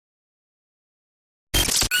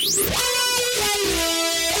The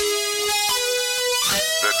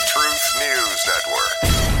Truth News Network.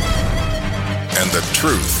 And the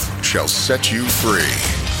truth shall set you free.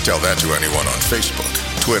 Tell that to anyone on Facebook,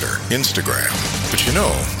 Twitter, Instagram. But you know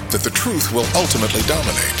that the truth will ultimately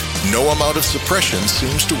dominate. No amount of suppression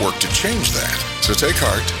seems to work to change that. So take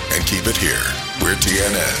heart and keep it here. We're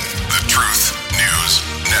TNN, the Truth News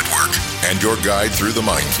Network. And your guide through the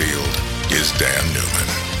minefield is Dan Newman.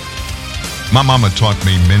 My mama taught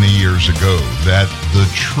me many years ago that the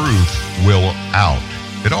truth will out.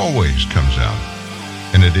 It always comes out.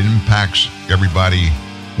 And it impacts everybody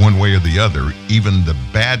one way or the other, even the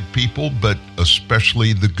bad people, but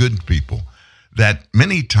especially the good people, that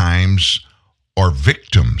many times are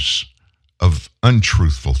victims of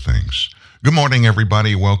untruthful things. Good morning,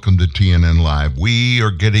 everybody. Welcome to TNN Live. We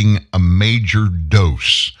are getting a major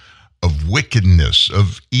dose of wickedness,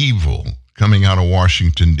 of evil coming out of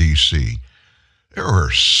Washington, D.C. There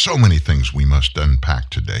are so many things we must unpack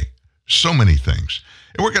today. So many things.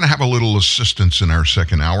 And we're going to have a little assistance in our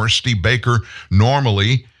second hour. Steve Baker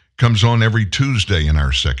normally comes on every Tuesday in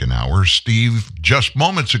our second hour. Steve just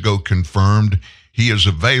moments ago confirmed he is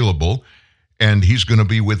available, and he's going to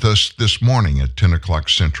be with us this morning at 10 o'clock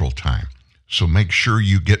Central Time. So make sure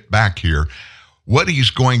you get back here. What he's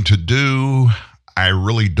going to do, I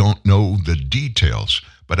really don't know the details,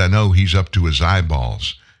 but I know he's up to his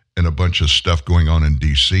eyeballs in a bunch of stuff going on in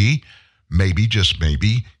D.C. Maybe, just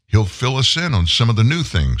maybe, he'll fill us in on some of the new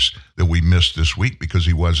things that we missed this week because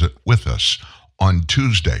he wasn't with us on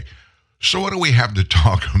Tuesday. So what do we have to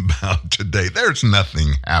talk about today? There's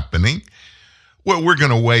nothing happening. Well, we're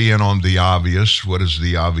going to weigh in on the obvious. What is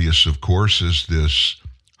the obvious, of course, is this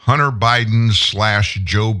Hunter Biden /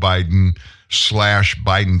 Joe Biden /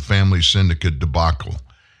 Biden family syndicate debacle.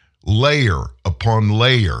 Layer upon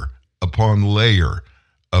layer upon layer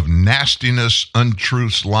of nastiness,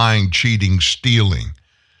 untruths, lying, cheating, stealing.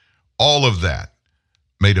 All of that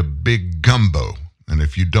made a big gumbo. And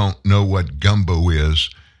if you don't know what gumbo is,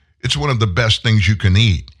 it's one of the best things you can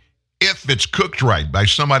eat if it's cooked right by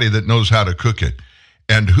somebody that knows how to cook it.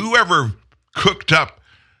 And whoever cooked up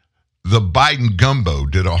the Biden gumbo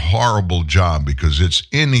did a horrible job because it's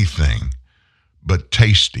anything but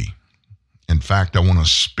tasty. In fact, I want to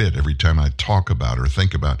spit every time I talk about or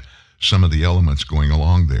think about some of the elements going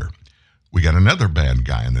along there. We got another bad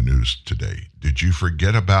guy in the news today. Did you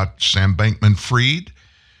forget about Sam Bankman-Fried?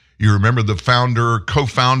 You remember the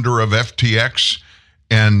co-founder of FTX,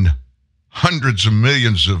 and hundreds of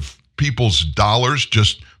millions of people's dollars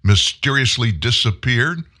just mysteriously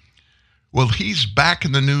disappeared? Well, he's back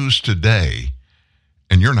in the news today,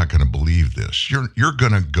 and you're not going to believe this. You're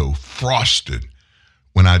going to go frosted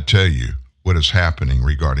when I tell you what is happening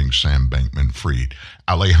regarding Sam Bankman-Fried.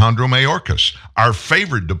 Alejandro Mayorkas, our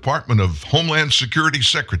favorite Department of Homeland Security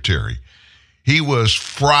Secretary, he was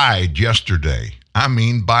fried yesterday,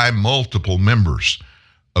 by multiple members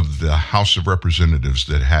of the House of Representatives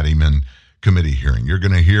that had him in committee hearing. You're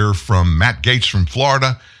going to hear from Matt Gaetz from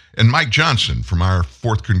Florida and Mike Johnson from our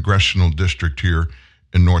 4th Congressional District here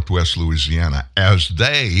in Northwest Louisiana as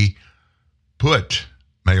they put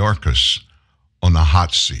Mayorkas on the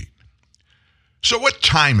hot seat. So what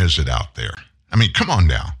time is it out there? Come on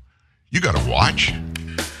now. You got to watch.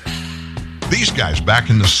 These guys back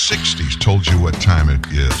in the 60s told you what time it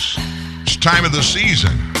is. It's time of the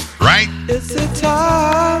season, right? It's the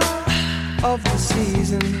time of the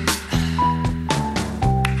season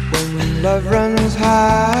when love runs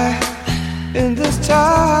high. In this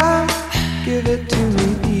time, give it to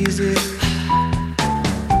me easy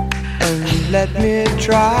and let me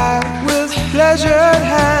try with pleasured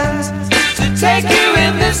hands to take you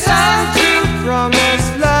in the sun to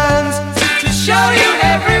promised lands, to show you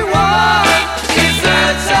everyone. It's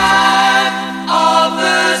the time of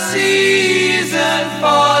the season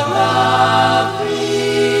for loving.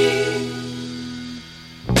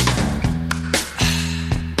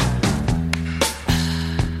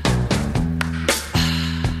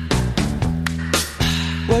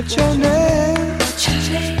 What's your name?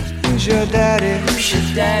 Who's your daddy?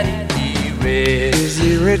 He rich. Is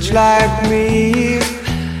he rich like me?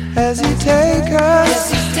 Has he take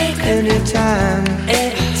us anytime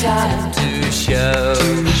to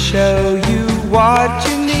show you what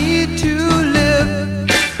you need to live?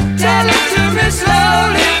 Tell it to me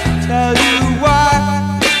slowly. Tell you why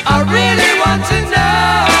I really want to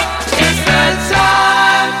know. It's the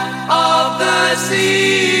time of the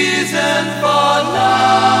season for loving.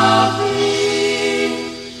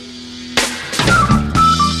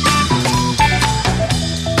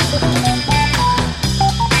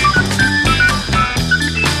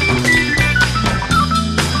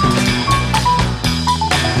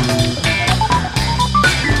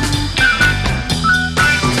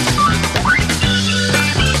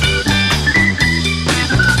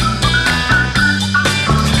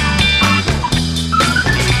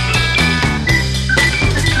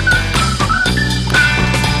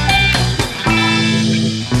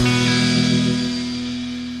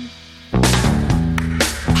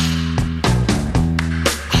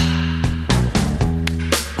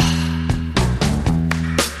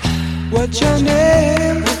 What's your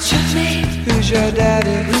name? What's your name? Who's your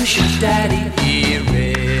daddy? Who's your daddy? He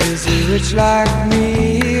Is he rich like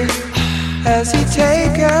me? Has he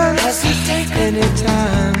taken any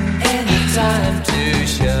time to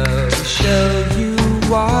show you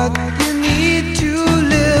what you need to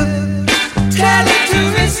live? Tell it to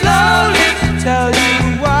me slowly. Tell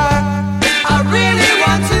you why I really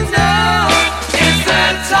want to know. It's the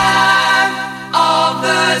time of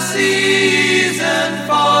the season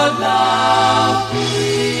for love.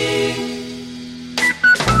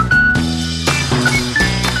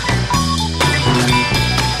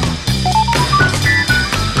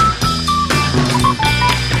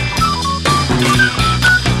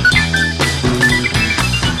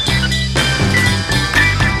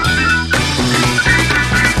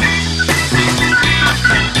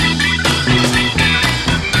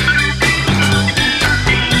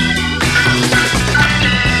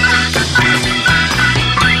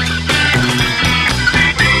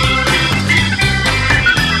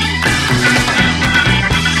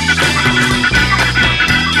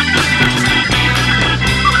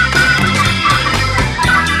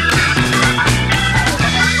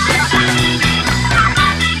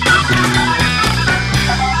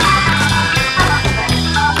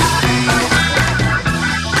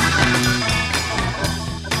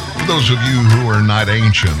 Those of you who are not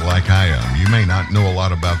ancient like I am, you may not know a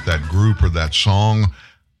lot about that group or that song.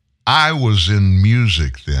 I was in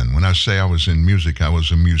music then. When I say I was in music, I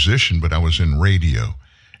was a musician, but I was in radio.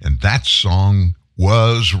 And that song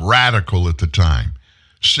was radical at the time.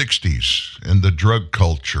 60s and the drug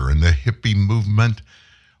culture and the hippie movement,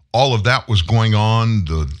 all of that was going on.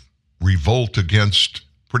 The revolt against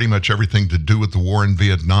pretty much everything to do with the war in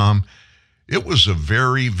Vietnam. It was a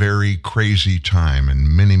very, very crazy time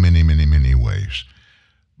in many, many, many, many ways.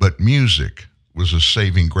 But music was a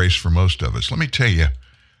saving grace for most of us. Let me tell you,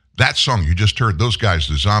 that song you just heard, those guys,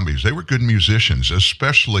 the Zombies, they were good musicians,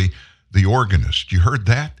 especially the organist. You heard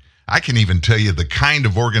that? I can even tell you the kind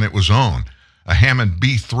of organ it was on. A Hammond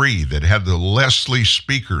B3 that had the Leslie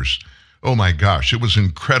speakers. Oh my gosh, it was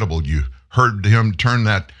incredible. You heard him turn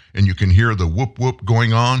that and you can hear the whoop whoop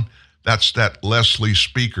going on. That's that Leslie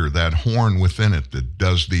speaker, that horn within it that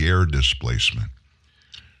does the air displacement.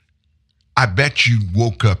 I bet you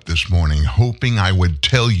woke up this morning hoping I would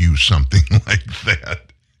tell you something like that.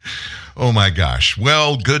 Oh my gosh.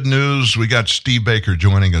 Well, good news. We got Steve Baker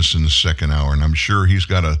joining us in the second hour, and I'm sure he's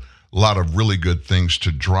got a lot of really good things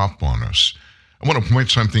to drop on us. I want to point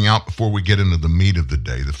something out before we get into the meat of the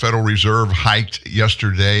day. The Federal Reserve hiked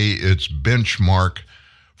yesterday its benchmark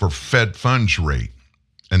for Fed funds rate,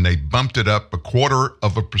 and they bumped it up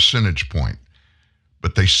 0.25 percentage point.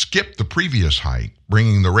 But they skipped the previous hike,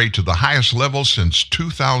 bringing the rate to the highest level since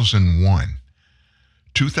 2001.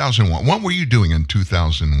 2001. What were you doing in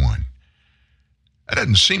 2001? That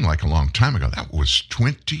doesn't seem like a long time ago. That was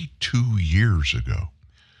 22 years ago.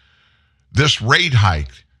 This rate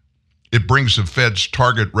hike, it brings the Fed's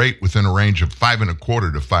target rate within a range of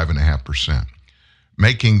 5.25% to 5.5%,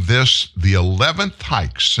 making this the 11th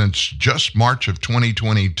hike since just March of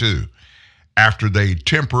 2022, after they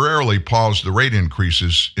temporarily paused the rate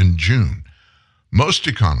increases in June. Most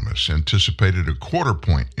economists anticipated a 0.25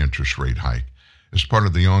 point interest rate hike as part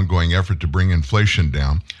of the ongoing effort to bring inflation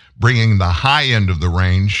down, bringing the high end of the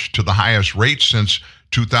range to the highest rate since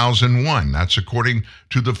 2001. That's according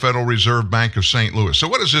to the Federal Reserve Bank of St. Louis. So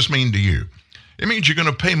what does this mean to you? It means you're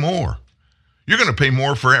going to pay more. You're going to pay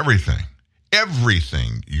more for everything.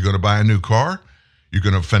 Everything. You're going to buy a new car. You're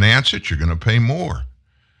going to finance it. You're going to pay more.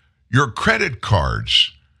 Your credit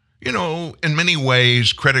cards, you know, in many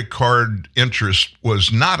ways, credit card interest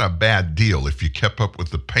was not a bad deal if you kept up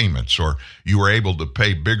with the payments or you were able to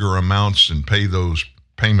pay bigger amounts and pay those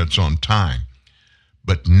payments on time.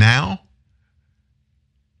 But now,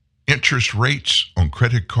 interest rates on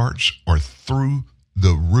credit cards are through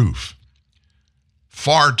the roof.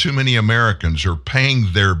 Far too many Americans are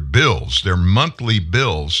paying their bills, their monthly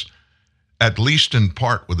bills, at least in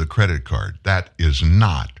part with a credit card. That is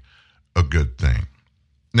not a good thing.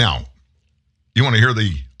 Now, you want to hear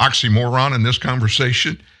the oxymoron in this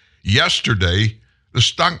conversation? Yesterday, the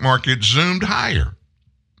stock market zoomed higher.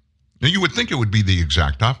 Now, you would think it would be the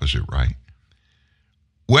exact opposite, right?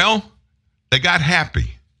 Well, they got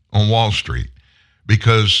happy on Wall Street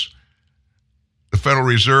because the Federal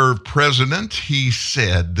Reserve president, he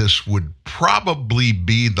said this would probably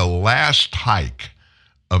be the last hike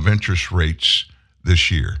of interest rates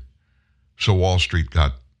this year. So Wall Street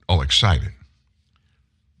got all excited.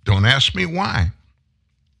 Don't ask me why.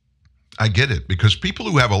 I get it, because people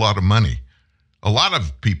who have a lot of money, a lot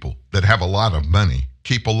of people that have a lot of money,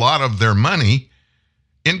 keep a lot of their money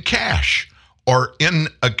in cash or in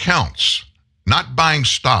accounts, not buying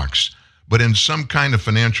stocks, but in some kind of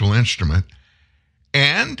financial instrument.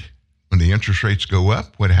 And when the interest rates go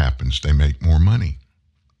up, what happens? They make more money.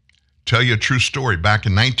 Tell you a true story. Back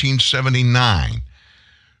in 1979,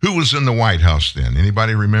 who was in the White House then?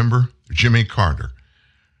 Anybody remember? Jimmy Carter.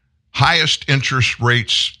 Highest interest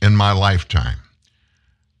rates in my lifetime.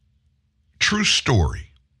 True story.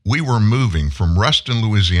 We were moving from Ruston,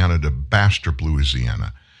 Louisiana to Bastrop,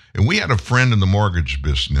 Louisiana. And we had a friend in the mortgage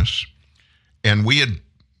business, and we had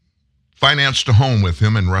financed a home with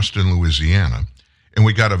him in Ruston, Louisiana, and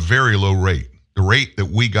we got a very low rate. The rate that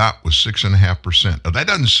we got was 6.5%. Now, that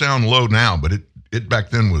doesn't sound low now, but it back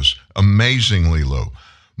then was amazingly low.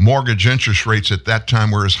 Mortgage interest rates at that time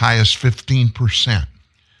were as high as 15%.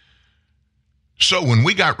 So when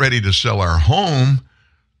we got ready to sell our home,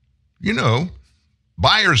 you know,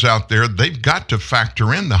 buyers out there, they've got to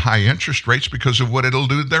factor in the high interest rates because of what it'll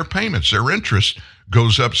do to their payments. Their interest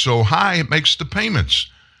goes up so high, it makes the payments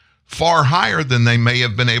far higher than they may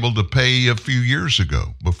have been able to pay a few years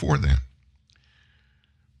ago before then.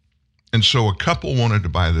 And so a couple wanted to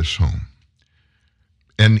buy this home.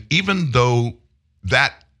 And even though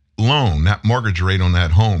that loan, that mortgage rate on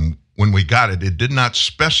that home, when we got it, it did not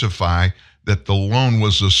specify that the loan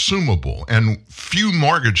was assumable. And few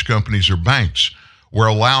mortgage companies or banks were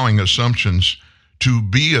allowing assumptions to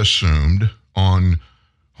be assumed on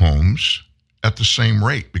homes at the same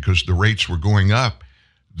rate because the rates were going up.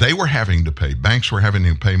 They were having to pay. Banks were having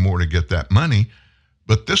to pay more to get that money.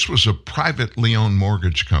 But this was a privately owned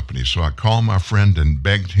mortgage company. So I called my friend and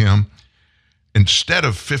begged him, instead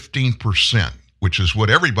of 15%, which is what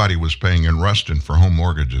everybody was paying in Ruston for home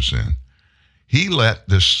mortgages then, he let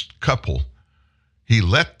this couple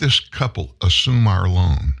assume our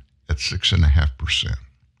loan at 6.5%.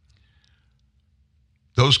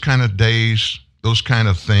 Those kind of days, those kind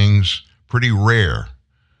of things, pretty rare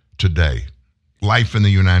today. Life in the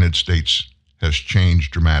United States has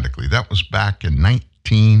changed dramatically. That was back in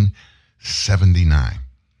 1979.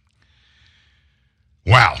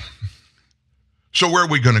 Wow. So where are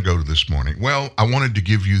we going to go this morning? Well, I wanted to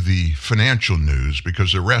give you the financial news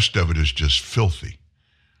because the rest of it is just filthy.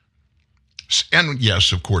 And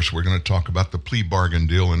yes, of course, we're going to talk about the plea bargain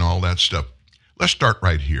deal and all that stuff. Let's start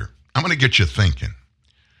right here. I'm going to get you thinking.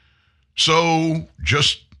 So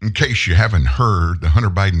just in case you haven't heard, the Hunter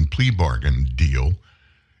Biden plea bargain deal,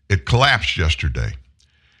 it collapsed yesterday.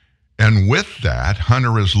 And with that,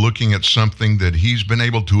 Hunter is looking at something that he's been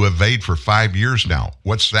able to evade for 5 years now.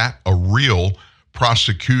 What's that? A real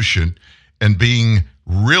prosecution and being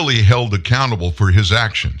really held accountable for his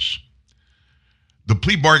actions. The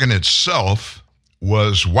plea bargain itself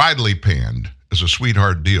was widely panned as a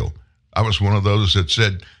sweetheart deal. I was one of those that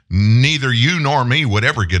said neither you nor me would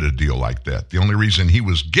ever get a deal like that. The only reason he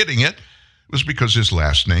was getting it was because his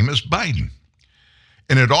last name is Biden.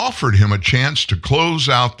 And it offered him a chance to close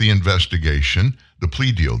out the investigation, the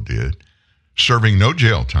plea deal did, serving no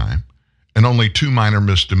jail time and only 2 minor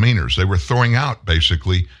misdemeanors. They were throwing out,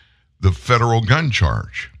 basically, the federal gun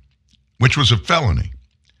charge, which was a felony.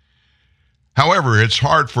 However, it's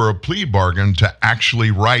hard for a plea bargain to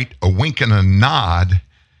actually write a wink and a nod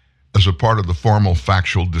as a part of the formal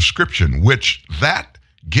factual description, which that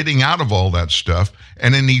getting out of all that stuff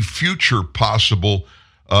and any future possible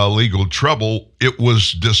legal trouble, it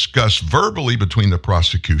was discussed verbally between the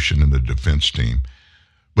prosecution and the defense team,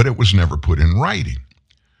 but it was never put in writing.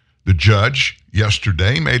 The judge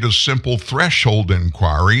yesterday made a simple threshold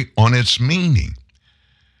inquiry on its meaning.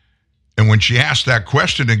 And when she asked that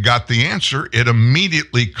question and got the answer, it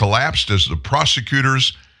immediately collapsed as the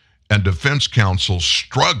prosecutors and defense counsel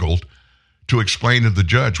struggled to explain to the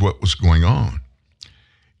judge what was going on.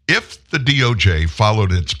 If the DOJ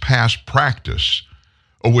followed its past practice,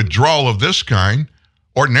 a withdrawal of this kind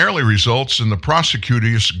ordinarily results in the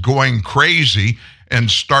prosecutors going crazy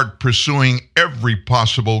and start pursuing every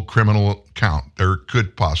possible criminal count there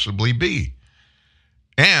could possibly be.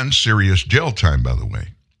 And serious jail time, by the way.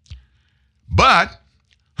 But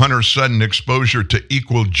Hunter's sudden exposure to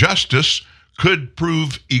equal justice could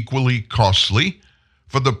prove equally costly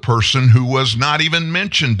for the person who was not even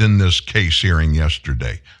mentioned in this case hearing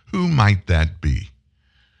yesterday. Who might that be?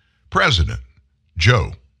 President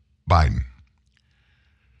Joe Biden.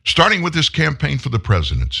 Starting with his campaign for the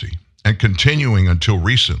presidency and continuing until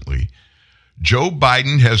recently, Joe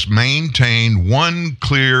Biden has maintained one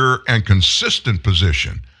clear and consistent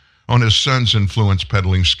position on his son's influence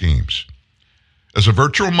peddling schemes. As a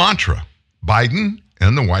virtual mantra, Biden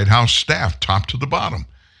and the White House staff, top to the bottom,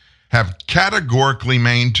 have categorically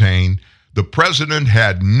maintained the president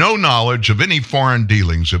had no knowledge of any foreign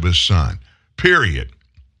dealings of his son, period.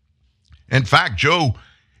 In fact, Joe,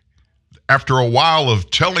 after a while of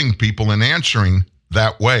telling people and answering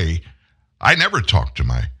that way, I never talked to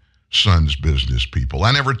my son's business people.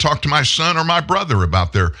 I never talked to my son or my brother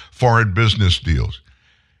about their foreign business deals.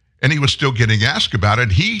 And he was still getting asked about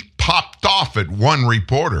it. He popped off at one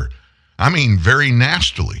reporter. I mean, very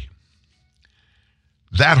nastily.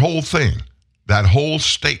 That whole thing, that whole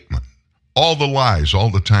statement, all the lies, all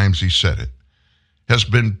the times he said it, has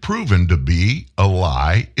been proven to be a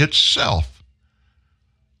lie itself.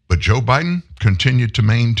 But Joe Biden continued to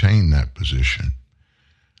maintain that position.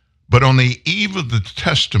 But on the eve of the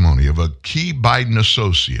testimony of a key Biden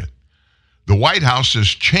associate, the White House has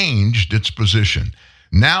changed its position.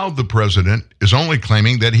 Now the president is only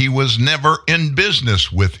claiming that he was never in business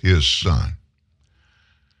with his son.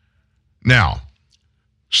 Now,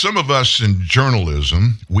 some of us in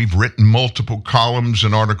journalism, we've written multiple columns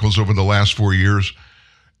and articles over the last 4 years,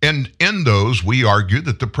 and in those we argue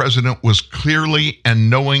that the president was clearly and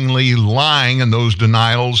knowingly lying in those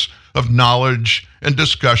denials of knowledge and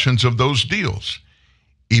discussions of those deals.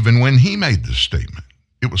 Even when he made this statement,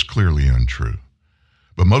 it was clearly untrue.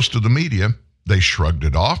 But most of the media, they shrugged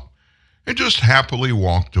it off and just happily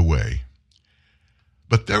walked away.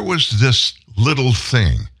 But there was this little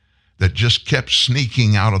thing that just kept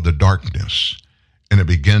sneaking out of the darkness, and it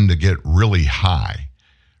began to get really high,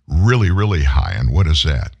 really high. And what is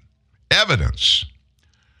that? Evidence.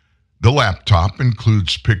 The laptop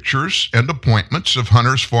includes pictures and appointments of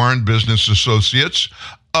Hunter's foreign business associates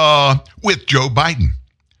with Joe Biden.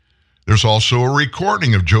 There's also a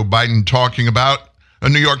recording of Joe Biden talking about a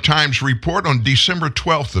New York Times report on December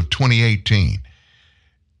 12th of 2018.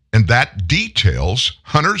 And that details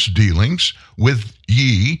Hunter's dealings with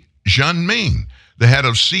Yi Jianming, the head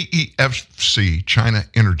of CEFC, China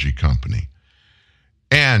Energy Company.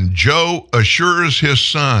 And Joe assures his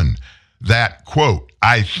son that, quote,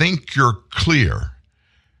 "I think you're clear,"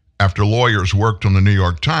 after lawyers worked on the New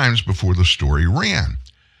York Times before the story ran.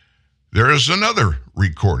 There is another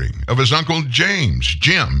recording of his uncle James,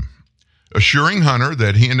 Jim, assuring Hunter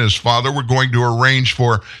that he and his father were going to arrange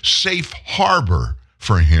for safe harbor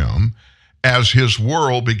for him as his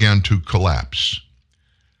world began to collapse.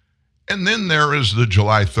 And then there is the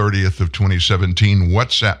July 30th of 2017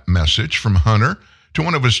 WhatsApp message from Hunter to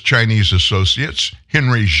one of his Chinese associates,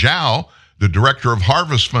 Henry Zhao, the director of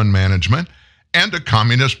Harvest Fund Management, and a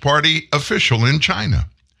Communist Party official in China.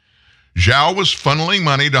 Zhao was funneling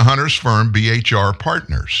money to Hunter's firm, BHR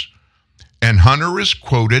Partners. And Hunter is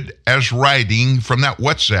quoted as writing from that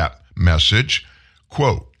WhatsApp message,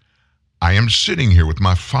 quote, "I am sitting here with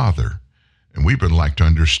my father, and we would like to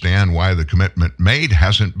understand why the commitment made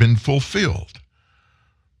hasn't been fulfilled.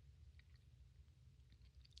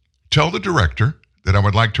 Tell the director that I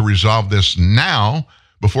would like to resolve this now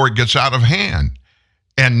before it gets out of hand."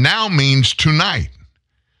 And now means tonight.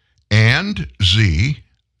 And Z,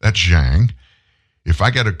 that's Zhang, if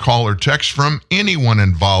I get a call or text from anyone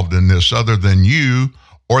involved in this other than you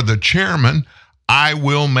or the chairman, I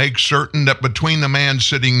will make certain that between the man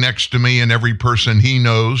sitting next to me and every person he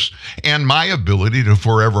knows and my ability to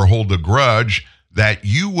forever hold a grudge, that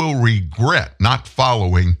you will regret not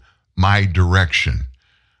following my direction.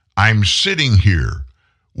 I'm sitting here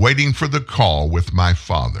waiting for the call with my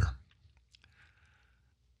father.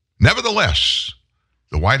 Nevertheless,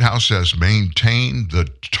 the White House has maintained the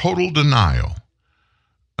total denial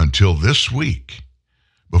until this week,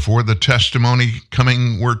 before the testimony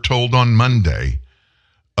coming, we're told, on Monday,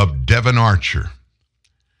 of Devon Archer.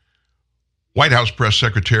 White House Press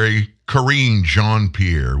Secretary Karine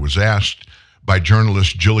Jean-Pierre was asked by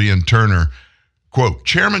journalist Jillian Turner, quote,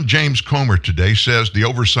 "Chairman James Comer today says the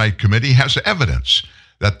Oversight Committee has evidence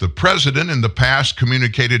that the president in the past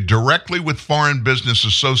communicated directly with foreign business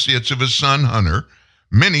associates of his son Hunter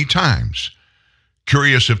many times.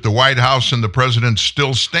 Curious if the White House and the president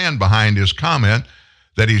still stand behind his comment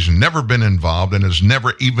that he's never been involved and has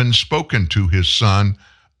never even spoken to his son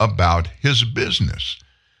about his business."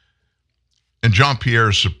 And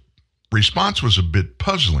Jean-Pierre's response was a bit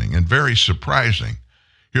puzzling and very surprising.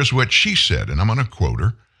 Here's what she said, and I'm going to quote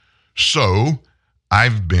her. "So,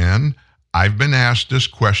 I've been asked this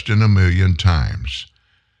question a million times.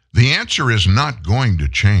 The answer is not going to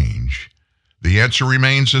change. The answer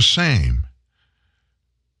remains the same.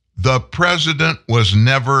 The president was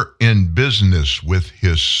never in business with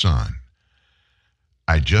his son.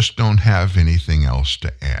 I just don't have anything else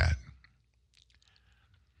to add."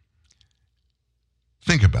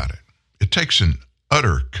 Think about it. It takes an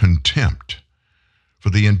utter contempt for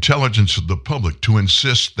the intelligence of the public to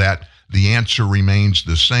insist that the answer remains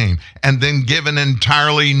the same and then give an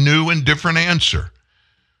entirely new and different answer.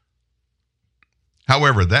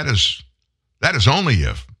 However, that is That is only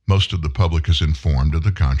if most of the public is informed of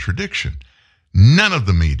the contradiction. None of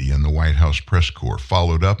the media in the White House press corps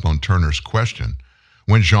followed up on Turner's question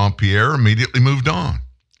when Jean-Pierre immediately moved on.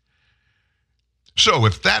 So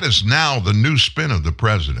if that is now the new spin of the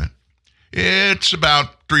president, it's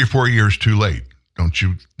about 3 or 4 years too late, don't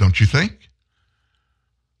you think?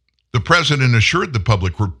 The president assured the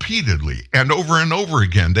public repeatedly and over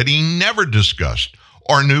again that he never discussed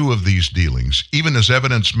or knew of these dealings, even as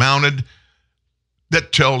evidence mounted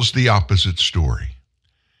that tells the opposite story.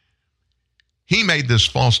 He made this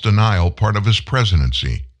false denial part of his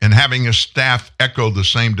presidency and having his staff echo the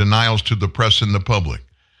same denials to the press and the public.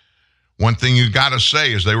 One thing you got to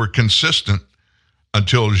say is they were consistent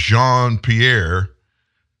until Jean-Pierre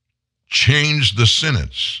changed the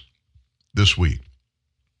sentence this week.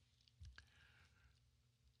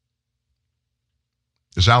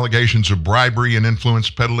 As allegations of bribery and influence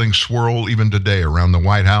peddling swirl even today around the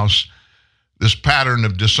White House, this pattern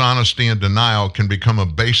of dishonesty and denial can become a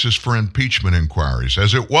basis for impeachment inquiries,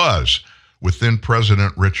 as it was with then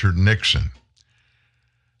President Richard Nixon.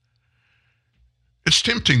 It's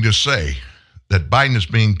tempting to say that Biden is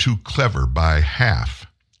being too clever by half,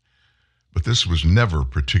 but this was never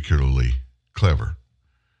particularly clever.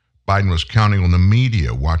 Biden was counting on the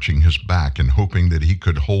media watching his back and hoping that he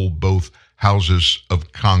could hold both houses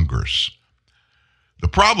of Congress. The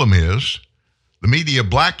problem is, the media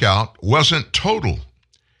blackout wasn't total,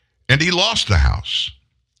 and he lost the House.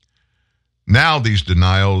 Now these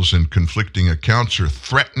denials and conflicting accounts are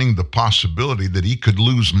threatening the possibility that he could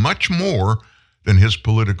lose much more than his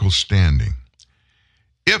political standing.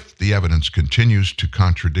 If the evidence continues to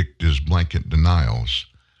contradict his blanket denials,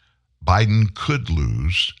 Biden could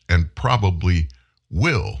lose and probably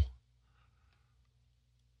will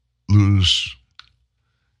lose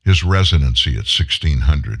his residency at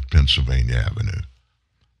 1600 Pennsylvania Avenue.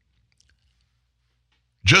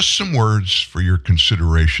 Just some words for your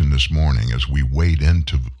consideration this morning as we wade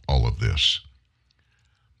into all of this.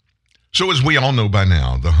 So as we all know by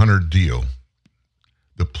now, the Hunter deal,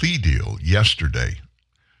 the plea deal yesterday,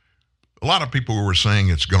 a lot of people were saying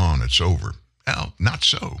it's gone, it's over. Well, not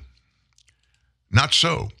so. Not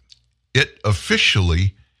so. It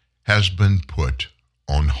officially has been put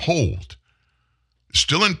on hold.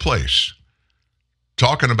 Still in place.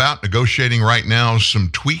 Talking about negotiating right now, some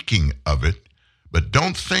tweaking of it, but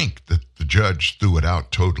don't think that the judge threw it out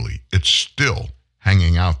totally. It's still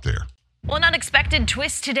hanging out there. Well, an unexpected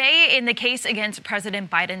twist today in the case against President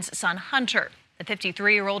Biden's son, Hunter. The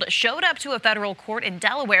 53-year-old showed up to a federal court in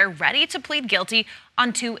Delaware ready to plead guilty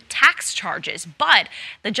on 2 tax charges. But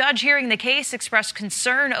the judge hearing the case expressed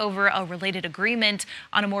concern over a related agreement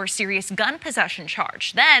on a more serious gun possession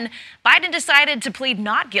charge. Then Biden decided to plead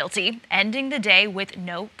not guilty, ending the day with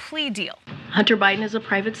no plea deal. Hunter Biden is a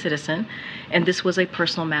private citizen, and this was a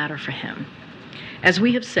personal matter for him. As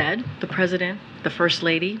we have said, the president, the first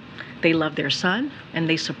lady, they love their son, and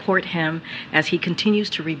they support him as he continues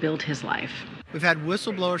to rebuild his life. We've had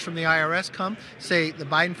whistleblowers from the IRS come say the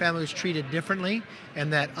Biden family was treated differently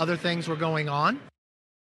and that other things were going on.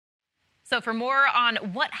 So for more on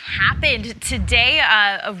what happened today,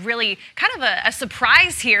 a really kind of a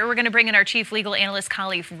surprise here, we're going to bring in our chief legal analyst,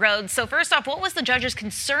 Khalif Rhodes. So first off, what was the judge's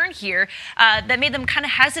concern here that made them kind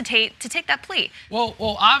of hesitate to take that plea? Well,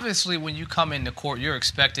 obviously, when you come into court, you're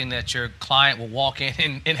expecting that your client will walk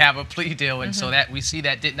in and have a plea deal. And so that we see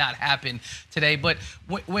that did not happen today. But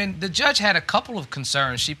when the judge had a couple of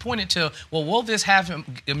concerns, she pointed to, well, will this have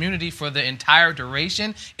immunity for the entire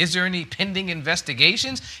duration? Is there any pending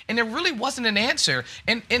investigations? And there really wasn't an answer.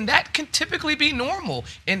 And that can typically be normal.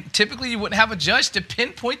 And typically you wouldn't have a judge to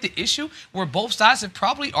pinpoint the issue where both sides have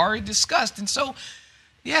probably already discussed. And so,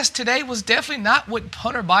 yes, today was definitely not what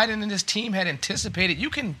Hunter Biden and his team had anticipated.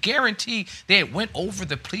 You can guarantee they went over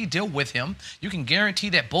the plea deal with him. You can guarantee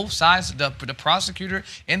that both sides, the prosecutor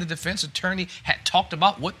and the defense attorney, had talked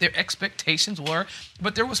about what their expectations were.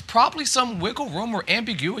 But there was probably some wiggle room or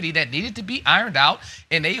ambiguity that needed to be ironed out,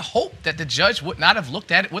 and they hoped that the judge would not have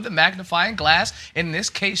looked at it with a magnifying glass. In this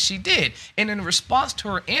case, she did. And in response to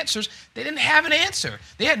her answers, they didn't have an answer.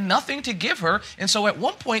 They had nothing to give her. And so at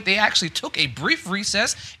one point, they actually took a brief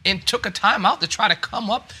recess and took a timeout to try to come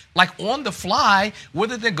up, like on the fly,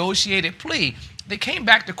 with a negotiated plea. They came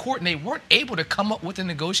back to court and they weren't able to come up with a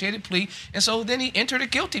negotiated plea, and so then he entered a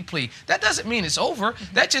guilty plea. That doesn't mean it's over.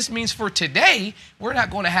 That just means for today, we're not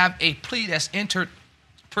going to have a plea that's entered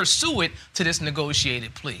pursuant to this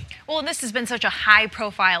negotiated plea. Well, and this has been such a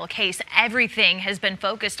high-profile case. Everything has been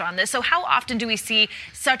focused on this. So how often do we see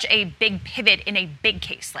such a big pivot in a big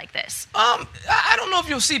case like this? I don't know if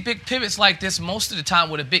you'll see big pivots like this. Most of the time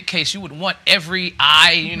with a big case, you would want every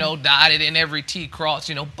I, dotted and every T crossed,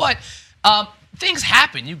 but things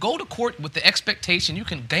happen. You go to court with the expectation you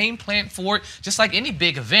can game plan for it, just like any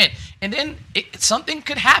big event. And then something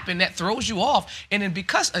could happen that throws you off. And then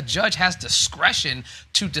because a judge has discretion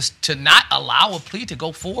to not allow a plea to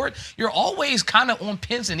go forward, you're always kind of on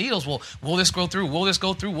pins and needles. Well, will this go through? Will this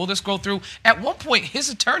go through? Will this go through? At one point, his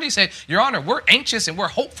attorney said, Your Honor, we're anxious and we're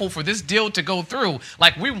hopeful for this deal to go through.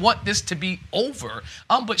 Like, we want this to be over.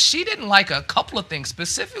 But she didn't like a couple of things,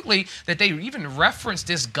 specifically that they even referenced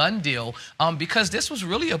this gun deal because this was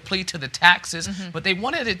really a plea to the taxes, but they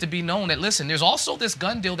wanted it to be known that, listen, there's also this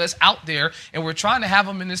gun deal that's out there, and we're trying to have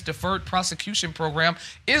them in this deferred prosecution program.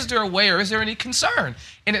 Is there a way, or is there any concern?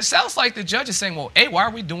 And it sounds like the judge is saying, well, hey, why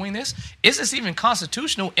are we doing this? Is this even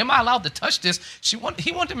constitutional? Am I allowed to touch this? He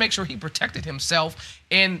wanted to make sure he protected himself,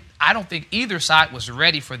 and I don't think either side was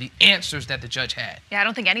ready for the answers that the judge had. Yeah, I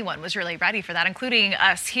don't think anyone was really ready for that, including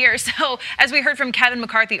us here. So as we heard from Kevin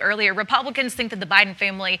McCarthy earlier, Republicans think that the Biden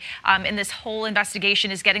family in this whole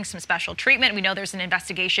investigation is getting some special treatment. We know there's an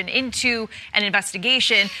investigation into an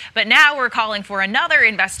investigation, but now we're calling for another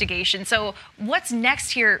investigation. So what's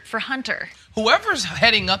next here for Hunter? Whoever's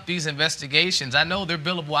heading up these investigations, I know their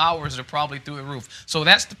billable hours are probably through the roof. So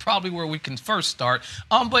that's probably where we can first start.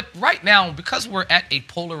 But right now, because we're at a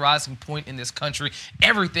polarizing point in this country,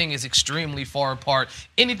 everything is extremely far apart.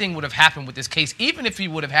 Anything would have happened with this case. Even if he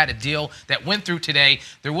would have had a deal that went through today,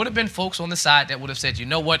 there would have been folks on the side that would have said, you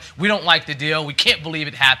know what, we don't like the deal. We can't believe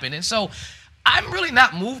it happened. And so I'm really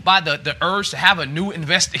not moved by the urge to have a new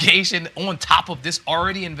investigation on top of this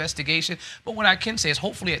already investigation. But what I can say is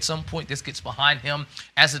hopefully at some point this gets behind him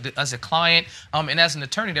as a client and as an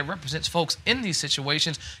attorney that represents folks in these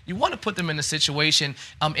situations. You want to put them in a situation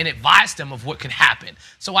and advise them of what can happen.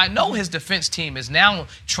 So I know his defense team is now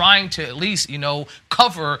trying to at least,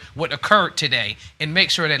 cover what occurred today and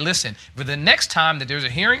make sure that, listen, for the next time that there's a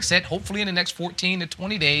hearing set, hopefully in the next 14 to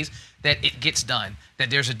 20 days, that it gets done, that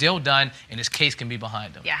there's a deal done, and this case can be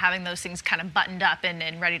behind them. Yeah, having those things kind of buttoned up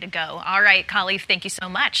and ready to go. All right, Khalif, thank you so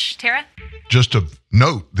much. Tara? Just a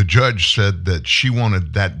note, the judge said that she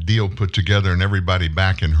wanted that deal put together and everybody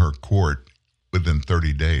back in her court within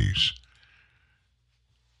 30 days.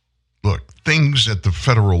 Look, things at the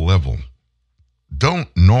federal level don't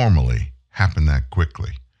normally happen that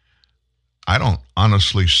quickly. I don't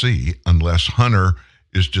honestly see, unless Hunter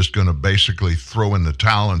is just going to basically throw in the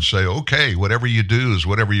towel and say, okay, whatever you do is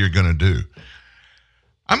whatever you're going to do.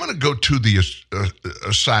 I'm going to go to the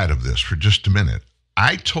aside of this for just a minute.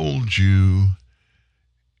 I told you,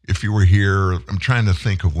 if you were here, I'm trying to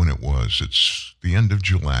think of when it was. It's the end of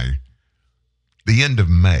July, the end of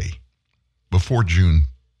May, before June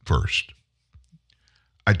 1st.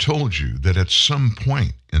 I told you that at some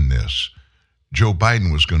point in this, Joe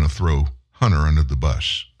Biden was going to throw Hunter under the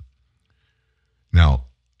bus. Now,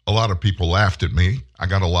 a lot of people laughed at me. I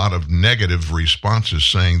got a lot of negative responses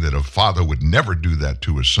saying that a father would never do that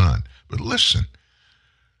to his son. But listen,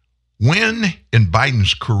 when in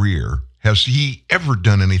Biden's career has he ever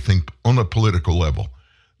done anything on a political level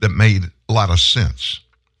that made a lot of sense?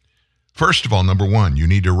 First of all, number one, you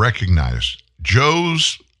need to recognize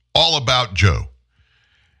Joe's all about Joe.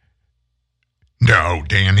 No,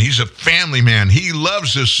 Dan, he's a family man. He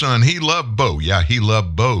loves his son. He loved Bo. Yeah, he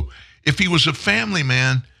loved Bo. If he was a family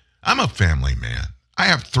man, I'm a family man. I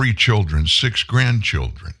have 3 children, 6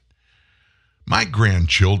 grandchildren. My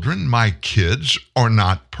grandchildren, my kids, are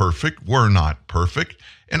not perfect, were not perfect,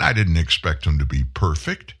 and I didn't expect them to be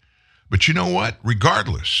perfect. But you know what?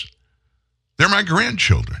 Regardless, they're my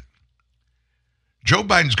grandchildren. Joe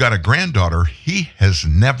Biden's got a granddaughter he has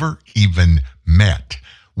never even met.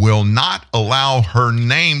 Will not allow her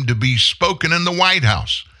name to be spoken in the White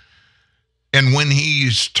House. And when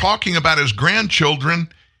he's talking about his grandchildren,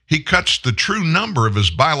 he cuts the true number of his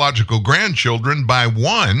biological grandchildren by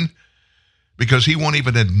 1 because he won't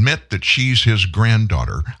even admit that she's his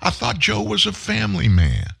granddaughter. I thought Joe was a family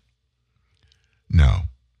man. No,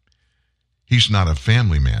 he's not a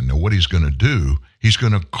family man. Now, what he's going to do, he's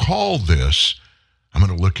going to call this, I'm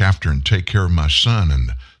going to look after and take care of my son,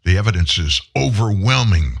 and the evidence is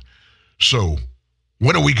overwhelming. So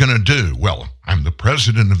what are we going to do? Well, I'm the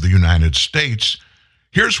president of the United States.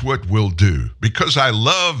 Here's what we'll do. Because I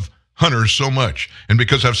love Hunter so much, and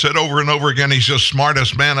because I've said over and over again, he's the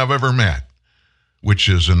smartest man I've ever met, which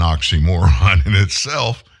is an oxymoron in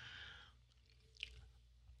itself,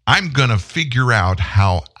 I'm going to figure out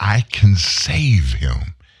how I can save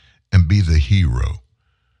him. and be the hero.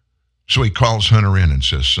 So he calls Hunter in and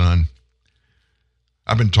says, son,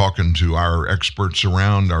 I've been talking to our experts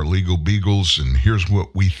around, our legal beagles, and here's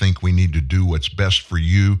what we think we need to do, what's best for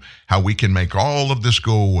you, how we can make all of this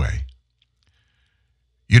go away.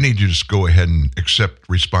 You need to just go ahead and accept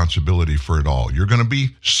responsibility for it all. You're going to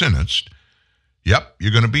be sentenced. Yep,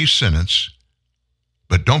 you're going to be sentenced.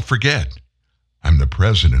 But don't forget, I'm the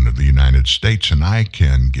President of the United States, and I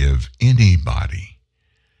can give anybody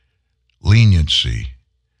leniency,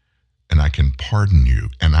 and I can pardon you,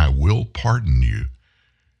 and I will pardon you,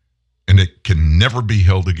 and it can never be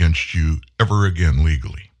held against you ever again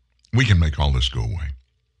legally. We can make all this go away.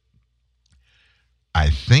 I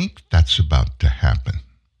think that's about to happen.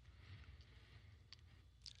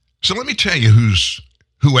 So let me tell you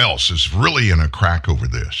who else is really in a crack over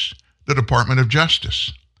this. The Department of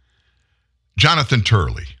Justice. Jonathan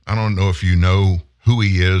Turley. I don't know if you know who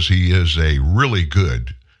he is. He is a really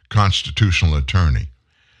good constitutional attorney.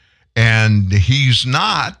 And he's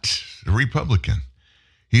not a Republican.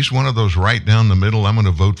 He's one of those right down the middle. I'm not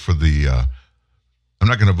going to vote for the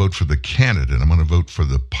candidate. I'm going to vote for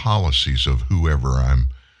the policies of whoever I'm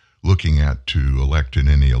looking at to elect in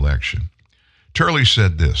any election. Turley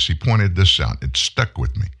said this. He pointed this out. It stuck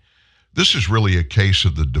with me. This is really a case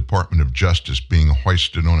of the Department of Justice being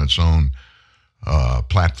hoisted on its own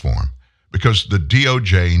platform, because the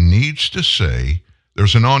DOJ needs to say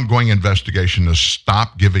there's an ongoing investigation to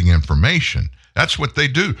stop giving information. That's what they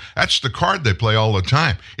do. That's the card they play all the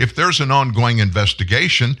time. If there's an ongoing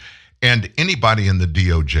investigation and anybody in the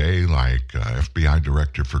DOJ, like FBI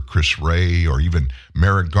Director for Chris Wray or even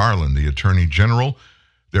Merrick Garland, the Attorney General,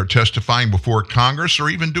 they're testifying before Congress or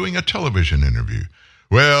even doing a television interview.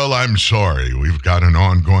 Well, I'm sorry, we've got an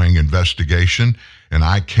ongoing investigation and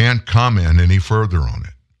I can't comment any further on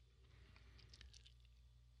it.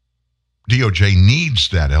 DOJ needs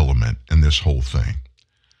that element in this whole thing.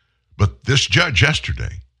 But this judge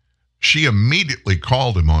yesterday, she immediately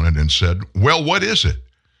called him on it and said, well, what is it?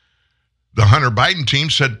 The Hunter Biden team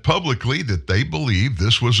said publicly that they believe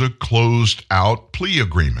this was a closed-out plea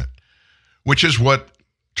agreement, which is what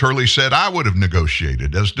Turley said I would have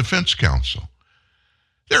negotiated as defense counsel.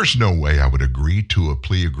 There's no way I would agree to a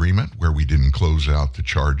plea agreement where we didn't close out the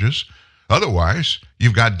charges. Otherwise,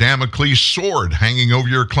 you've got Damocles' sword hanging over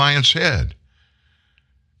your client's head.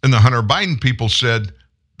 And the Hunter Biden people said,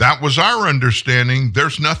 that was our understanding.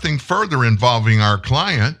 There's nothing further involving our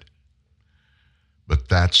client. But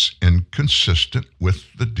that's inconsistent with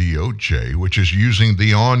the DOJ, which is using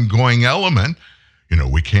the ongoing element. You know,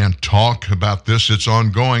 we can't talk about this. It's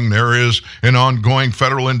ongoing. There is an ongoing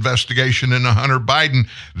federal investigation into Hunter Biden.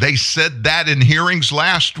 They said that in hearings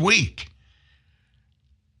last week.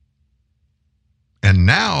 And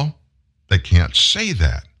now they can't say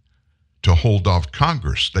that to hold off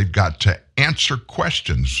Congress. They've got to answer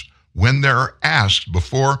questions when they're asked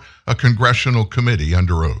before a congressional committee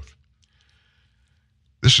under oath.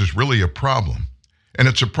 This is really a problem. And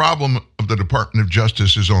it's a problem of the Department of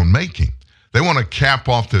Justice's own making. They want to cap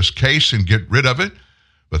off this case and get rid of it,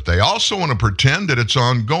 but they also want to pretend that it's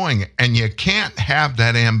ongoing. And you can't have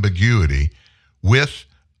that ambiguity with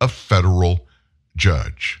a federal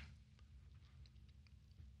judge.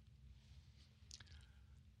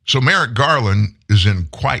 So Merrick Garland is in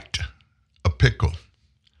quite a pickle.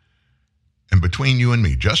 And between you and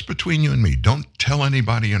me, just between you and me, don't tell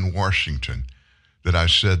anybody in Washington that I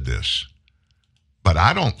said this. But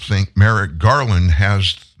I don't think Merrick Garland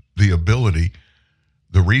has the ability,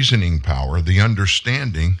 the reasoning power, the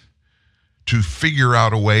understanding to figure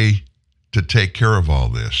out a way to take care of all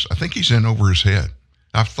this. I think he's in over his head.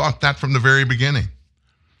 I've thought that from the very beginning.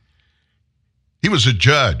 He was a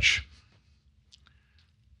judge.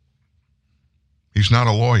 He's not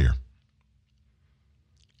a lawyer.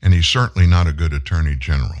 And he's certainly not a good attorney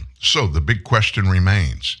general. So the big question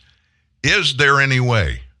remains, is there any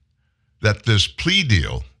way that this plea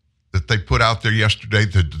deal that they put out there yesterday,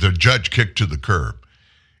 the judge kicked to the curb,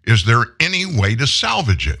 is there any way to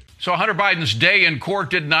salvage it? So Hunter Biden's day in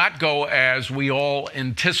court did not go as we all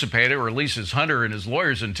anticipated, or at least as Hunter and his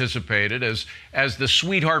lawyers anticipated, as the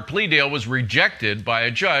sweetheart plea deal was rejected by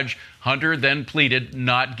a judge. Hunter then pleaded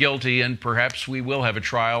not guilty, and perhaps we will have a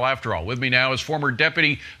trial after all. With me now is former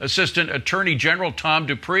Deputy Assistant Attorney General Tom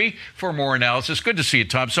Dupree for more analysis. Good to see you,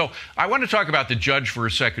 Tom. So I want to talk about the judge for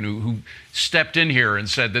a second who stepped in here and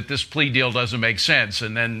said that this plea deal doesn't make sense,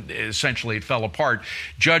 and then essentially it fell apart.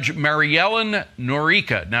 Judge Mariellen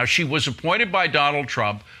Norica. Now, she was appointed by Donald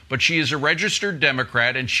Trump, but she is a registered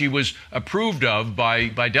Democrat, and she was approved of by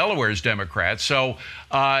Delaware's Democrats. So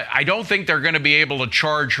I don't think they're going to be able to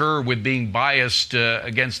charge her with being biased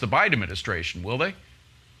against the Biden administration, will they?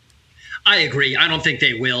 I agree. I don't think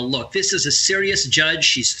they will. Look, this is a serious judge.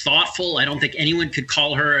 She's thoughtful. I don't think anyone could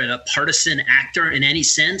call her a partisan actor in any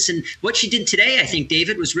sense. And what she did today, I think,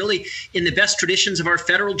 David, was really in the best traditions of our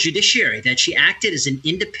federal judiciary, that she acted as an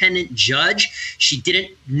independent judge. She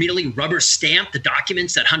didn't merely rubber stamp the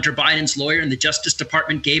documents that Hunter Biden's lawyer and the Justice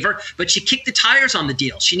Department gave her, but she kicked the tires on the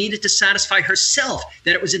deal. She needed to satisfy herself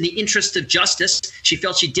that it was in the interest of justice. She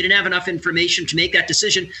felt she didn't have enough information to make that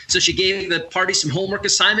decision, so she gave the party some homework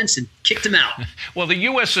assignments and kicked him out. Well, the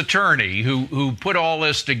U.S. attorney who put all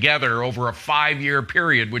this together over a 5-year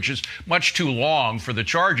period, which is much too long for the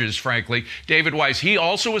charges, frankly, David Weiss, he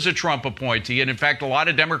also was a Trump appointee. And in fact, a lot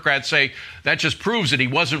of Democrats say that just proves that he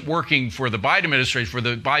wasn't working for the Biden administration, for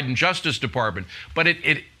the Biden Justice Department. But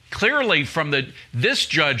it clearly, from this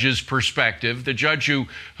judge's perspective, the judge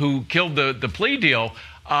who killed the plea deal,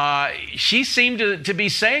 she seemed to be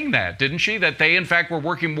saying that, didn't she? That they, in fact, were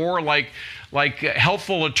working more like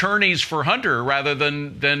helpful attorneys for Hunter rather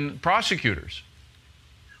than prosecutors.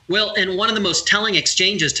 Well, and one of the most telling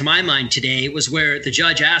exchanges to my mind today was where the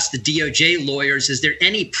judge asked the DOJ lawyers, is there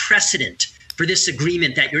any precedent for this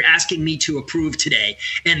agreement that you're asking me to approve today?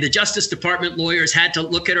 And the Justice Department lawyers had to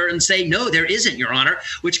look at her and say, no, there isn't, Your Honor,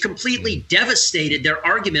 which completely devastated their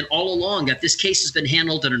argument all along that this case has been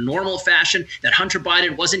handled in a normal fashion, that Hunter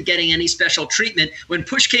Biden wasn't getting any special treatment. When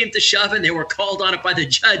push came to shove and they were called on it by the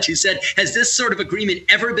judge who said, has this sort of agreement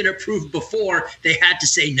ever been approved before? They had to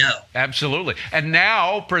say no. Absolutely. And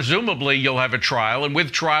now, presumably, you'll have a trial, and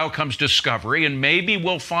with trial comes discovery, and maybe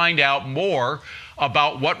we'll find out more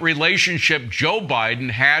about what relationship Joe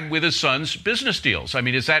Biden had with his son's business deals. I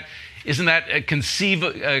mean, isn't that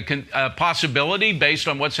a possibility based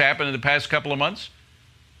on what's happened in the past couple of months?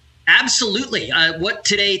 Absolutely. What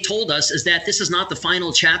today told us is that this is not the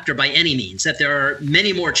final chapter by any means, that there are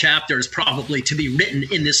many more chapters probably to be written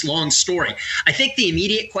in this long story. I think the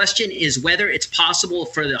immediate question is whether it's possible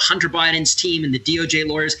for the Hunter Biden's team and the DOJ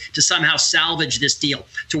lawyers to somehow salvage this deal,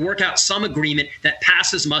 to work out some agreement that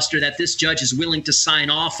passes muster that this judge is willing to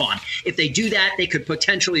sign off on. If they do that, they could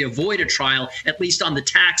potentially avoid a trial, at least on the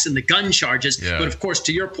tax and the gun charges. Yeah. But of course,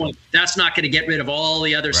 to your point, that's not going to get rid of all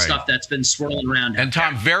the other stuff that's been swirling around. And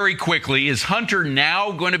Tom, very quickly, is Hunter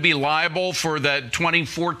now going to be liable for that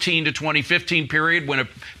 2014 to 2015 period when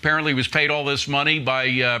apparently he was paid all this money by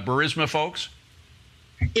Burisma folks?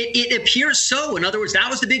 It appears so. In other words, that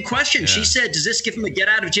was the big question. Yeah. She said, does this give him a get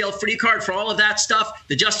out of jail free card for all of that stuff?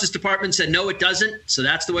 The Justice Department said, no, it doesn't. So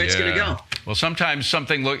that's the way it's going to go. Well, sometimes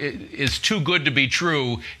something is too good to be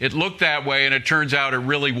true. It looked that way, and it turns out it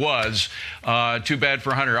really was. Too bad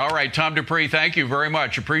for Hunter. All right, Tom Dupree, thank you very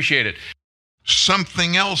much. Appreciate it.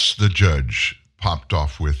 Something else the judge popped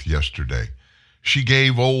off with yesterday. She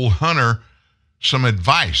gave old Hunter some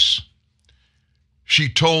advice. She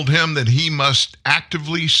told him that he must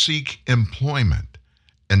actively seek employment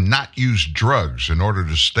and not use drugs in order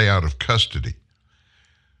to stay out of custody.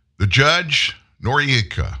 The judge,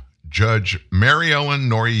 Judge Mary Ellen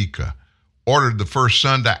Noriega, ordered the first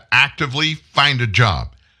son to actively find a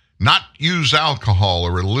job, not use alcohol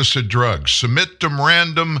or illicit drugs, submit to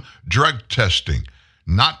random drug testing,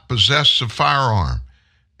 not possess a firearm,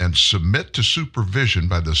 and submit to supervision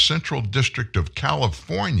by the Central District of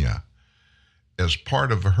California as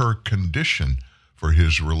part of her condition for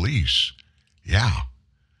his release. Yeah,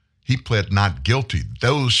 he pled not guilty.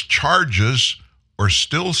 Those charges are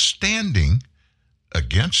still standing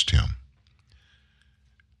against him.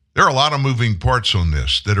 There are a lot of moving parts on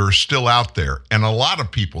this that are still out there, and a lot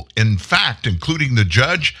of people, in fact, including the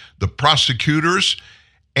judge, the prosecutors,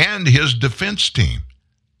 and his defense team,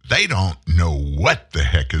 they don't know what the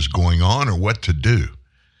heck is going on or what to do.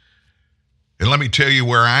 And let me tell you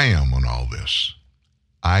where I am on all this.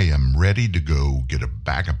 I am ready to go get a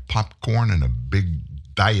bag of popcorn and a big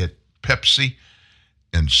Diet Pepsi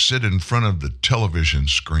and sit in front of the television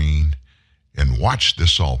screen and watch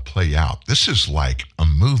this all play out. This is like a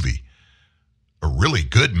movie, a really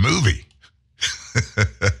good movie.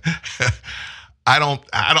 I don't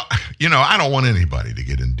want anybody to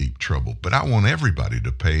get in deep trouble, but I want everybody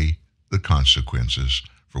to pay the consequences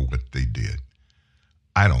for what they did.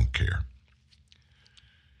 I don't care.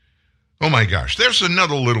 Oh my gosh, there's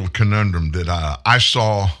another little conundrum that I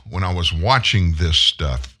saw when I was watching this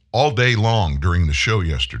stuff all day long during the show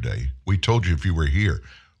yesterday. We told you if you were here,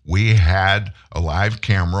 we had a live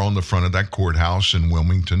camera on the front of that courthouse in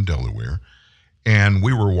Wilmington, Delaware, and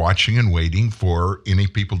we were watching and waiting for any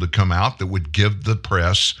people to come out that would give the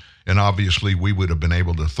press, and obviously we would have been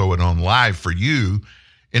able to throw it on live for you,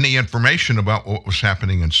 any information about what was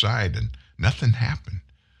happening inside, and nothing happened.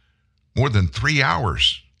 More than 3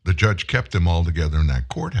 hours, the judge kept them all together in that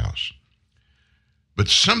courthouse. But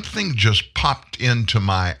something just popped into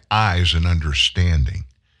my eyes and understanding.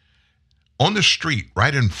 On the street,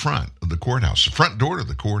 right in front of the courthouse, the front door to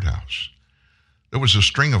the courthouse, there was a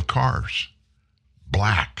string of cars,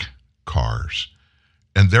 black cars.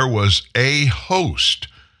 And there was a host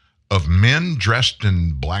of men dressed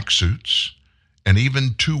in black suits and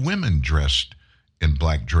even 2 women dressed in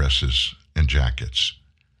black dresses and jackets.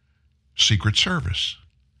 Secret Service.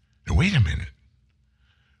 Now, wait a minute.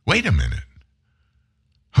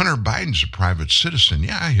 Hunter Biden's a private citizen.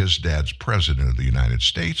 Yeah, his dad's president of the United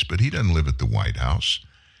States, but he doesn't live at the White House.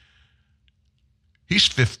 He's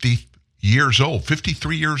 53 years old.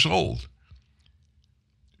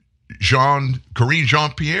 Karine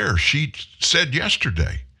Jean-Pierre, she said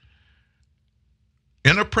yesterday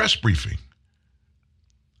in a press briefing,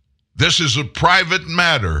 this is a private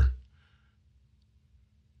matter.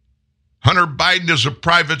 Hunter Biden is a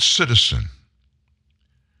private citizen.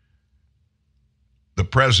 The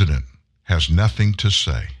president has nothing to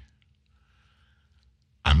say.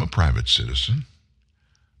 I'm a private citizen.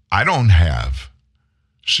 I don't have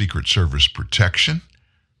Secret Service protection.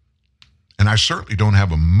 And I certainly don't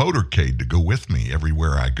have a motorcade to go with me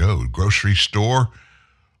everywhere I go, grocery store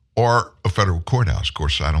or a federal courthouse. Of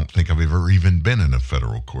course, I don't think I've ever even been in a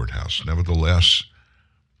federal courthouse. Nevertheless,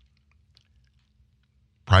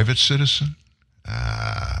 private citizen?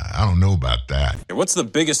 I don't know about that. What's the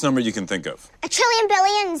biggest number you can think of? A trillion,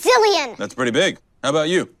 billion, zillion. That's pretty big. How about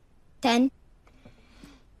you? 10.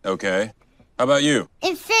 Okay. How about you?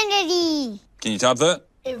 Infinity. Can you top that?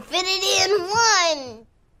 Infinity in 1.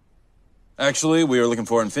 Actually, we are looking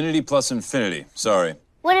for infinity plus infinity. Sorry.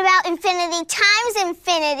 What about infinity times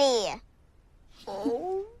infinity?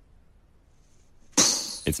 Oh.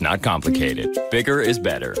 It's not complicated. Bigger is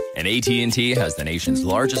better. And AT&T has the nation's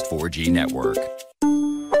largest 4G network.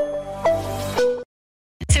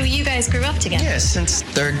 So you guys grew up together? Yeah, since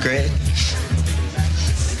 3rd grade.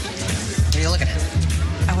 What are you looking at?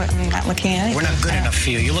 I'm not looking at it. We're not good enough for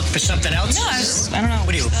you. You look for something else? No, I don't know.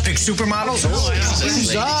 What are you, big supermodels? Oh,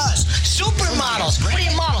 Jesus. Supermodels. What do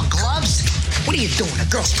you model, gloves? What are you doing? The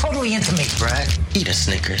girl's totally into me. Brad, eat a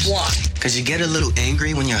Snickers. Why? Because you get a little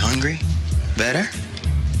angry when you're hungry. Better?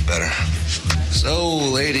 Better. So,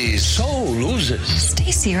 ladies. So, losers.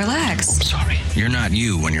 Stacy, relax. I'm sorry. You're not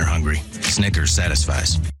you when you're hungry. Snickers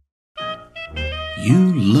satisfies.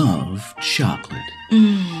 You love chocolate.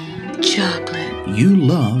 Chocolate. You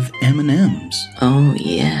love M&Ms. Oh,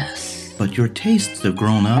 yes. But your tastes have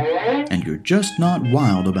grown up, and you're just not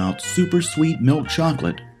wild about super sweet milk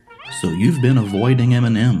chocolate, so you've been avoiding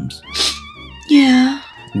M&Ms. Yeah.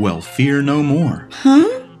 Well, fear no more.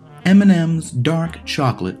 Huh? M&M's Dark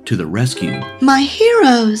Chocolate to the rescue. My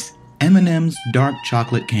heroes. M&M's Dark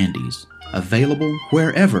Chocolate Candies. Available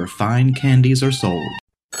wherever fine candies are sold.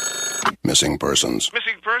 Missing persons.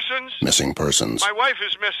 Missing persons? Missing persons. My wife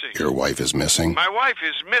is missing. Your wife is missing? My wife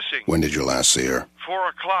is missing. When did you last see her? 4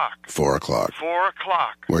 o'clock. 4 o'clock. 4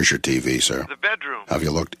 o'clock. Where's your TV, sir? The bedroom. Have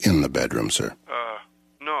you looked in the bedroom, sir?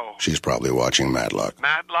 No. She's probably watching Matlock.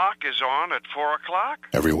 Matlock is on at 4 o'clock?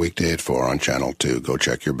 Every weekday at 4 on Channel 2. Go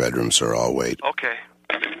check your bedroom, sir. I'll wait. Okay.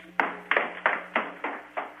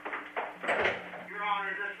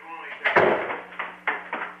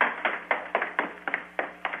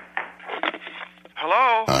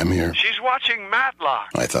 Hello? I'm here. She's watching Matlock.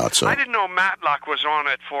 I thought so. I didn't know Matlock was on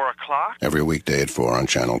at 4 o'clock. Every weekday at 4 on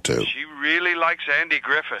Channel 2. She really likes Andy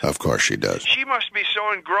Griffith. Of course she does. She must be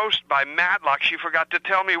so engrossed by Matlock she forgot to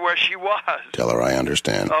tell me where she was. Tell her I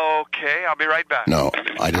understand. Okay, I'll be right back. No,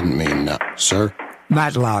 I didn't mean no. Sir?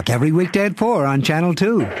 Matlock, every weekday at 4 on Channel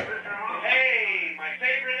 2. Hey, my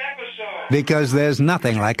favorite episode. Because there's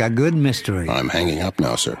nothing like a good mystery. I'm hanging up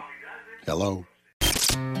now, sir. Hello?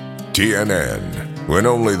 TNN, when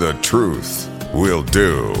only the truth will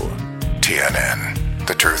do. TNN,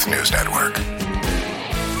 the Truth News Network.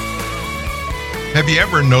 Have you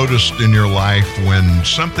ever noticed in your life when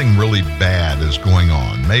something really bad is going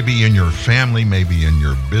on? Maybe in your family, maybe in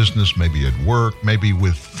your business, maybe at work, maybe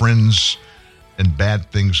with friends, and bad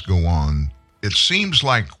things go on. It seems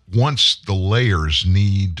like once the layers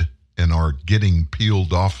need and are getting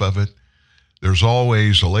peeled off of it, there's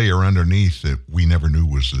always a layer underneath that we never knew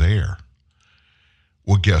was there.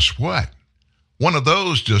 Well, guess what? One of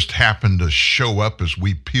those just happened to show up as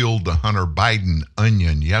we peeled the Hunter Biden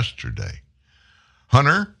onion yesterday.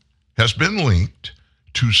 Hunter has been linked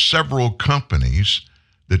to several companies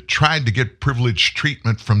that tried to get privileged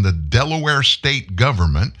treatment from the Delaware state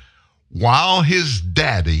government while his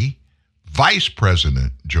daddy, Vice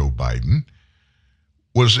President Joe Biden,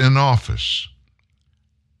 was in office.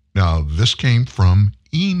 Now, this came from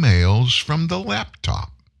emails from the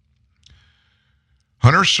laptop.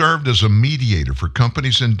 Hunter served as a mediator for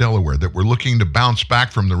companies in Delaware that were looking to bounce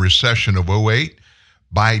back from the recession of 2008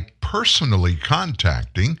 by personally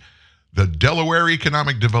contacting the Delaware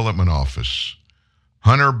Economic Development Office.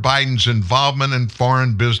 Hunter Biden's involvement in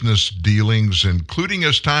foreign business dealings, including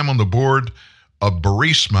his time on the board of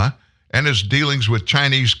Burisma and his dealings with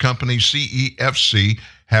Chinese company CEFC,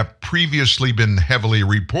 have previously been heavily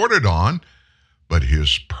reported on, but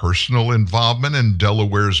his personal involvement in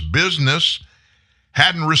Delaware's business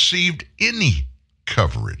hadn't received any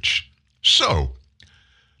coverage. So,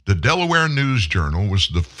 the Delaware News Journal was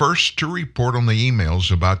the first to report on the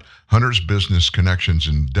emails about Hunter's business connections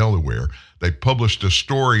in Delaware. They published a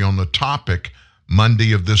story on the topic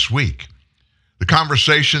Monday of this week. The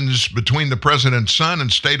conversations between the president's son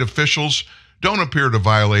and state officials don't appear to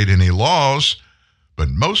violate any laws, but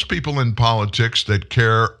most people in politics that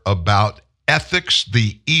care about ethics,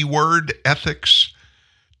 the E word, ethics,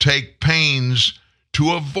 take pains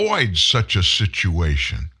to avoid such a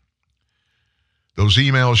situation. Those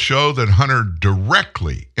emails show that Hunter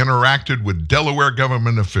directly interacted with Delaware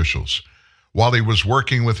government officials while he was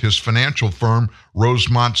working with his financial firm,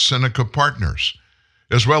 Rosemont Seneca Partners,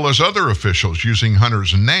 as well as other officials using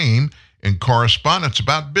Hunter's name in correspondence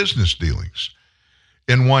about business dealings.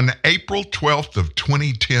 In one April 12th of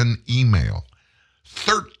 2010 email,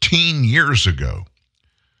 13 years ago,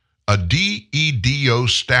 a DEDO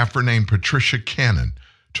staffer named Patricia Cannon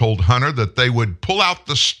told Hunter that they would pull out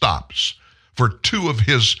the stops for two of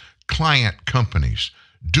his client companies,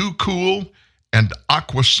 Do Cool and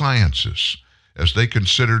Aqua Sciences, as they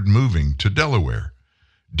considered moving to Delaware.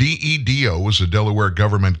 DEDO was a Delaware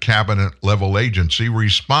government cabinet-level agency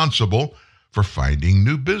responsible for finding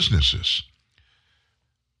new businesses.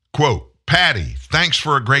 Quote, Patty, thanks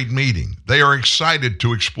for a great meeting. They are excited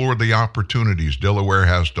to explore the opportunities Delaware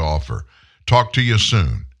has to offer. Talk to you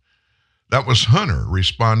soon. That was Hunter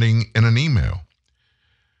responding in an email.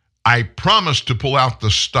 I promise to pull out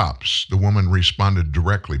the stops, the woman responded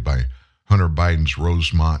directly by Hunter Biden's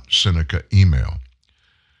Rosemont Seneca email.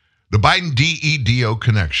 The Biden DEDO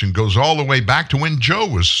connection goes all the way back to when Joe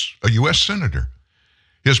was a U.S. Senator.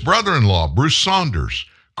 His brother-in-law, Bruce Saunders,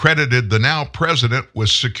 credited the now president with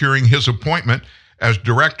securing his appointment as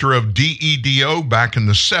director of DEDO back in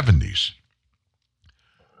the 70s.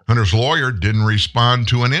 Hunter's lawyer didn't respond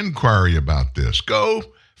to an inquiry about this. Go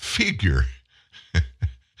figure.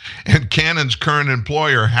 And Cannon's current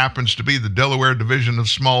employer happens to be the Delaware Division of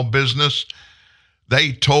Small Business.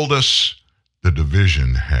 They told us the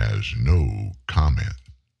division has no comment.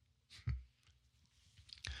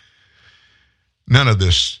 None of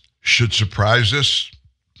this should surprise us.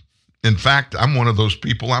 In fact, I'm one of those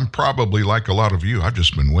people, I'm probably like a lot of you. I've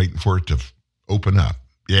just been waiting for it to open up.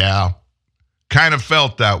 Yeah, kind of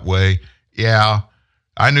felt that way. Yeah,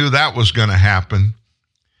 I knew that was going to happen.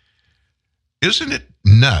 Isn't it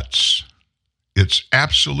nuts? It's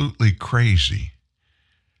absolutely crazy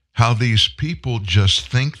how these people just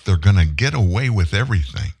think they're going to get away with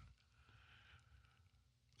everything.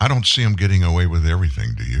 I don't see them getting away with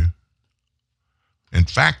everything, do you? In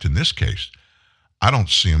fact, in this case, I don't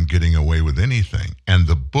see them getting away with anything. And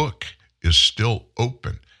the book is still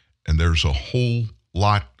open, and there's a whole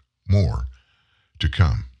lot more to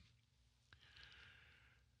come.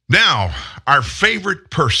 Now, our favorite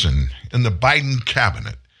person in the Biden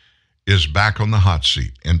cabinet is back on the hot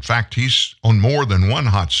seat. In fact, he's on more than one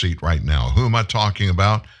hot seat right now. Who am I talking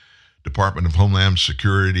about? Department of Homeland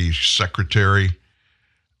Security Secretary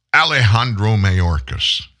Alejandro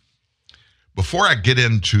Mayorkas. Before I get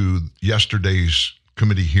into yesterday's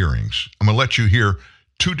committee hearings, I'm going to let you hear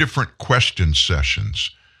two different question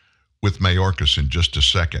sessions with Mayorkas in just a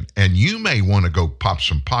second. And you may want to go pop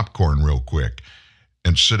some popcorn real quick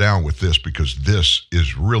and sit down with this, because this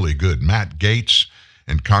is really good. Matt Gaetz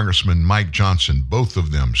and Congressman Mike Johnson, both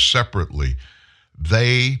of them separately,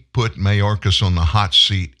 they put Mayorkas on the hot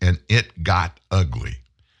seat, and it got ugly.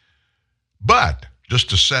 But just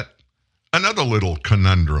to set another little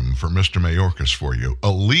conundrum for Mr. Mayorkas for you, a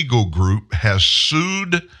legal group has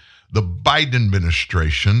sued the Biden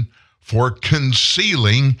administration for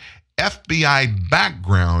concealing FBI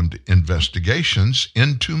background investigations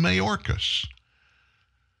into Mayorkas.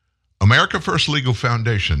 America First Legal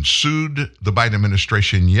Foundation sued the Biden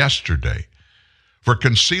administration yesterday for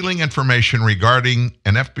concealing information regarding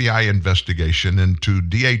an FBI investigation into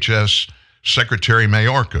DHS Secretary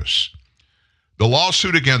Mayorkas. The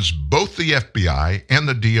lawsuit against both the FBI and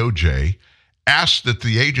the DOJ asked that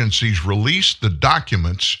the agencies release the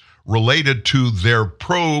documents related to their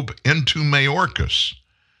probe into Mayorkas.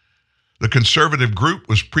 The conservative group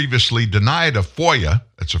was previously denied a FOIA,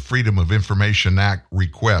 that's a Freedom of Information Act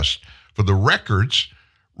request, for the records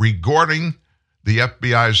regarding the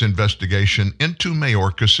FBI's investigation into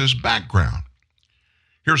Mayorkas's background.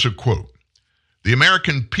 Here's a quote. The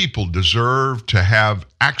American people deserve to have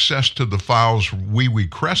access to the files we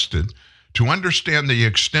requested to understand the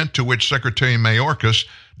extent to which Secretary Mayorkas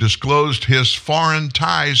disclosed his foreign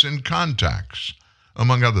ties and contacts,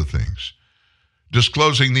 among other things.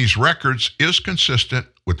 Disclosing these records is consistent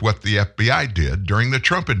with what the FBI did during the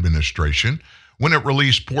Trump administration when it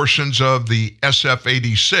released portions of the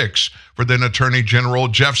SF-86 for then Attorney General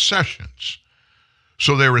Jeff Sessions.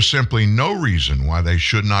 So there is simply no reason why they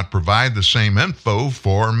should not provide the same info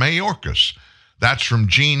for Mayorkas. That's from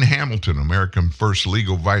Gene Hamilton, American First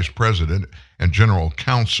Legal Vice President and General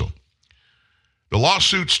Counsel. The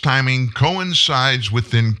lawsuit's timing coincides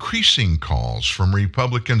with increasing calls from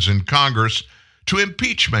Republicans in Congress to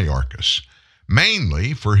impeach Mayorkas,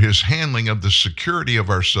 mainly for his handling of the security of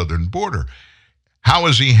our southern border. How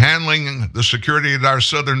is he handling the security of our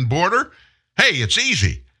southern border? Hey, it's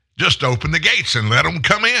easy. Just open the gates and let them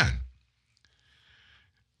come in.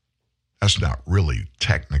 That's not really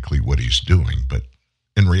technically what he's doing, but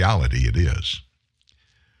in reality it is.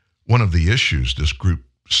 One of the issues this group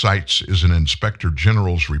cites is an Inspector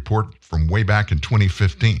General's report from way back in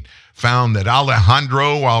 2015, found that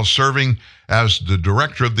Alejandro, while serving as the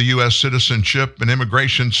director of the U.S. Citizenship and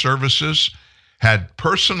Immigration Services, had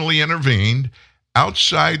personally intervened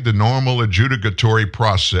outside the normal adjudicatory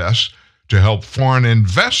process to help foreign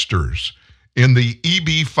investors in the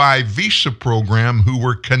EB-5 visa program who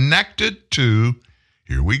were connected to,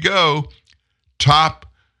 here we go, top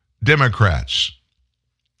Democrats.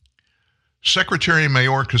 Secretary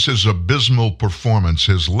Mayorkas's abysmal performance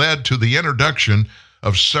has led to the introduction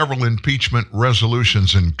of several impeachment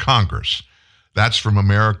resolutions in Congress. That's from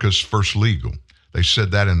America's First Legal. They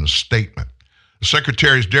said that in a statement. The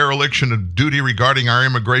Secretary's dereliction of duty regarding our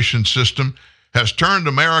immigration system has turned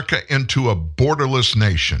America into a borderless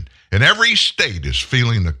nation, and every state is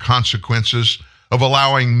feeling the consequences of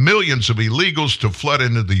allowing millions of illegals to flood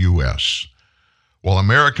into the U.S. While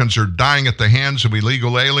Americans are dying at the hands of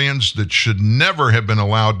illegal aliens that should never have been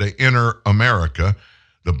allowed to enter America,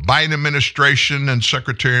 the Biden administration and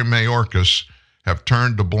Secretary Mayorkas have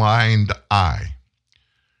turned a blind eye.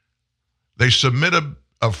 They submitted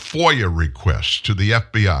a FOIA request to the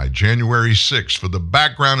FBI January 6 for the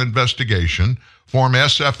background investigation, Form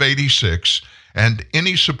SF-86, and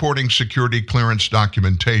any supporting security clearance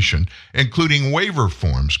documentation, including waiver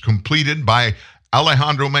forms completed by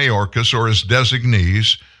Alejandro Mayorkas or his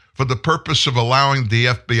designees for the purpose of allowing the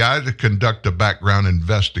FBI to conduct a background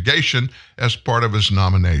investigation as part of his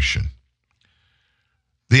nomination.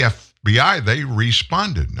 The FBI, they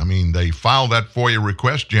responded. They filed that FOIA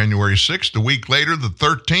request January 6th. A week later, the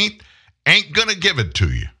 13th, ain't going to give it to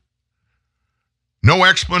you. No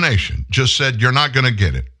explanation. Just said you're not going to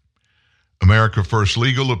get it. America First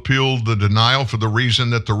Legal appealed the denial for the reason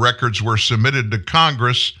that the records were submitted to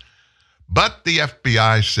Congress, but the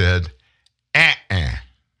FBI said,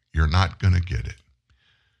 you're not going to get it,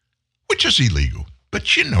 which is illegal.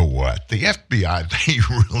 But you know what? The FBI, they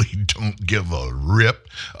really don't give a rip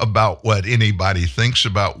about what anybody thinks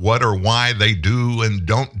about what or why they do and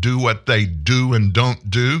don't do what they do and don't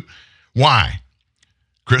do. Why?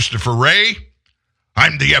 Christopher Wray,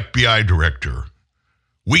 I'm the FBI director.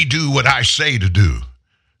 We do what I say to do.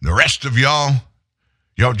 The rest of y'all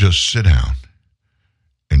just sit down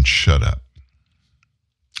and shut up.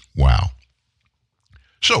 Wow.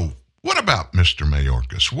 So what about Mr.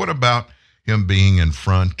 Mayorkas? What about him being in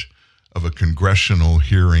front of a congressional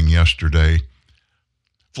hearing yesterday?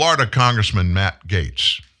 Florida Congressman Matt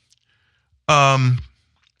Gaetz. I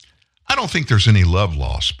don't think there's any love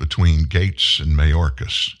lost between Gaetz and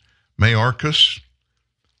Mayorkas. Mayorkas,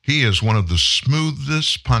 he is one of the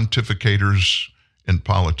smoothest pontificators in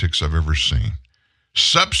politics I've ever seen.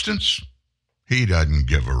 Substance, he doesn't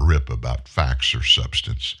give a rip about facts or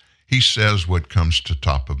substance. He says what comes to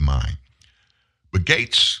top of mind. But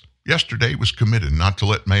Gaetz yesterday was committed not to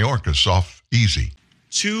let Mayorkas off easy.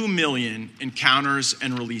 2 million encounters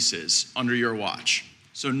and releases under your watch.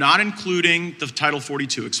 So not including the Title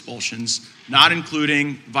 42 expulsions, not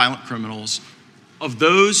including violent criminals. Of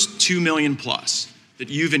those 2 million plus that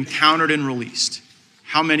you've encountered and released,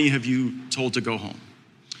 how many have you told to go home?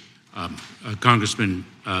 Congressman,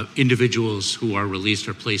 individuals who are released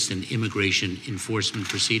are placed in immigration enforcement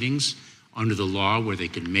proceedings under the law where they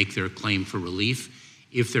can make their claim for relief.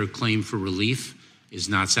 If their claim for relief is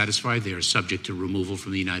not satisfied, they are subject to removal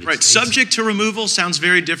from the United States. Right, subject to removal sounds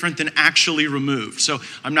very different than actually removed. So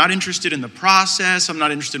I'm not interested in the process. I'm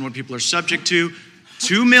not interested in what people are subject to.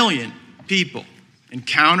 2 million people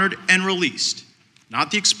encountered and released. not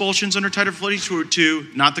the expulsions under Title 42,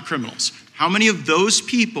 not the criminals. How many of those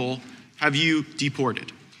people have you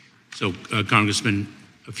deported? So, Congressman,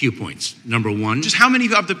 a few points. Number one. Just how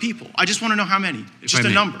many of the people? I just want to know how many. It's just a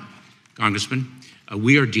number. Congressman,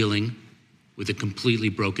 we are dealing with a completely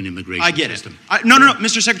broken immigration system. I get it. No,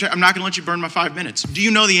 Mr. Secretary, I'm not going to let you burn my 5 minutes. Do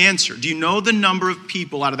you know the answer? Do you know the number of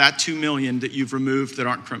people out of that 2 million that you've removed that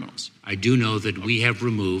aren't criminals? I do know that we have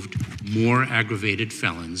removed more aggravated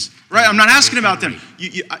felons. Right, I'm not asking about them.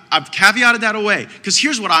 I've caveated that away, because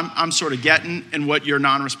here's what I'm sort of getting and what your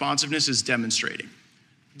non-responsiveness is demonstrating.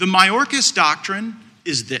 The Mayorkas doctrine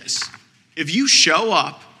is this. If you show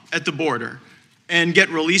up at the border and get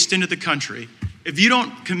released into the country, if you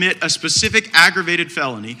don't commit a specific aggravated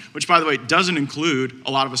felony, which, by the way, doesn't include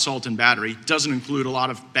a lot of assault and battery, doesn't include a lot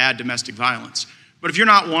of bad domestic violence, but if you're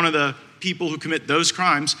not one of the people who commit those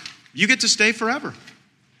crimes, you get to stay forever.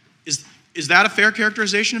 Is that a fair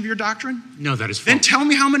characterization of your doctrine? No, that is false. Then tell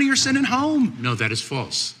me how many you're sending home. No, that is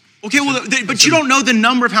false. Okay, but you don't know the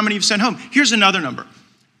number of how many you've sent home. Here's another number.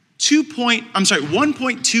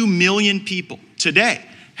 1.2 million people today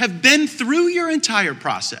have been through your entire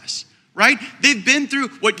process, right? They've been through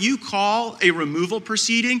what you call a removal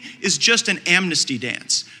proceeding is just an amnesty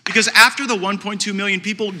dance. Because after the 1.2 million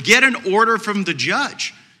people get an order from the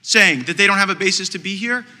judge saying that they don't have a basis to be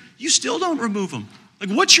here, you still don't remove them.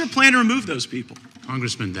 Like, what's your plan to remove those people?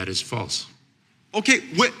 Congressman, that is false. Okay,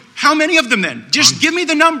 how many of them then? Just give me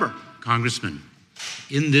the number. Congressman,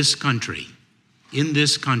 in this country,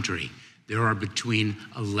 there are between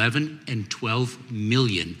 11 and 12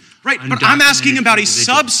 million. Right, but I'm asking about a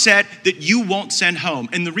subset that you won't send home.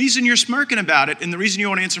 And the reason you're smirking about it and the reason you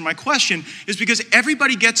won't answer my question is because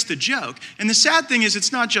everybody gets the joke. And the sad thing is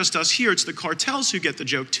it's not just us here, it's the cartels who get the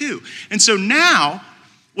joke too. And so now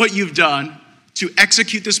what you've done to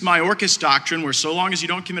execute this Mayorkas doctrine where so long as you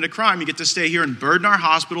don't commit a crime, you get to stay here and burden our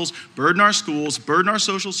hospitals, burden our schools, burden our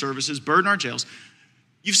social services, burden our jails.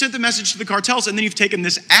 You've sent the message to the cartels, and then you've taken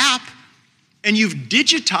this app and you've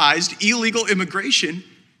digitized illegal immigration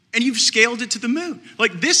and you've scaled it to the moon.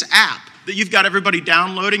 Like this app that you've got everybody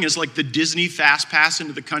downloading is like the Disney Fast Pass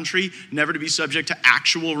into the country, never to be subject to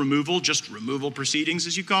actual removal, just removal proceedings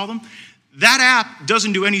as you call them. That app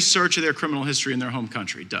doesn't do any search of their criminal history in their home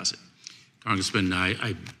country, does it? Congressman,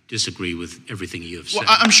 I disagree with everything you have said. Well,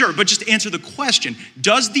 I'm sure, but just answer the question.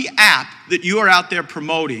 Does the app that you are out there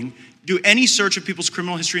promoting do any search of people's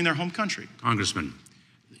criminal history in their home country? Congressman,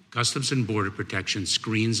 Customs and Border Protection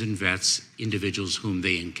screens and vets individuals whom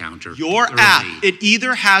they encounter. Your app, it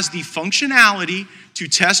either has the functionality to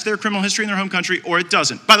test their criminal history in their home country or it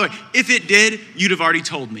doesn't. By the way, if it did, you'd have already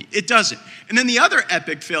told me. It doesn't. And then the other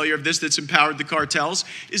epic failure of this that's empowered the cartels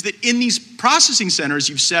is that in these processing centers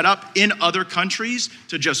you've set up in other countries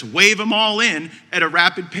to just wave them all in at a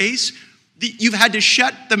rapid pace, you've had to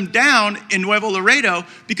shut them down in Nuevo Laredo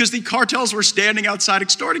because the cartels were standing outside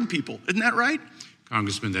extorting people. Isn't that right?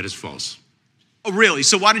 Congressman, that is false. Oh, really?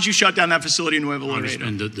 So why did you shut down that facility in Nuevo Laredo?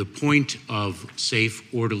 Congressman, the point of safe,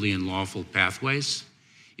 orderly, and lawful pathways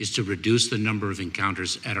is to reduce the number of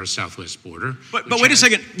encounters at our southwest border. But wait a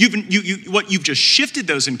second. You've just shifted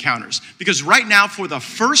those encounters because right now, for the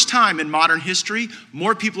first time in modern history,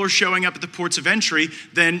 more people are showing up at the ports of entry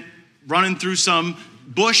than running through some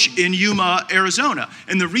bush in Yuma, Arizona.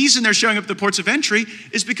 And the reason they're showing up at the ports of entry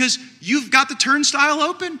is because you've got the turnstile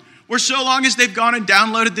open. Where so long as they've gone and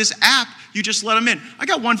downloaded this app, you just let them in. I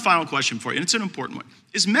got one final question for you, and it's an important one.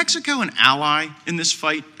 Is Mexico an ally in this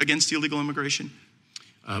fight against illegal immigration?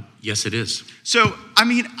 Yes, it is. So, I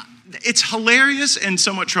mean, it's hilarious and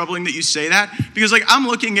somewhat troubling that you say that because, like, I'm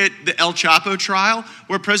looking at the El Chapo trial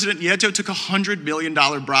where President Nieto took a $100 million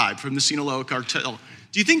bribe from the Sinaloa cartel.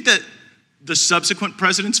 Do you think that the subsequent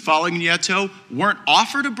presidents following Nieto weren't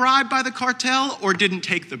offered a bribe by the cartel or didn't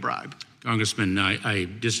take the bribe? Congressman, I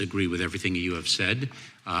disagree with everything you have said.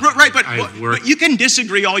 Right, but you can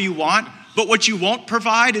disagree all you want, but what you won't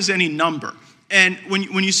provide is any number. And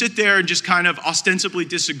when you sit there and just kind of ostensibly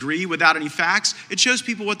disagree without any facts, it shows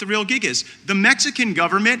people what the real gig is. The Mexican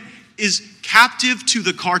government is captive to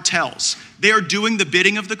the cartels. They are doing the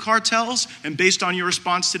bidding of the cartels, and based on your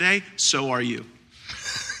response today, so are you.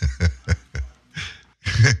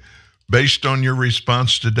 Based on your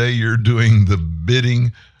response today, you're doing the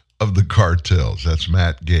bidding of the cartels. That's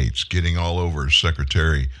Matt Gaetz getting all over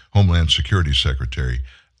Homeland Security Secretary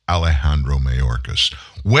Alejandro Mayorkas.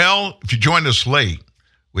 Well, if you joined us late,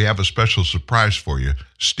 we have a special surprise for you.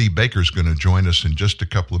 Steve Baker's going to join us in just a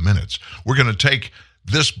couple of minutes. We're going to take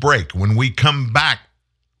this break. When we come back,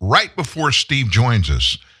 right before Steve joins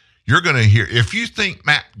us, you're going to hear, if you think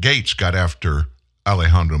Matt Gaetz got after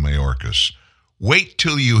Alejandro Mayorkas, wait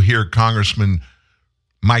till you hear Congressman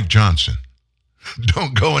Mike Johnson.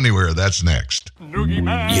 Don't go anywhere. That's next. Your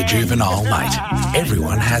juvenile mate.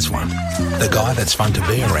 Everyone has one. The guy that's fun to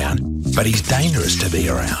be around, but he's dangerous to be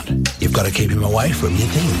around. You've got to keep him away from your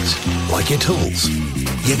things, like your tools,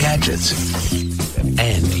 your gadgets,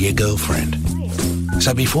 and your girlfriend.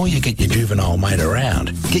 So before you get your juvenile mate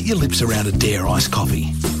around, get your lips around a Dare Iced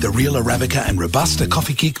coffee. The real Arabica and Robusta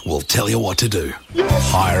coffee kick will tell you what to do.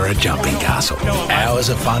 Hire a jumping castle. Hours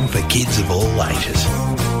of fun for kids of all ages.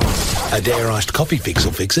 A Dare Iced coffee fix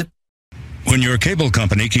will fix it. When your cable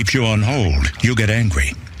company keeps you on hold, you get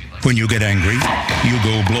angry. When you get angry, you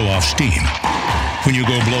go blow off steam. When you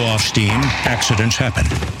go blow off steam, accidents happen.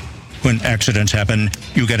 When accidents happen,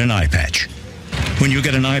 you get an eye patch. When you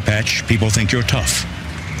get an eye patch, people think you're tough.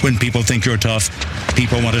 When people think you're tough,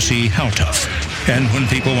 people want to see how tough. And when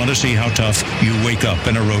people want to see how tough, you wake up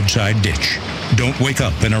in a roadside ditch. Don't wake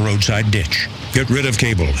up in a roadside ditch. Get rid of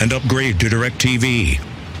cable and upgrade to DirecTV.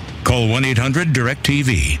 Call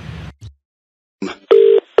 1-800-DirecTV.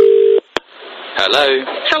 Hello?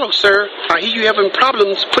 Hello, sir. I hear you having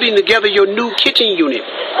problems putting together your new kitchen unit.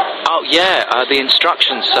 Oh, yeah, the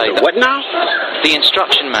instructions say that... What now? The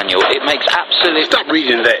instruction manual. It makes absolute... Stop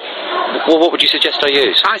reading that. Well, what would you suggest I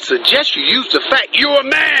use? I suggest you use the fact you're a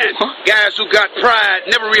man. Huh? Guys who got pride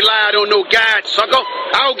never relied on no guide, sucker.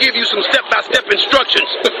 I'll give you some step-by-step instructions.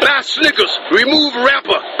 Buy Snickers, remove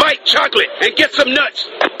wrapper, bite chocolate, and get some nuts.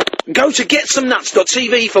 Go to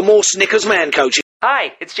GetSomeNuts.tv for more Snickers man coaching.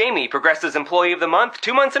 Hi, it's Jamie, Progressive's Employee of the Month,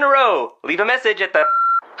 2 months in a row. Leave a message at the...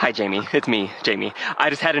 Hi, Jamie. It's me, Jamie. I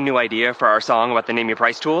just had a new idea for our song about the Name Your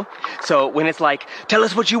Price tool. So when it's like, tell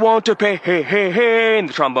us what you want to pay, hey, hey, hey, and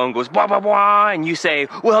the trombone goes, blah, blah, blah, and you say,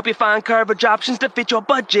 we'll help you find coverage options to fit your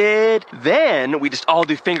budget. Then we just all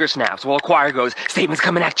do finger snaps while the choir goes, savings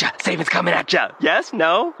coming at ya, savings coming at ya. Yes?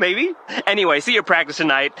 No? Maybe? Anyway, see your practice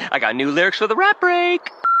tonight. I got new lyrics for the rap break.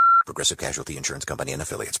 Progressive Casualty Insurance Company and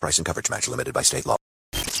Affiliates. Price and coverage match limited by state law.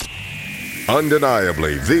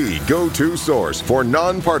 Undeniably the go-to source for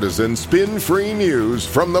nonpartisan, spin-free news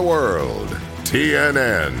from the world.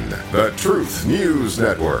 TNN, the Truth News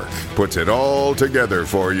Network, puts it all together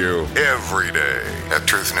for you every day at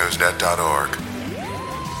truthnewsnet.org.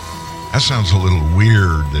 That sounds a little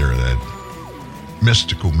weird there, that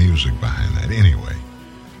mystical music behind that. Anyway,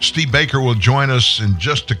 Steve Baker will join us in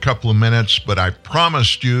just a couple of minutes, but I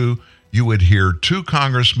promised you would hear two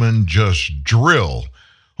congressmen just drill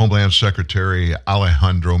Homeland Secretary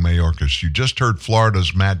Alejandro Mayorkas. You just heard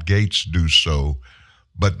Florida's Matt Gaetz do so,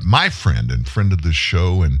 but my friend and friend of the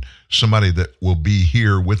show and somebody that will be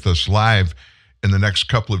here with us live in the next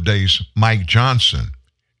couple of days, Mike Johnson.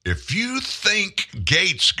 If you think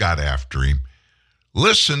Gaetz got after him,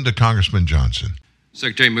 listen to Congressman Johnson.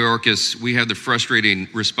 Secretary Mayorkas, we have the frustrating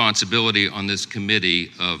responsibility on this committee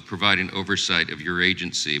of providing oversight of your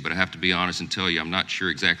agency, but I have to be honest and tell you I'm not sure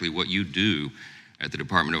exactly what you do at the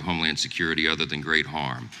Department of Homeland Security other than great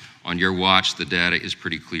harm. On your watch, the data is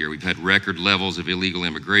pretty clear. We've had record levels of illegal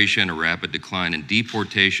immigration, a rapid decline in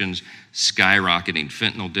deportations, skyrocketing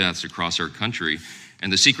fentanyl deaths across our country,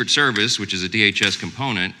 and the Secret Service, which is a DHS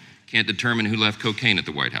component, can't determine who left cocaine at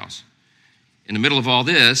the White House. In the middle of all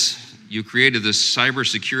this, you created this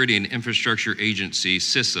Cybersecurity and Infrastructure Agency,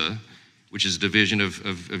 CISA, which is a division of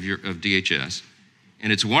DHS.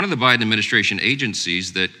 And it's one of the Biden administration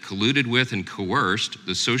agencies that colluded with and coerced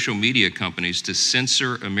the social media companies to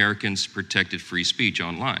censor Americans' protected free speech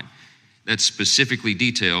online. That's specifically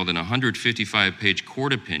detailed in a 155-page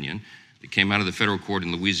court opinion that came out of the federal court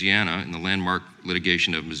in Louisiana in the landmark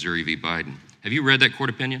litigation of Missouri v. Biden. Have you read that court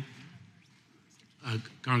opinion?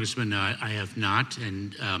 Congressman, I have not,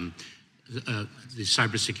 and the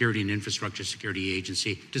Cybersecurity and Infrastructure Security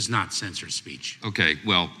Agency does not censor speech. Okay,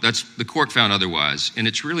 well, the court found otherwise, and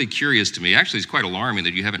it's really curious to me. Actually, it's quite alarming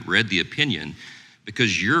that you haven't read the opinion,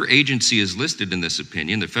 because your agency is listed in this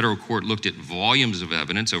opinion. The federal court looked at volumes of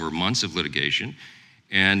evidence over months of litigation,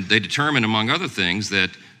 and they determined, among other things,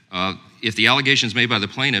 that if the allegations made by the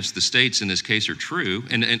plaintiffs, the states in this case, are true,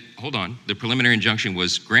 and hold on, the preliminary injunction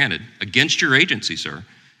was granted against your agency, sir,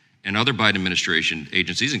 and other Biden administration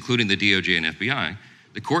agencies, including the DOJ and FBI,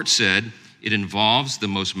 the court said it involves the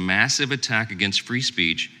most massive attack against free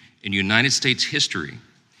speech in United States history.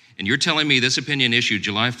 And you're telling me this opinion issued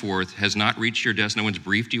July 4th has not reached your desk? No one's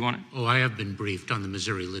briefed you on it? Oh, I have been briefed on the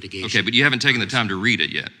Missouri litigation. Okay, but you haven't taken the time to read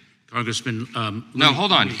it yet. Congressman... no,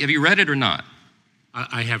 hold on. Have you read it or not?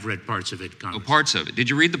 I have read parts of it, Congressman. Oh, parts of it.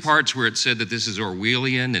 Did you read the parts where it said that this is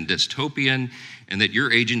Orwellian and dystopian and that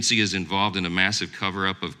your agency is involved in a massive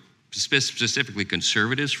cover-up of specifically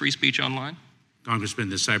conservatives' free speech online? Congressman,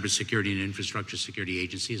 the Cybersecurity and Infrastructure Security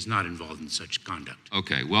Agency is not involved in such conduct.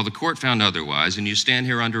 Okay, well, the court found otherwise, and you stand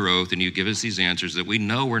here under oath and you give us these answers that we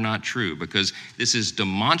know are not true because this is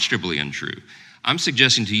demonstrably untrue. I'm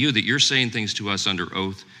suggesting to you that you're saying things to us under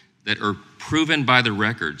oath that are proven by the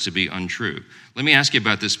record to be untrue. Let me ask you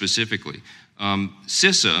about this specifically.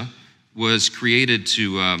 CISA was created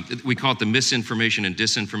to, we call it the Misinformation and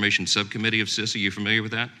Disinformation Subcommittee of CISA. Are you familiar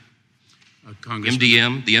with that?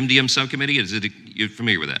 MDM, the MDM subcommittee, you're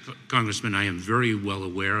familiar with that? Congressman, I am very well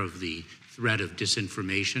aware of the threat of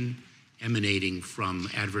disinformation emanating from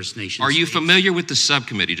adverse nations. Are you familiar with the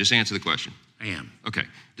subcommittee? Just answer the question. I am. Okay.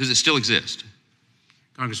 Does it still exist?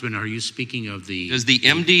 Congressman, are you speaking of the... Does the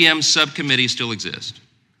MDM subcommittee still exist?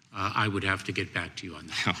 I would have to get back to you on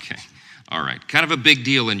that. Okay. All right. Kind of a big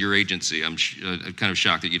deal in your agency. I'm kind of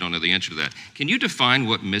shocked that you don't know the answer to that. Can you define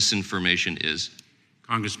what misinformation is?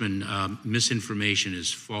 Congressman, misinformation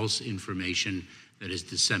is false information that is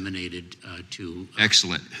disseminated to...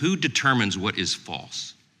 Excellent. Who determines what is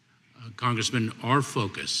false? Congressman, our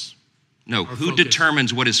focus... No, who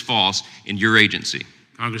determines what is false in your agency?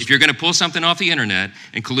 Congressman, if you're going to pull something off the internet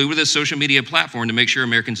and collude with a social media platform to make sure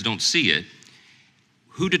Americans don't see it,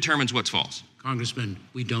 who determines what's false? Congressman,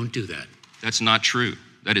 we don't do that. That's not true.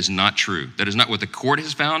 That is not true. That is not what the court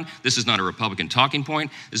has found. This is not a Republican talking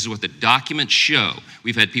point. This is what the documents show.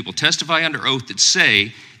 We've had people testify under oath that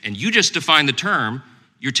say, and you just defined the term,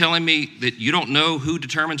 you're telling me that you don't know who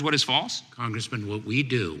determines what is false? Congressman, what we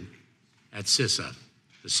do at CISA,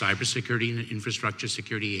 the Cybersecurity and Infrastructure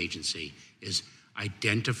Security Agency, is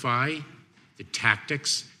identify the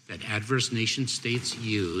tactics that adverse nation states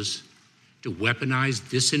use to weaponize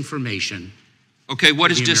disinformation. Okay,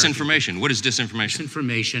 what is disinformation? What is disinformation?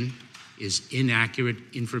 Disinformation is inaccurate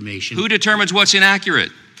information. Who determines what's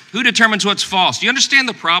inaccurate? Who determines what's false? Do you understand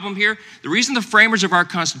the problem here? The reason the framers of our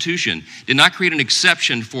Constitution did not create an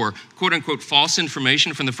exception for quote-unquote false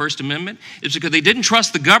information from the First Amendment is because they didn't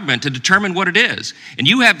trust the government to determine what it is. And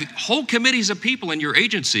you have whole committees of people in your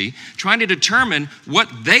agency trying to determine what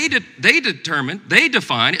they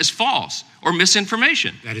define as false or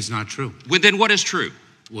misinformation. That is not true. Well, then what is true?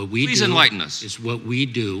 Please enlighten us. What we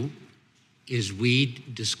do is we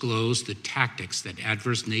disclose the tactics that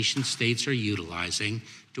adverse nation states are utilizing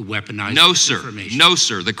to weaponize disinformation. No,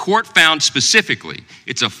 sir. The court found specifically,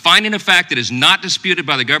 it's a finding of fact that is not disputed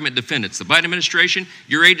by the government defendants, the Biden administration,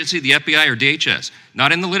 your agency, the FBI, or DHS,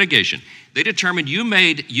 not in the litigation. They determined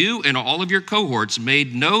you and all of your cohorts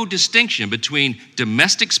made no distinction between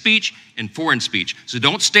domestic speech and foreign speech. So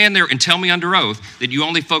don't stand there and tell me under oath that you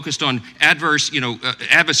only focused on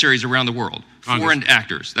adversaries around the world, foreign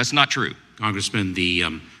actors. That's not true. Congressman,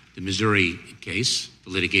 the Missouri case,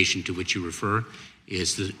 the litigation to which you refer,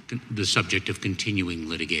 is the subject of continuing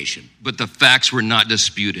litigation. But the facts were not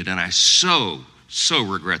disputed, and I so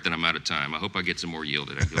regret that I'm out of time. I hope I get some more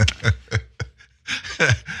yielded.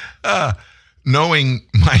 Knowing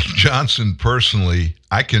Mike Johnson personally,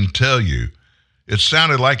 I can tell you, it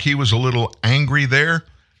sounded like he was a little angry there.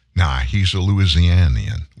 Nah, he's a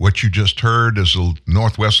Louisianian. What you just heard is a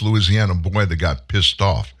Northwest Louisiana boy that got pissed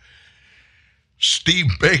off. Steve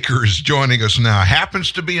Baker is joining us now.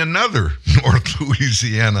 Happens to be another North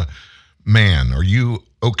Louisiana man. Are you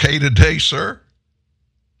okay today, sir?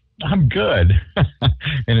 I'm good.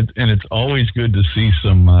 and it's always good to see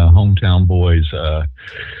some hometown boys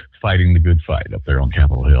fighting the good fight up there on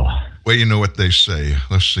Capitol Hill. Well, you know what they say.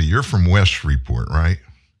 Let's see. You're from West Shreveport, right?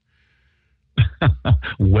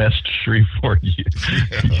 West Shreveport.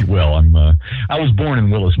 Yeah. Well, I was born in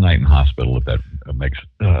Willis-Knighton Hospital, if that makes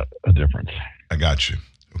a difference. I got you.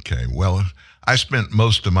 Okay. Well, I spent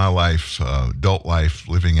most of my life, adult life,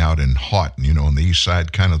 living out in Houghton, on the east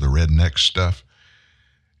side, kind of the redneck stuff.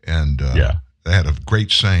 And they had a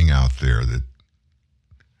great saying out there that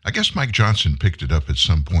I guess Mike Johnson picked it up at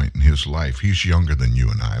some point in his life. He's younger than you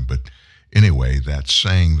and I. But anyway, that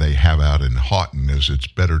saying they have out in Houghton is it's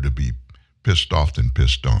better to be pissed off than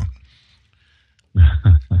pissed on.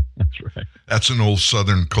 That's right. That's an old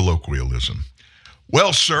Southern colloquialism.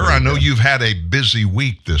 Well, sir, I know you've had a busy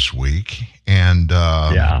week this week, and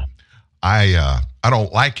I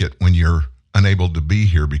don't like it when you're unable to be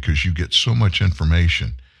here because you get so much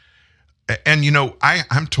information. And,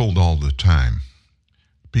 I'm told all the time,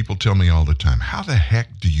 people tell me all the time, how the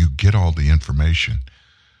heck do you get all the information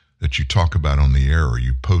that you talk about on the air or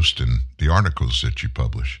you post in the articles that you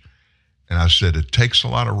publish? And I said, it takes a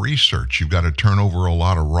lot of research. You've got to turn over a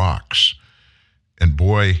lot of rocks. And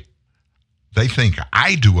boy, they think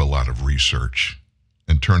I do a lot of research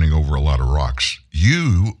and turning over a lot of rocks.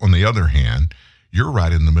 You, on the other hand, you're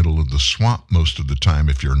right in the middle of the swamp most of the time.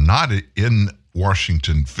 If you're not in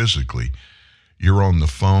Washington physically, you're on the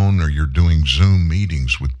phone or you're doing Zoom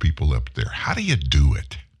meetings with people up there. How do you do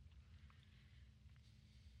it?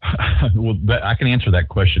 Well, I can answer that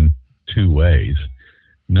question two ways.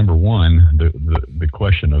 Number one, the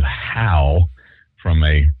question of how, from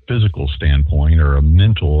a physical standpoint or a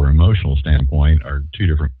mental or emotional standpoint, are two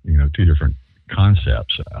different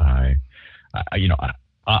concepts.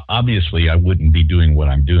 Obviously, I wouldn't be doing what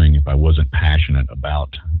I'm doing if I wasn't passionate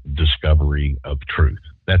about discovery of truth.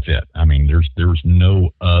 That's it. I mean, there's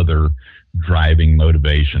no other driving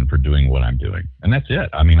motivation for doing what I'm doing. And that's it.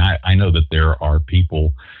 I mean, I know that there are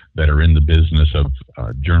people that are in the business of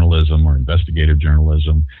journalism or investigative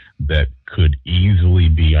journalism that could easily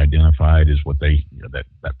be identified as what that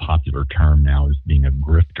popular term now is being a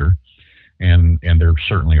grifter. And there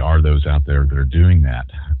certainly are those out there that are doing that.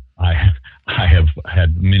 I have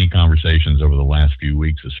had many conversations over the last few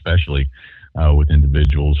weeks, especially with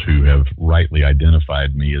individuals who have rightly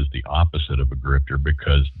identified me as the opposite of a grifter,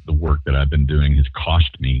 because the work that I've been doing has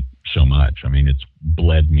cost me so much. I mean, it's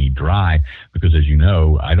bled me dry because, as you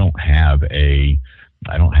know, I don't have a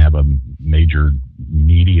major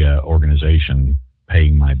media organization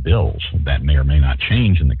paying my bills. That may or may not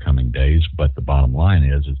change in the coming days, but the bottom line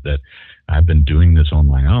is that I've been doing this on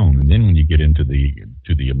my own. And then when you get into the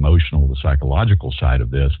emotional, the psychological side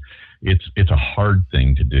of this, it's a hard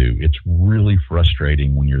thing to do. It's really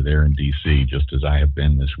frustrating when you're there in DC, just as I have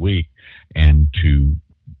been this week, and to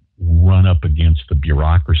run up against the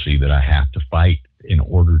bureaucracy that I have to fight in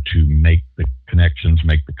order to make the connections,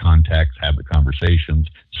 make the contacts, have the conversations,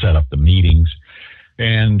 set up the meetings.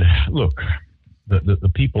 And look,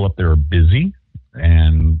 the people up there are busy,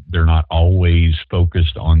 and they're not always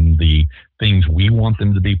focused on the things we want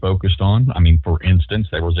them to be focused on. I mean, for instance,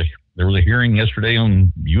 there was a hearing yesterday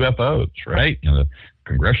on UFOs, right? The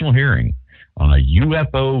congressional hearing on a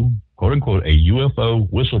UFO, quote unquote, a UFO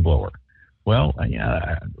whistleblower. Well,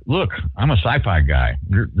 yeah, look, I'm a sci-fi guy.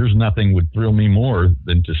 There's nothing would thrill me more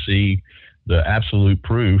than to see the absolute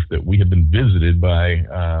proof that we have been visited by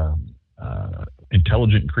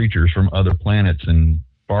intelligent creatures from other planets and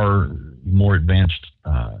far more advanced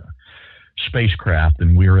spacecraft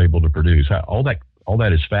than we are able to produce. All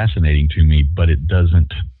that is fascinating to me, but it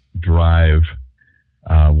doesn't drive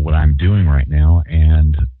what I'm doing right now.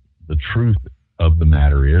 And the truth of the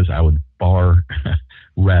matter is, I would far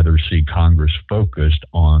rather see Congress focused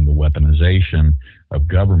on the weaponization of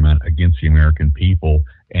government against the American people,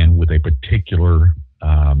 and with a particular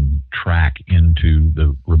track into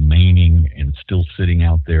the remaining and still sitting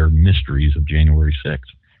out there mysteries of January 6th.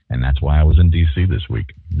 And that's why I was in D.C. this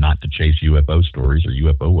week, not to chase UFO stories or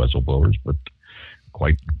UFO whistleblowers, but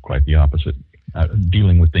quite the opposite,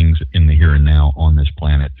 dealing with things in the here and now on this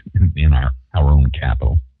planet, in our own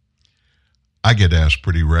capital. I get asked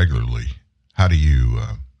pretty regularly, how do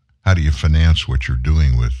you finance what you're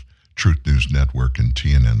doing with Truth News Network and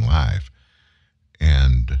TNN Live?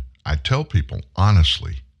 And I tell people,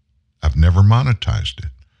 honestly, I've never monetized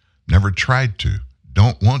it, never tried to,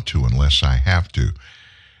 don't want to unless I have to.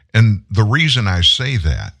 And the reason I say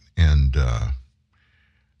that, and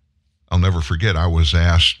I'll never forget, I was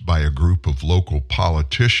asked by a group of local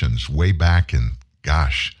politicians way back in,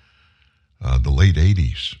 the late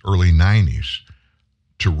 80s, early 90s,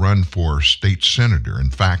 to run for state senator.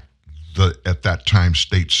 In fact, at that time,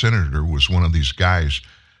 state senator was one of these guys,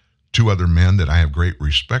 two other men that I have great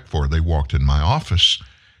respect for. They walked in my office,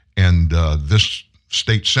 and this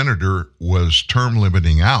state senator was term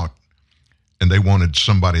limiting out, and they wanted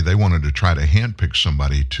to try to handpick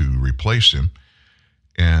somebody to replace him.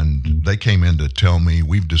 And they came in to tell me,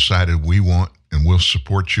 we've decided we want and we'll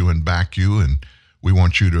support you and back you, and we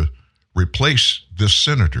want you to replace this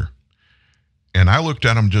senator. And I looked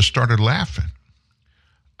at them, just started laughing.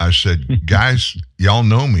 I said, guys, y'all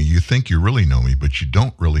know me. You think you really know me, but you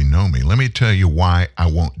don't really know me. Let me tell you why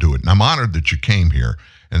I won't do it. And I'm honored that you came here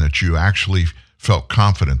and that you actually felt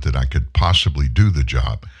confident that I could possibly do the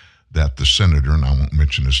job. That the senator, and I won't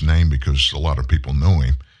mention his name because a lot of people know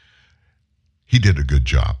him, he did a good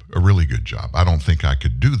job, a really good job. I don't think I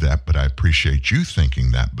could do that, but I appreciate you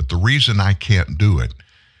thinking that. But the reason I can't do it,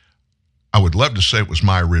 I would love to say it was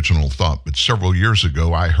my original thought, but several years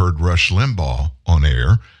ago, I heard Rush Limbaugh on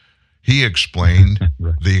air. He explained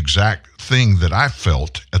the exact thing that I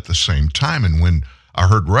felt at the same time. And when I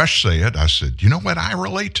heard Rush say it, I said, you know what? I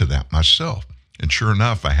relate to that myself. And sure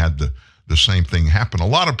enough, I had the same thing happen. A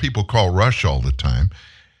lot of people call Rush all the time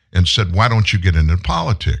and said, why don't you get into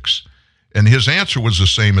politics? And his answer was the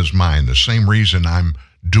same as mine, the same reason I'm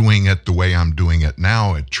doing it the way I'm doing it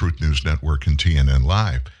now at Truth News Network and TNN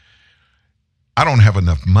Live. I don't have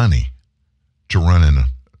enough money to run in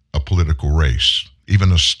a political race.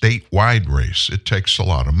 even a statewide race, it takes a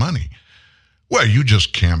lot of money. Well, you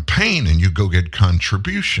just campaign and you go get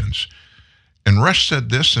contributions. And Rush said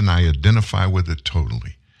this, and I identify with it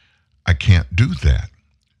totally. I can't do that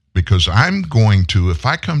because I'm going to, if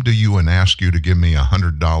I come to you and ask you to give me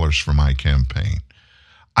 $100 for my campaign,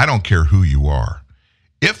 I don't care who you are.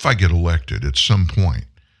 If I get elected at some point,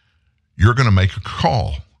 you're going to make a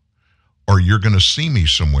call or you're going to see me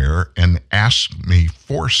somewhere and ask me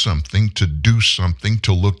for something, to do something,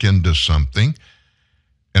 to look into something.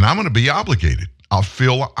 And I'm going to be obligated. I'll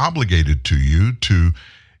feel obligated to you to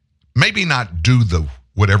maybe not do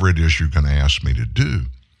whatever it is you're going to ask me to do,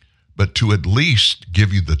 but to at least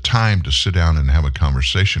give you the time to sit down and have a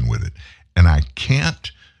conversation with it. And I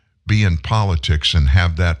can't be in politics and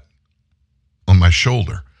have that on my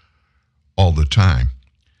shoulder all the time.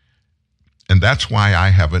 And that's why I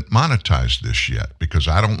haven't monetized this yet, because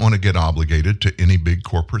I don't want to get obligated to any big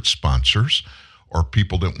corporate sponsors or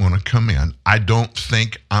people that want to come in. I don't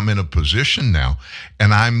think I'm in a position now,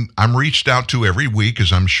 and I'm reached out to every week,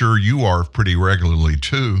 as I'm sure you are pretty regularly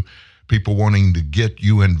too, people wanting to get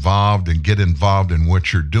you involved and get involved in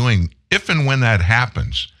what you're doing. If and when that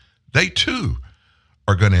happens, they too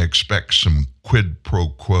are going to expect some quid pro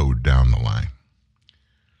quo down the line.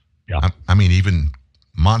 Yeah. I mean, even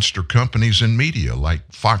monster companies in media like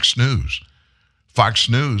Fox News. Fox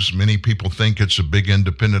News, many people think it's a big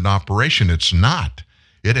independent operation. It's not.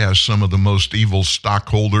 It has some of the most evil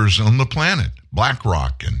stockholders on the planet,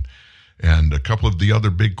 BlackRock and a couple of the other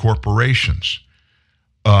big corporations.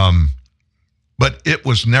 But it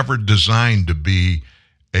was never designed to be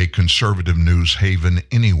a conservative news haven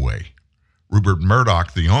anyway. Rupert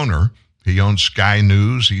Murdoch, the owner, he owns Sky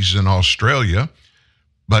News. He's in Australia.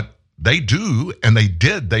 But they do, and they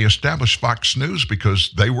did. They established Fox News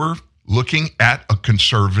because they were looking at a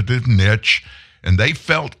conservative niche, and they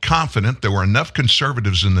felt confident there were enough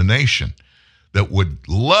conservatives in the nation that would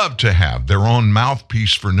love to have their own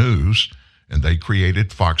mouthpiece for news, and they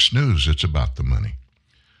created Fox News. It's about the money.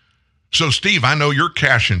 So, Steve, I know you're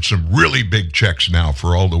cashing some really big checks now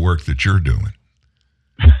for all the work that you're doing.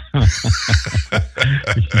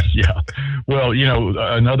 Yeah. Well,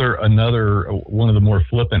 another one of the more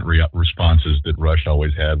flippant responses that Rush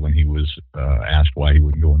always had when he was asked why he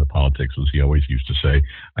wouldn't go into politics was he always used to say,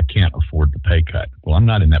 "I can't afford the pay cut." Well, I'm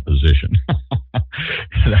not in that position.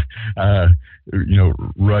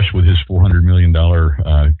 Rush with his $400 million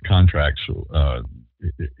contracts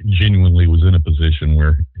genuinely was in a position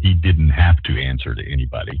where he didn't have to answer to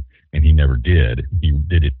anybody, and he never did. He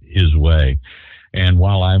did it his way. And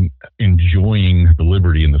while I'm enjoying the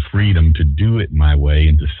liberty and the freedom to do it my way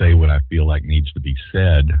and to say what I feel like needs to be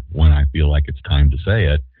said when I feel like it's time to say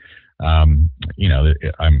it, I'm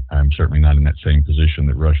certainly not in that same position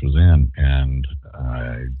that Rush was in, and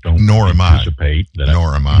I don't anticipate that.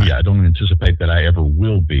 Nor am I. Yeah, I don't anticipate that I ever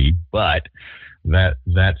will be. But that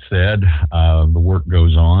said, the work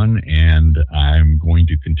goes on, and I'm going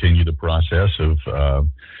to continue the process of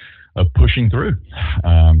pushing through,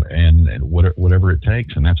 and whatever it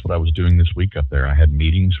takes. And that's what I was doing this week up there. I had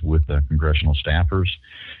meetings with congressional staffers,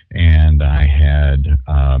 and I had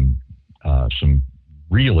some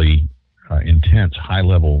really intense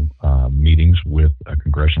high-level meetings with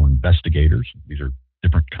congressional investigators. These are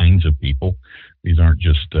different kinds of people. These aren't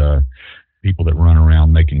just people that run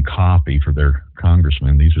around making coffee for their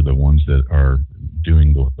congressmen. These are the ones that are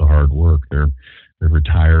doing the hard work. They're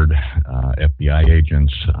retired FBI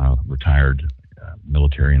agents, retired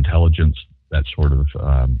military intelligence, that sort of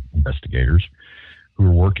investigators who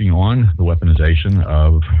are working on the weaponization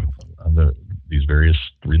of these various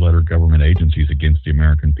three-letter government agencies against the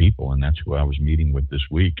American people. And that's who I was meeting with this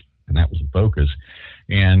week. And that was the focus.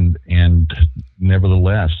 And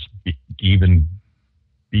nevertheless, even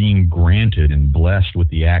being granted and blessed with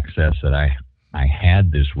the access that I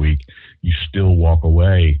had this week, you still walk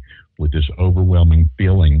away with this overwhelming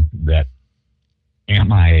feeling that,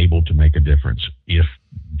 am I able to make a difference? If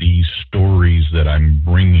these stories that I'm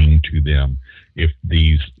bringing to them, if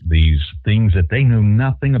these things that they know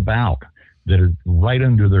nothing about, that are right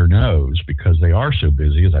under their nose because they are so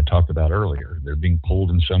busy, as I talked about earlier, they're being pulled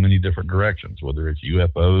in so many different directions, whether it's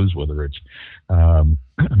UFOs, whether it's,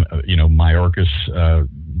 Mayorkas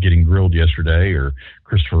getting grilled yesterday, or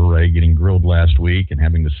Christopher Wray getting grilled last week and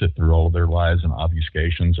having to sit through all of their lies and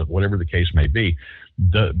obfuscations of whatever the case may be.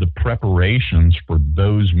 The preparations for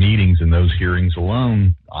those meetings and those hearings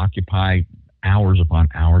alone occupy hours upon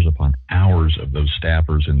hours upon hours of those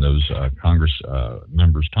staffers and those Congress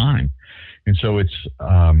members' time. And so it's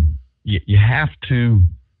you have to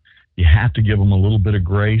you have to give them a little bit of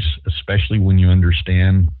grace, especially when you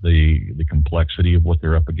understand the complexity of what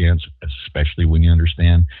they're up against, especially when you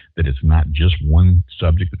understand that it's not just one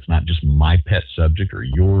subject. It's not just my pet subject or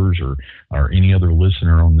yours or any other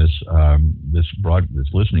listener on this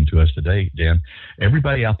that's listening to us today, Dan.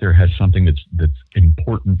 Everybody out there has something that's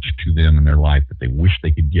important to them in their life that they wish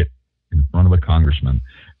they could get in front of a congressman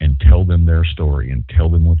and tell them their story and tell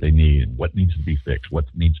them what they need and what needs to be fixed, what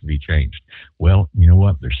needs to be changed. Well, you know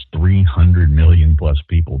what? There's 300 million plus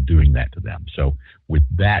people doing that to them. So with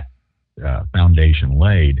that foundation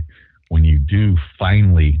laid, when you do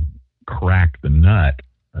finally crack the nut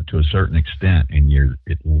to a certain extent and you're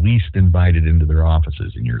at least invited into their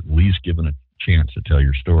offices and you're at least given a chance to tell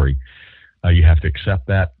your story, you have to accept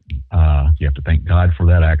that. You have to thank God for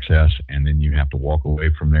that access, and then you have to walk away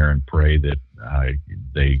from there and pray that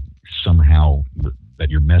they somehow, that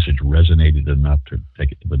your message resonated enough to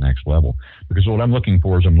take it to the next level. Because what I'm looking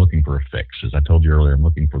for is I'm looking for a fix. As I told you earlier, I'm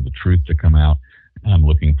looking for the truth to come out. I'm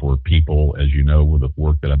looking for people, as you know, with the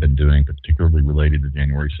work that I've been doing, particularly related to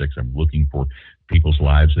January 6th. I'm looking for people's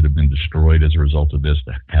lives that have been destroyed as a result of this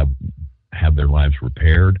to have their lives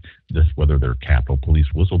repaired, whether they're Capitol Police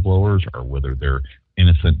whistleblowers or whether they're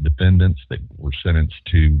innocent defendants that were sentenced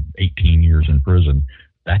to 18 years in prison.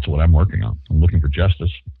 That's what I'm working on. I'm looking for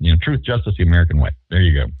justice. Truth, justice, the American way. There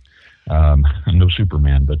you go. I'm no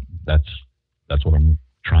Superman, but that's what I'm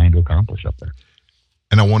trying to accomplish up there.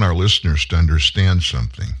 And I want our listeners to understand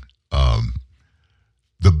something.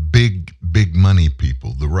 The big money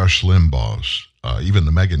people, the Rush Limbaughs, even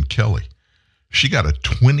the Megyn Kelly, she got a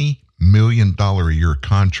 $20 million a year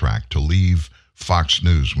contract to leave Fox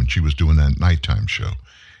News when she was doing that nighttime show.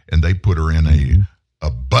 And they put her in a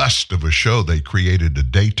bust of a show. They created a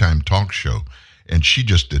daytime talk show, and she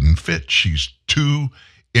just didn't fit. She's too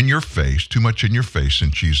much in your face,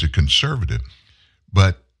 and she's a conservative.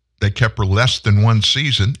 But they kept her less than one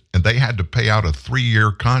season, and they had to pay out a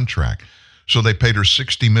 3-year contract. So they paid her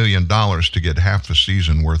 $60 million to get half a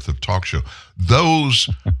season worth of talk show. Those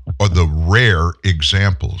are the rare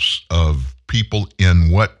examples of people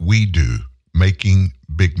in what we do making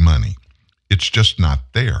big money. It's just not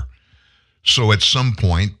there. So at some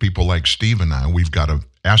point, people like Steve and I, we've got to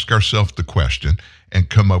ask ourselves the question and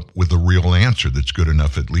come up with a real answer that's good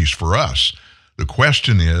enough, at least for us. The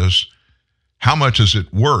question is, how much is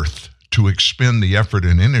it worth to expend the effort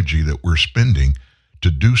and energy that we're spending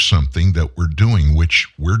to do something that we're doing, which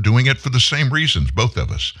we're doing it for the same reasons, both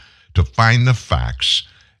of us, to find the facts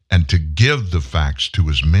and to give the facts to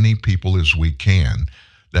as many people as we can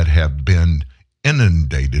that have been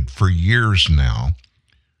inundated for years now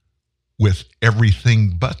with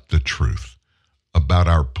everything but the truth about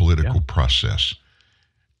our political process.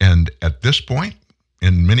 And at this point,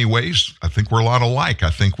 in many ways, I think we're a lot alike. I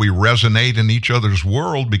think we resonate in each other's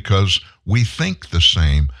world because we think the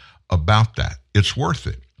same about that. It's worth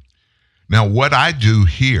it. Now, what I do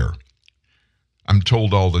here, I'm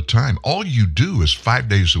told all the time, all you do is 5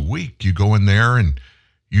 days a week. You go in there and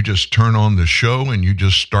you just turn on the show and you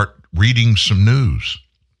just start reading some news.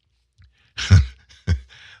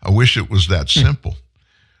 I wish it was that simple.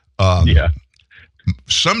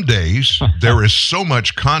 Some days there is so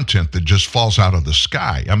much content that just falls out of the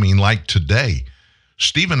sky. I mean, like today,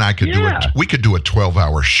 Steve and I could do it. We could do a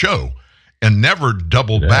 12-hour show and never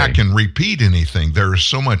double back and repeat anything. There is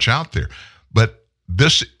so much out there. But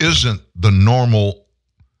this isn't the normal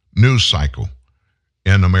news cycle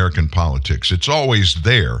in American politics. It's always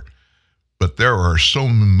there, but there are so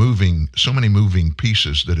many moving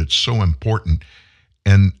pieces that it's so important.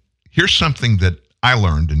 And here's something that I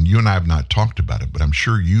learned, and you and I have not talked about it, but I'm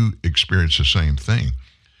sure you experience the same thing.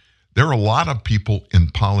 There are a lot of people in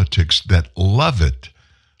politics that love it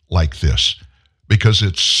like this because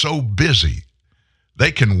it's so busy.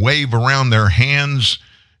 They can wave around their hands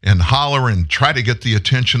and holler and try to get the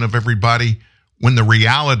attention of everybody when the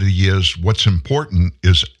reality is what's important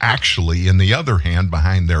is actually, in the other hand,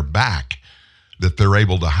 behind their back, that they're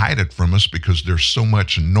able to hide it from us because there's so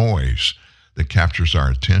much noise that captures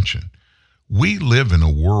our attention. We live in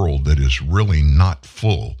a world that is really not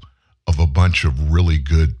full of a bunch of really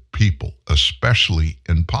good people, especially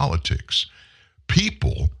in politics.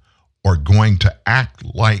 People are going to act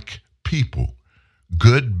like people,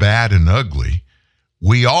 good, bad, and ugly.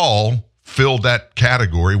 We all fill that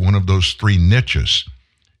category, one of those three niches,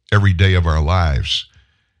 every day of our lives.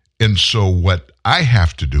 And so what I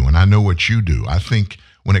have to do, and I know what you do, I think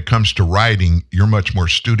when it comes to writing, you're much more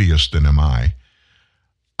studious than am I.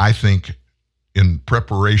 I think in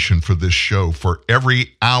preparation for this show, for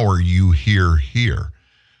every hour you hear here,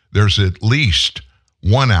 there's at least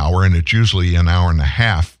 1 hour, and it's usually an hour and a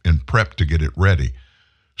half in prep to get it ready.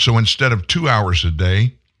 So instead of 2 hours a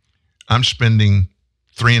day, I'm spending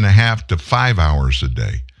 3.5 to 5 hours a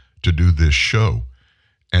day to do this show.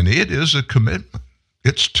 And it is a commitment.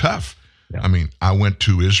 It's tough. Yeah. I mean, I went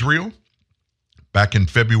to Israel back in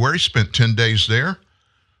February, spent 10 days there.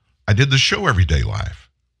 I did the show every day live.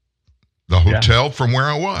 The hotel from where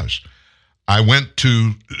I was. I went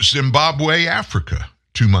to Zimbabwe, Africa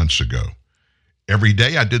 2 months ago. Every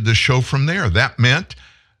day I did the show from there. That meant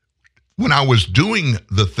when I was doing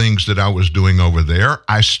the things that I was doing over there,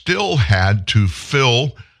 I still had to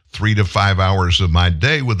fill 3 to 5 hours of my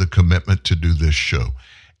day with a commitment to do this show.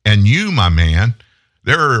 And you, my man,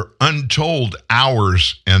 there are untold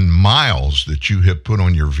hours and miles that you have put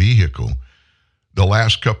on your vehicle. The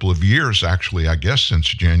last couple of years, actually, I guess since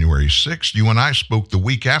January 6th, you and I spoke the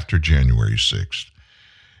week after January 6th.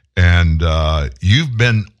 And you've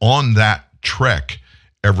been on that trek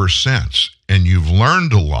ever since. And you've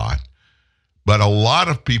learned a lot. But a lot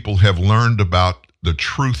of people have learned about the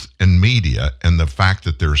truth in media and the fact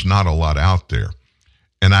that there's not a lot out there.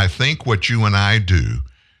 And I think what you and I do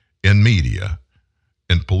in media,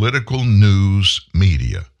 in political news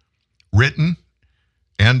media, written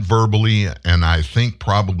and verbally, and I think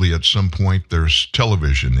probably at some point there's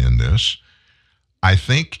television in this, I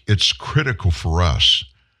think it's critical for us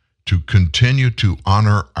to continue to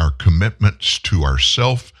honor our commitments to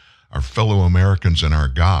ourselves, our fellow Americans, and our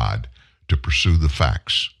God to pursue the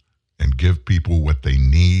facts and give people what they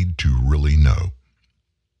need to really know.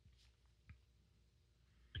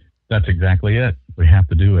 That's exactly it. We have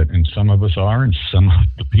to do it. And some of us are, and some of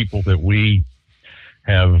the people that we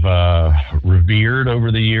have revered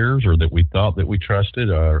over the years or that we thought that we trusted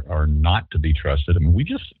are not to be trusted. I mean, we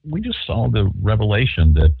just saw the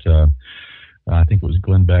revelation that I think it was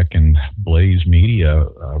Glenn Beck and Blaze Media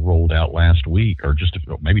rolled out last week, or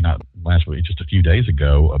maybe not last week, just a few days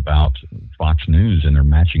ago, about Fox News and their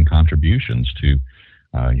matching contributions to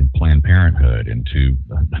Planned Parenthood and to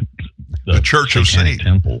the Church of Satan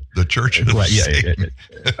Temple. The Church of Satan.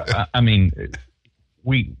 I mean,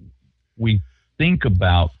 we think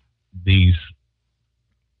about these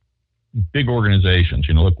big organizations.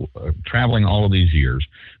 Look, traveling all of these years,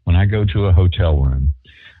 when I go to a hotel room,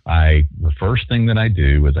 the first thing that I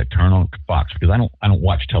do is I turn on Fox, because I don't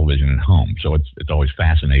watch television at home, so it's always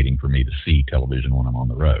fascinating for me to see television when I'm on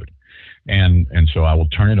the road. And so I will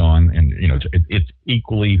turn it on, and it's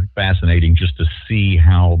equally fascinating just to see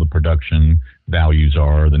how the production values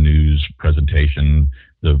are, the news presentation,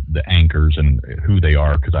 the anchors, and who they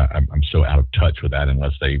are, because I'm so out of touch with that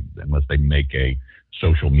unless they make a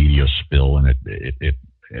social media spill and it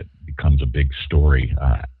becomes a big story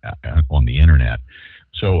on the internet.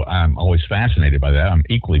 So I'm always fascinated by that. I'm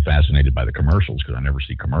equally fascinated by the commercials, because I never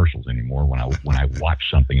see commercials anymore. When I watch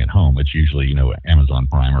something at home, it's usually Amazon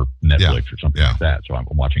Prime or Netflix or something like that. So I'm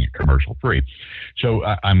watching it commercial free. So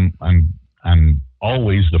I'm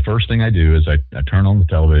always, the first thing I do is I turn on the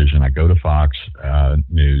television, I go to Fox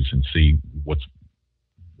News and see what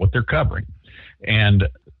they're covering. And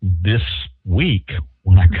this week,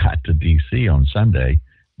 when I got to D.C. on Sunday,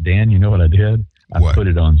 Dan, you know what I did? I put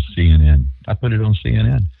it on CNN.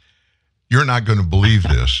 You're not going to believe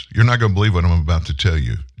this. You're not going to believe what I'm about to tell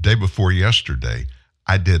you. Day before yesterday,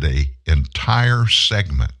 I did an entire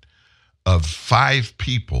segment of 5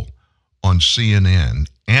 people on CNN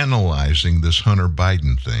analyzing this Hunter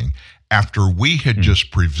Biden thing after we had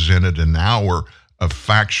just presented an hour of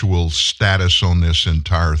factual status on this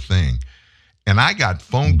entire thing. And I got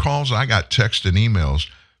phone calls, I got text and emails.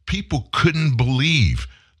 People couldn't believe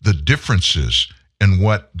the differences in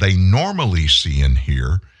what they normally see and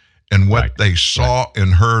hear and what they saw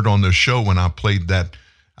and heard on the show when I played that.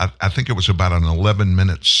 I think it was about an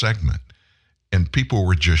 11-minute segment. And people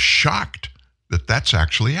were just shocked that that's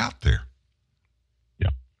actually out there.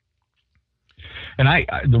 Yeah. And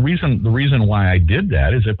the reason why I did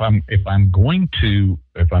that is if I'm going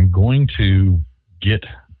to get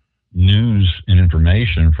news and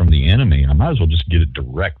information from the enemy, I might as well just get it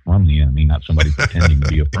direct from the enemy, not somebody pretending to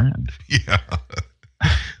be a friend. Yeah.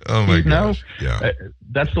 Oh my gosh. Yeah.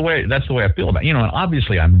 That's the way I feel about it. And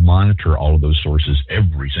obviously I monitor all of those sources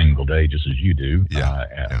every single day, just as you do. Yeah.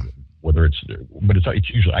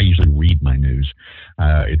 I usually read my news.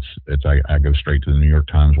 I go straight to the New York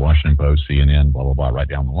Times, Washington Post, CNN, blah, blah, blah, right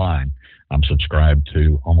down the line. I'm subscribed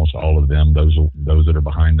to almost all of them. Those that are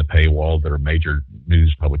behind the paywall, that are major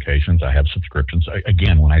news publications. I have subscriptions.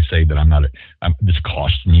 Again, when I say that this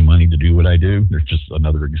costs me money to do what I do, there's just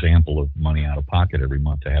another example of money out of pocket every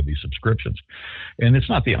month to have these subscriptions. And it's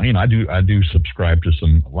not I do subscribe to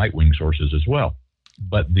some right-wing sources as well.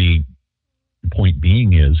 But the point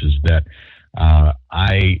being is that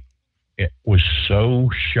I was so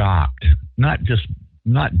shocked, not just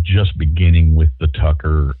beginning with the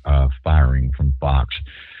Tucker firing from Fox,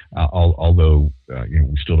 although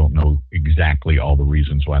we still don't know exactly all the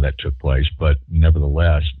reasons why that took place, but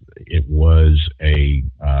nevertheless, it was a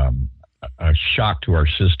shock to our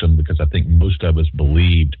system, because I think most of us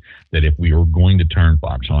believed that if we were going to turn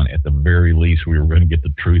Fox on, at the very least, we were going to get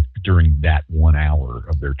the truth during that 1 hour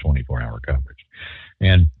of their 24-hour coverage.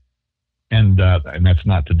 And that's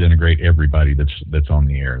not to denigrate everybody that's on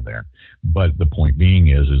the air there, but the point being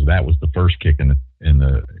is that was the first kick in the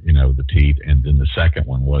teeth, and then the second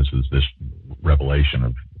one was this revelation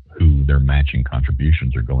of who their matching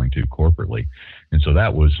contributions are going to corporately, and so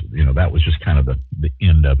that was just kind of the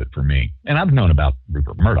end of it for me. And I've known about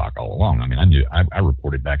Rupert Murdoch all along. I mean, I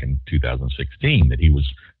reported back in 2016 that he was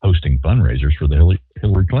hosting fundraisers for the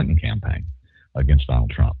Hillary Clinton campaign against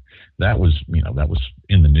Donald Trump. That was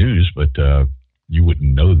in the news, but you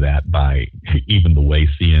wouldn't know that by even the way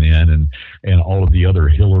CNN and all of the other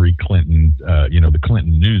Hillary Clinton, the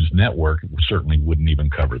Clinton News Network certainly wouldn't even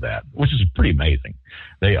cover that, which is pretty amazing.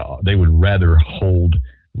 They would rather hold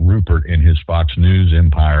Rupert and his Fox News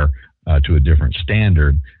empire to a different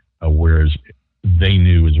standard, whereas they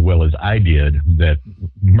knew as well as I did that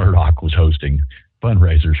Murdoch was hosting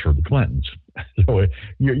fundraisers for the Clintons. So,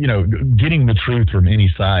 getting the truth from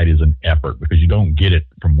any side is an effort, because you don't get it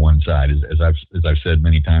from one side. As I've said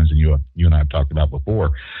many times, and you and I have talked about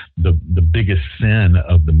before, the biggest sin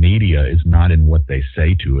of the media is not in what they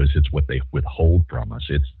say to us; it's what they withhold from us.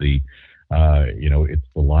 It's the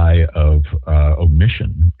lie of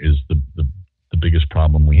omission is the biggest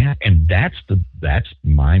problem we have, and that's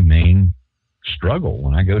my main struggle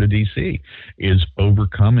when I go to DC, is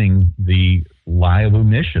overcoming the lie of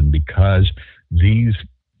omission, because these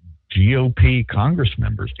GOP Congress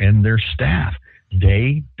members and their staff,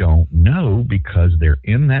 they don't know, because they're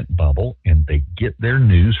in that bubble and they get their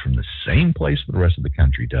news from the same place the rest of the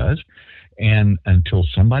country does. And until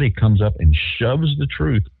somebody comes up and shoves the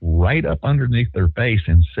truth right up underneath their face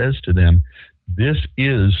and says to them, this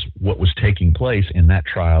is what was taking place in that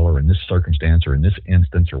trial, or in this circumstance, or in this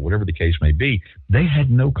instance, or whatever the case may be, they had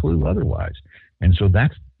no clue otherwise. And so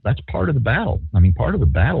that's part of the battle. I mean, part of the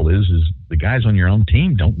battle is the guys on your own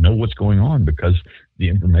team don't know what's going on, because the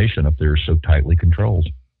information up there is so tightly controlled.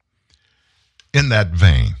 In that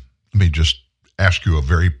vein, let me just ask you a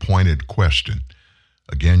very pointed question.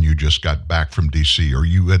 Again, you just got back from D.C. Are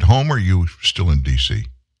you at home, or are you still in D.C.?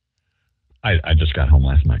 I just got home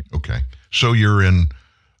last night. Okay. So you're in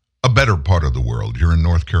a better part of the world. You're in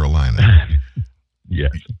North Carolina. Yes.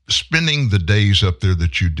 Spending the days up there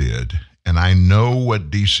that you did, and I know what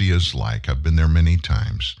D.C. is like. I've been there many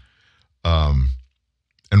times. And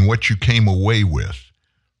what you came away with.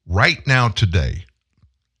 Right now today,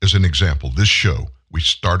 as an example, this show, we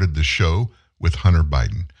started the show with Hunter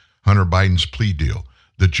Biden. Hunter Biden's plea deal.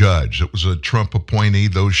 The judge, it was a Trump appointee,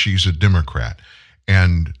 though she's a Democrat.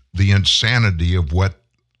 And the insanity of what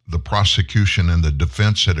the prosecution and the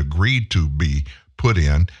defense had agreed to be put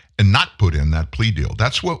in and not put in that plea deal.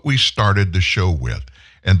 That's what we started the show with.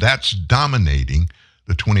 And that's dominating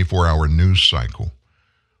the 24-hour news cycle.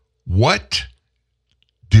 What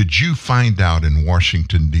did you find out in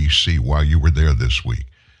Washington, D.C. while you were there this week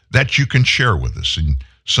that you can share with us? And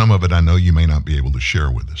some of it I know you may not be able to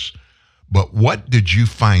share with us. But what did you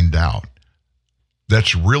find out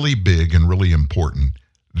that's really big and really important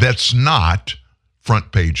that's not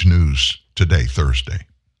front page news today, Thursday?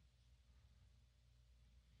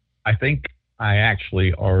 I think I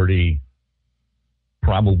actually already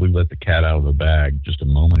probably let the cat out of the bag just a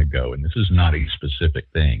moment ago, and this is not a specific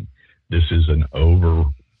thing. This is an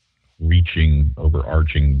overarching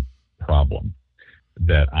problem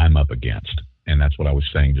that I'm up against, and that's what I was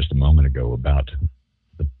saying just a moment ago about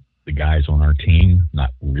the guys on our team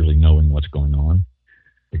not really knowing what's going on.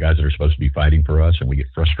 The guys that are supposed to be fighting for us, and we get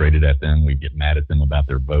frustrated at them. We get mad at them about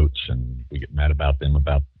their votes, and we get mad about them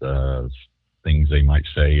about things they might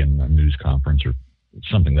say in a news conference or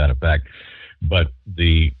something to that effect. But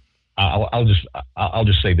I'll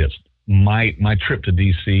just say this: my trip to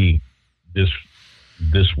DC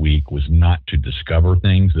this week was not to discover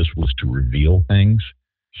things. This was to reveal things.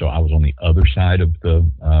 So I was on the other side of the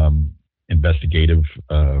investigative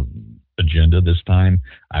agenda this time.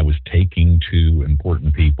 I was taking to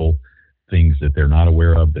important people things that they're not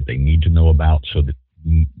aware of, that they need to know about, so that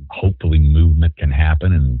hopefully movement can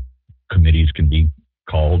happen and committees can be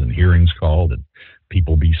called and hearings called and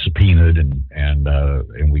people be subpoenaed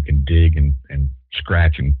and we can dig and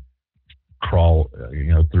scratch and crawl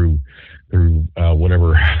through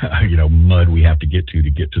whatever mud we have to get to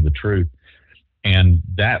the truth. And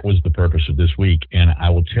that was the purpose of this week. And I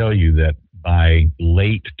will tell you that by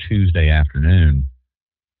late Tuesday afternoon,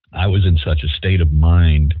 I was in such a state of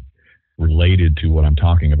mind related to what I'm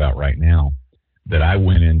talking about right now that I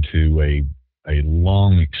went into a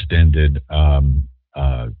long extended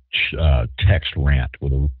text rant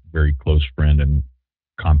with a very close friend and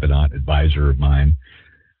confidant advisor of mine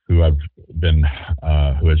who has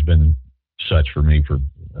been such for me for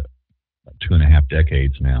 2.5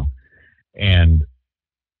 decades now. And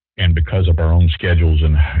because of our own schedules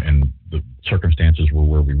and the circumstances were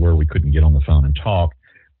where we were, we couldn't get on the phone and talk.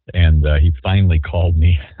 And he finally called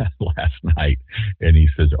me last night and he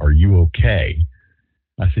says, "Are you okay?"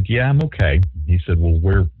 I said, "Yeah, I'm okay." He said, "Well,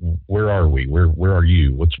 where are we? Where are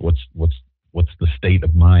you? What's the state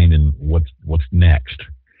of mind and what's next?"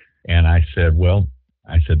 And I said,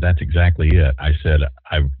 "That's exactly it." I said,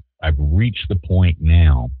 I've reached the point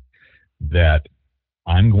now that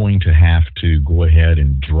I'm going to have to go ahead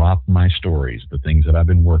and drop my stories, the things that I've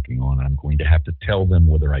been working on. I'm going to have to tell them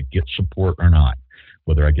whether I get support or not,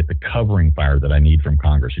 whether I get the covering fire that I need from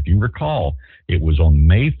Congress. If you recall, it was on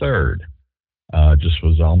May 3rd. We're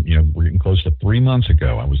getting close to 3 months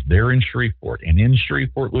ago. I was there in Shreveport, and in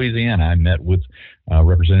Shreveport, Louisiana, I met with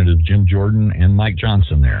Representatives Jim Jordan and Mike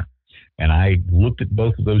Johnson there. And I looked at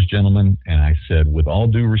both of those gentlemen and I said, "With all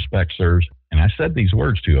due respect, sirs," and I said these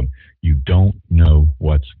words to them, "You don't know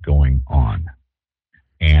what's going on."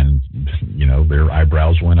 And, their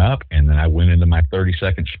eyebrows went up, and then I went into my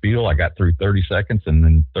 30-second spiel. I got through 30 seconds, and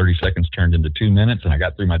then 30 seconds turned into 2 minutes, and I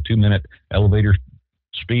got through my 2-minute elevator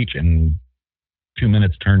speech, and 2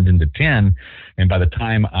 minutes turned into 10. And by the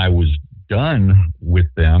time I was done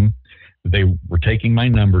with them, they were taking my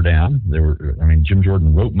number down. Jim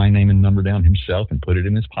Jordan wrote my name and number down himself and put it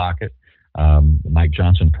in his pocket. Mike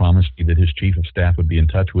Johnson promised me that his chief of staff would be in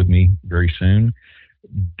touch with me very soon.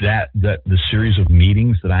 That the series of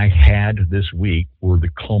meetings that I had this week were the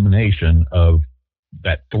culmination of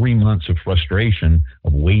that 3 months of frustration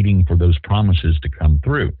of waiting for those promises to come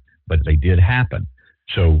through. But they did happen.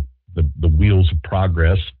 So the wheels of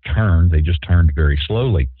progress turned. They just turned very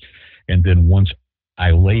slowly. And then once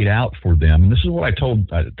I laid out for them, and this is what I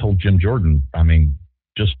told Jim Jordan,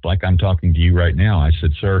 just like I'm talking to you right now, I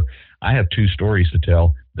said, "Sir, I have 2 stories to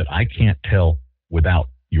tell that I can't tell without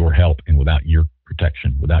your help and without your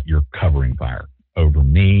protection, without your covering fire over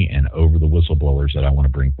me and over the whistleblowers that I want to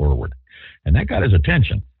bring forward." And that got his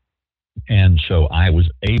attention. And so I was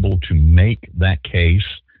able to make that case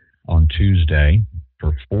on Tuesday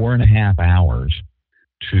for 4.5 hours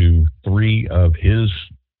to 3 of his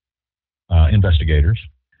investigators.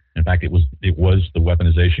 In fact, it was the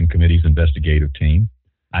Weaponization Committee's investigative team.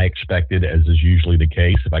 I expected, as is usually the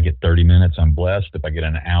case, if I get 30 minutes, I'm blessed. If I get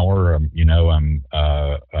an hour, I've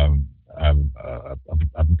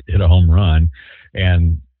hit a home run.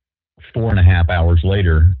 And 4.5 hours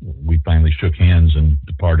later, we finally shook hands and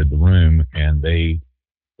departed the room. And the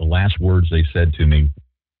last words they said to me,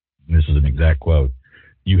 and this is an exact quote,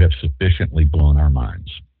 "You have sufficiently blown our minds."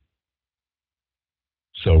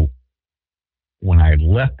 So when I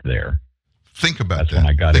left there, think about that's that. When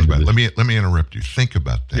I got think into about this. Let me interrupt you. Think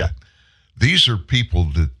about that. Yeah. These are people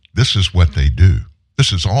that this is what they do.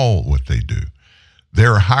 This is all what they do.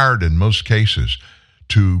 They're hired in most cases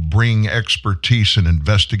to bring expertise in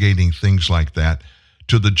investigating things like that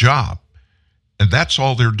to the job. And that's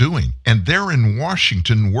all they're doing. And they're in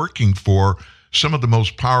Washington working for some of the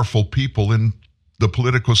most powerful people in the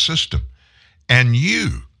political system. And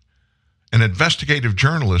you, an investigative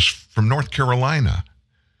journalist from North Carolina,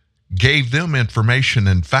 gave them information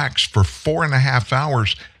and facts for 4.5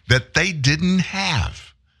 hours that they didn't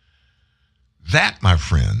have. That, my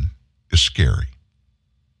friend, is scary.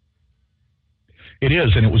 It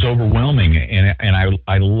is, and it was overwhelming. And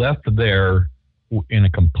I left there in a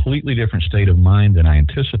completely different state of mind than I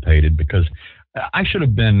anticipated, because I should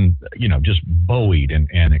have been, just buoyed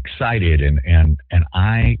and excited. And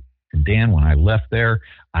Dan, when I left there,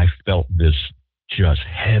 I felt this just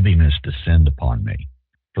heaviness descend upon me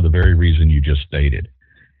for the very reason you just stated,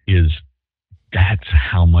 is that's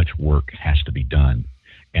how much work has to be done.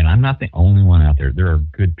 And I'm not the only one out there. There are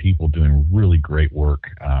good people doing really great work.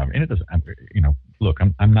 And it doesn't, look,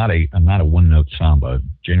 I'm not a one-note samba.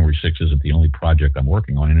 January 6th isn't the only project I'm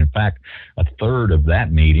working on. And in fact, a third of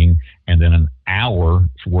that meeting and then an hour's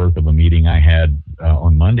worth of a meeting I had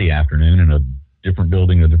on Monday afternoon in a different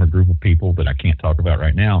building, a different group of people that I can't talk about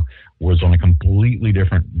right now, was on a completely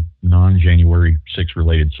different non-January 6th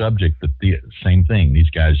related subject. But the same thing, these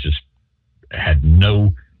guys just had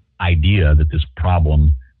no idea that this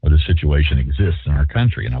problem or the situation exists in our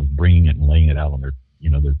country. And I was bringing it and laying it out on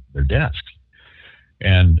their desks.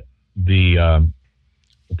 And the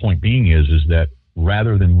point being is that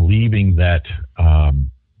rather than leaving that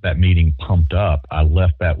meeting pumped up, I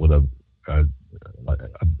left that with a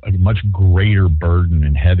much greater burden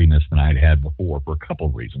and heaviness than I'd had before for a couple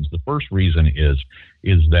of reasons. The first reason is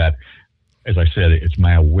that, as I said, it's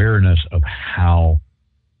my awareness of how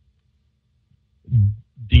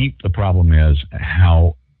deep the problem is,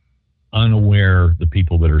 how unaware the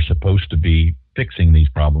people that are supposed to be fixing these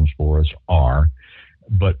problems for us are.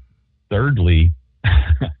 But thirdly,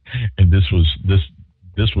 and this was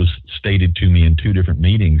stated to me in two different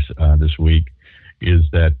meetings this week, is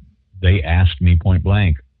that they asked me point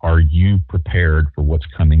blank, are you prepared for what's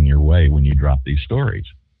coming your way when you drop these stories?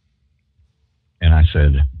 And I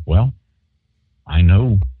said, well, I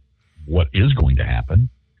know what is going to happen.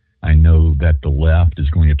 I know that the left is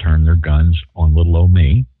going to turn their guns on little old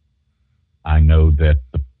me. I know that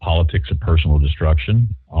the politics of personal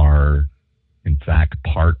destruction are, in fact,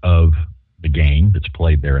 part of the game that's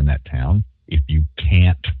played there in that town. If you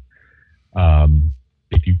can't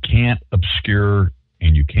obscure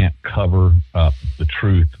and you can't cover up the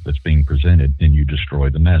truth that's being presented, then you destroy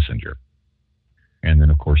the messenger. And then,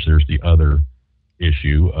 of course, there's the other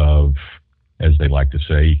issue of, as they like to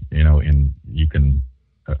say, you can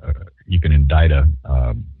indict a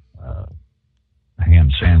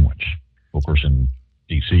ham sandwich. Of course, in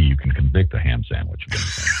D.C., you can convict a ham sandwich.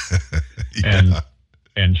 Yeah.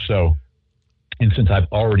 And since I've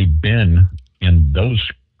already been in those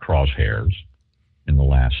crosshairs in the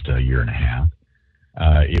last year and a half,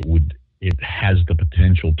 it has the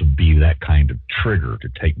potential to be that kind of trigger to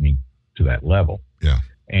take me to that level. Yeah.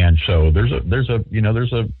 And so there's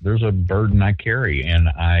a burden I carry, and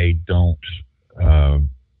I don't, I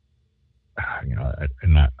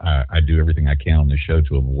do everything I can on this show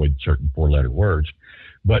to avoid certain 4-letter words.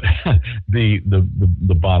 But the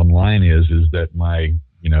bottom line is that my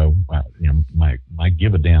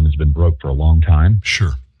give a damn has been broke for a long time.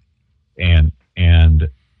 Sure. And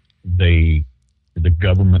the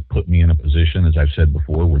government put me in a position, as I've said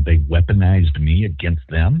before, where they weaponized me against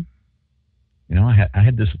them. I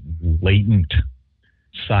had this latent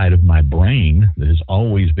side of my brain that has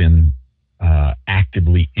always been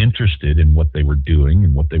actively interested in what they were doing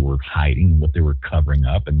and what they were hiding and what they were covering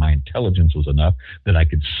up. And my intelligence was enough that I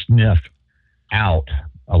could sniff out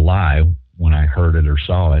a lie when I heard it or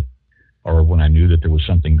saw it, or when I knew that there was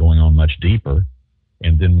something going on much deeper.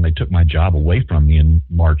 And then when they took my job away from me in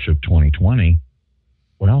March of 2020,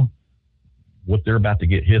 well, what they're about to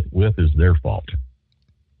get hit with is their fault.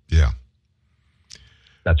 Yeah.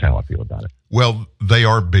 That's how I feel about it. Well, they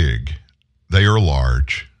are big, they are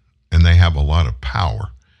large, and they have a lot of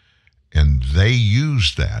power. And they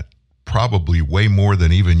use that probably way more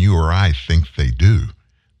than even you or I think they do.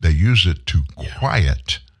 They use it to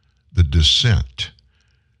quiet the dissent.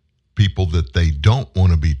 People that they don't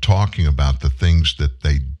want to be talking about the things that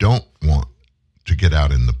they don't want to get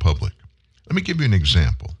out in the public. Let me give you an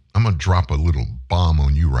example. I'm going to drop a little bomb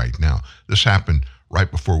on you right now. This happened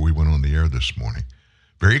right before we went on the air this morning.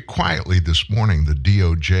 Very quietly this morning, the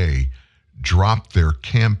DOJ dropped their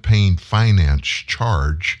campaign finance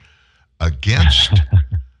charge against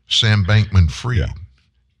Sam Bankman-Fried. Yeah.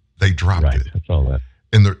 They dropped it. That's all that.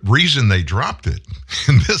 And the reason they dropped it,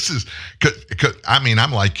 and this is, cause,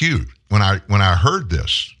 I'm like you. When I heard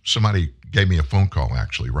this, somebody gave me a phone call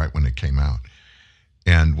actually right when it came out.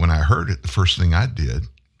 And when I heard it, the first thing I did,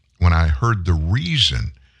 when I heard the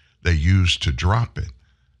reason they used to drop it,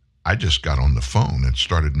 I just got on the phone and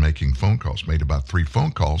started making phone calls, made about 3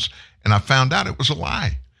 phone calls, and I found out it was a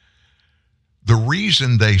lie. The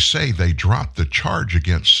reason they say they dropped the charge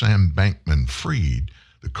against Sam Bankman-Fried,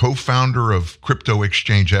 the co-founder of crypto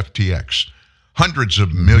exchange FTX, hundreds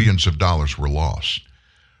of millions of dollars were lost.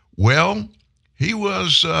 Well, he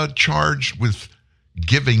was charged with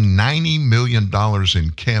giving $90 million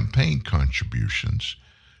in campaign contributions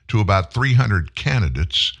to about 300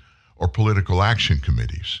 candidates or political action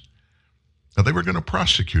committees. Now, they were going to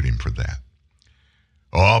prosecute him for that.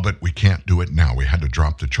 Oh, but we can't do it now. We had to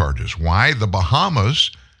drop the charges. Why? The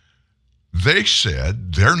Bahamas, they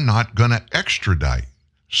said they're not going to extradite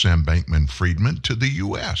Sam Bankman-Fried to the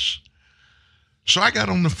U.S. So I got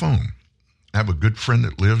on the phone. I have a good friend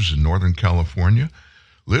that lives in Northern California,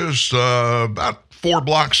 lives about 4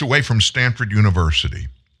 blocks away from Stanford University,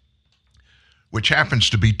 which happens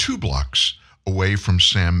to be 2 blocks away from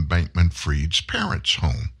Sam Bankman-Fried's parents'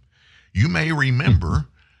 home. You may remember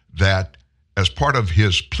that as part of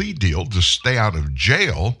his plea deal to stay out of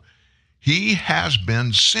jail, he has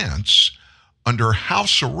been since under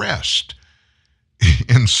house arrest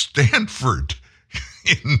in Stanford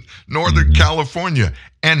in Northern California,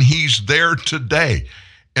 and he's there today.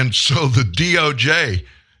 And so the DOJ,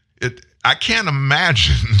 I can't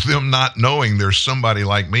imagine them not knowing there's somebody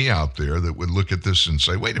like me out there that would look at this and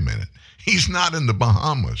say, wait a minute, he's not in the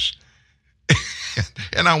Bahamas.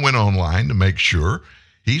 And I went online to make sure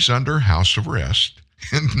he's under house arrest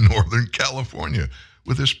in Northern California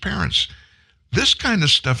with his parents. This kind of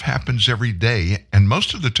stuff happens every day, and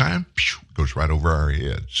most of the time, goes right over our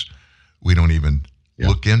heads. We don't even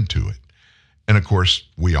look into it. And of course,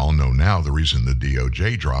 we all know now the reason the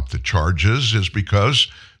DOJ dropped the charges is because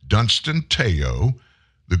Dunstan Teo,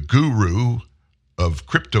 the guru of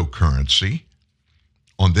cryptocurrency,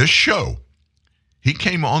 on this show, he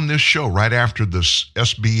came on this show right after this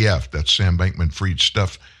SBF, that Sam Bankman-Fried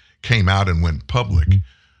stuff, came out and went public.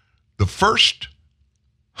 The first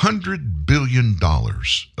 $100 billion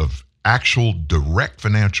of actual direct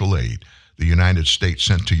financial aid the United States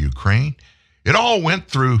sent to Ukraine, it all went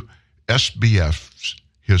through SBF,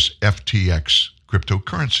 his FTX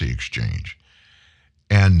cryptocurrency exchange.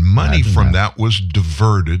 And money from that was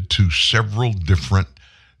diverted to several different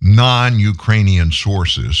non-Ukrainian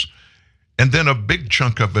sources. And then a big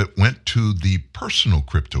chunk of it went to the personal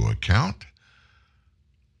crypto account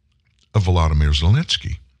of Volodymyr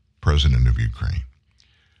Zelensky, president of Ukraine.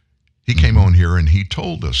 He came on here and he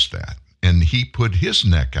told us that. And he put his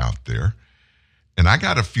neck out there. And I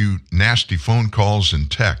got a few nasty phone calls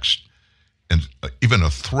and texts and even a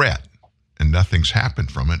threat. And nothing's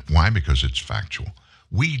happened from it. Why? Because it's factual.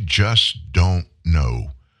 We just don't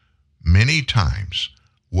know many times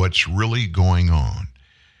what's really going on.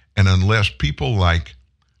 And unless people like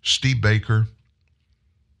Steve Baker,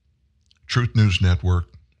 Truth News Network,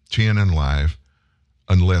 TNN Live,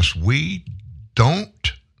 unless we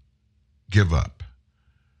don't give up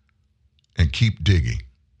and keep digging,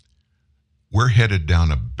 we're headed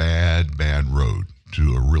down a bad, bad road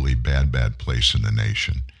to a really bad, bad place in the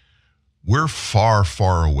nation. We're far,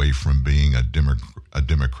 far away from being a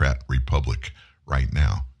Democrat republic right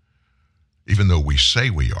now, even though we say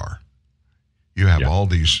we are. You have all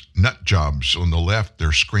these nut jobs on the left.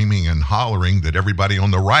 They're screaming and hollering that everybody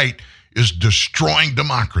on the right is destroying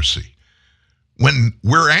democracy. When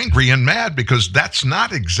we're angry and mad because that's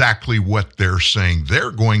not exactly what they're saying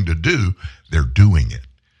they're going to do, they're doing it.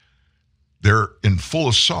 They're in full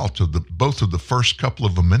assault of both of the first couple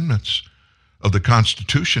of amendments of the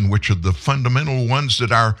Constitution, which are the fundamental ones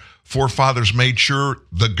that our forefathers made sure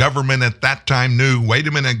the government at that time knew, wait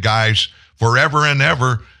a minute, guys, forever and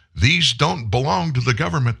ever, these don't belong to the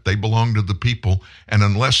government, they belong to the people. And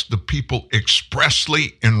unless the people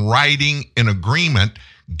expressly in writing in agreement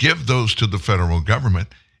give those to the federal government,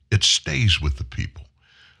 it stays with the people.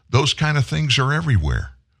 Those kind of things are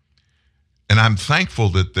everywhere. And I'm thankful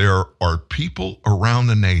that there are people around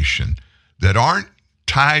the nation that aren't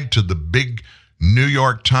tied to the big New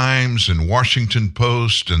York Times and Washington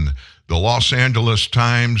Post and the Los Angeles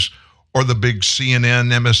Times or the big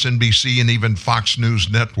CNN, MSNBC, and even Fox News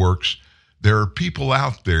networks. There are people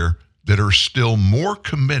out there that are still more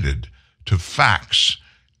committed to facts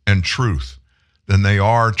and truth than they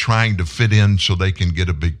are trying to fit in so they can get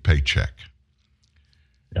a big paycheck.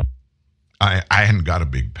 Yep. I hadn't got a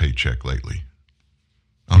big paycheck lately.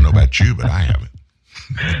 I don't know about you, but I haven't.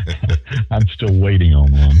 I'm still waiting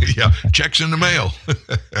on one. Yeah, checks in the mail.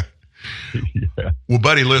 Yeah. Well,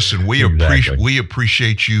 buddy, listen, we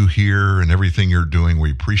appreciate you here and everything you're doing.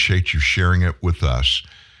 We appreciate you sharing it with us.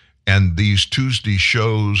 And these Tuesday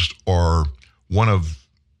shows are one of,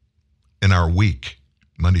 in our week,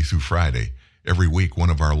 Monday through Friday, every week, one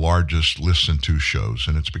of our largest listened to shows.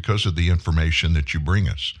 And it's because of the information that you bring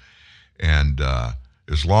us. And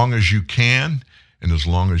as long as you can and as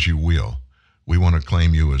long as you will, we want to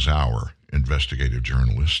claim you as our investigative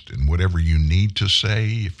journalist. And whatever you need to say,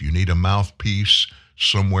 if you need a mouthpiece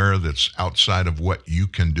somewhere that's outside of what you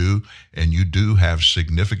can do, and you do have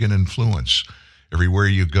significant influence, everywhere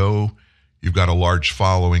you go, you've got a large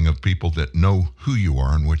following of people that know who you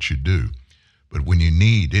are and what you do. But when you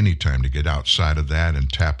need any time to get outside of that and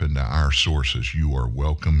tap into our sources, you are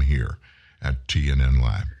welcome here at TNN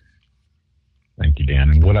Live. Thank you, Dan.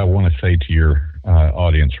 And what I want to say to your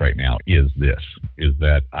audience right now is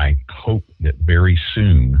that I hope that very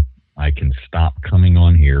soon I can stop coming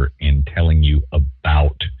on here and telling you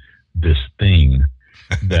about this thing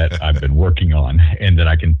that I've been working on, and that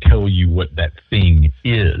I can tell you what that thing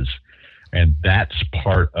is. And that's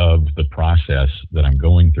part of the process that I'm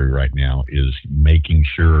going through right now, is making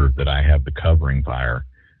sure that I have the covering fire,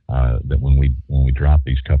 that when we drop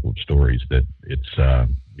these couple of stories, that it's,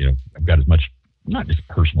 I've got as much, not just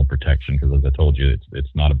personal protection, because as I told you,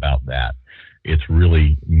 it's not about that. It's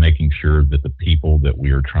really making sure that the people that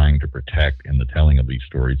we are trying to protect in the telling of these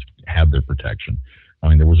stories have their protection. I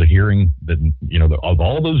mean, there was a hearing that, of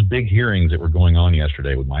all those big hearings that were going on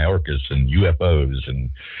yesterday with Mayorkas and UFOs and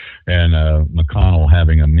McConnell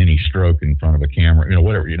having a mini stroke in front of a camera,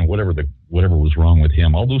 whatever was wrong with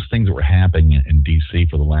him, all those things that were happening in D.C.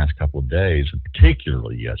 for the last couple of days,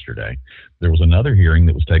 particularly yesterday. There was another hearing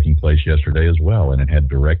that was taking place yesterday as well, and it had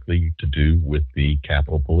directly to do with the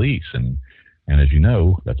Capitol Police. And as you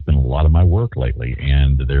know, that's been a lot of my work lately.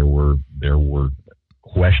 And there were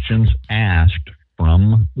questions asked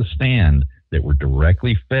from the stand that were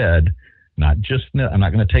directly fed, I'm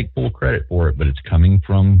not going to take full credit for it, but it's coming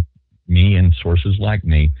from me and sources like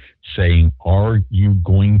me saying, are you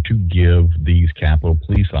going to give these Capitol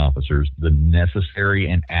Police officers the necessary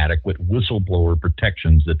and adequate whistleblower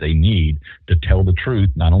protections that they need to tell the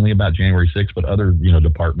truth, not only about January 6th, but other,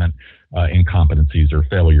 department incompetencies or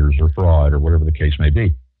failures or fraud or whatever the case may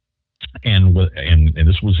be. And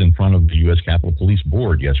this was in front of the U.S. Capitol Police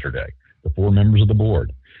Board yesterday, the 4 members of the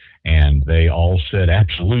board. And they all said,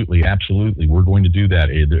 absolutely, we're going to do that.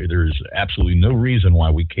 There's absolutely no reason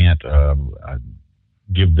why we can't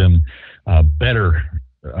give them better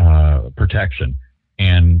protection.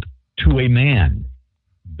 And to a man,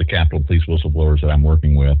 the Capitol Police whistleblowers that I'm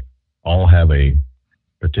working with all have a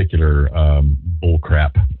particular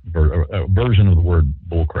bullcrap version of the word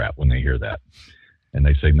bullcrap when they hear that. And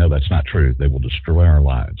they say, no, that's not true. They will destroy our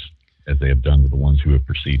lives, as they have done with the ones who have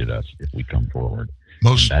preceded us if we come forward.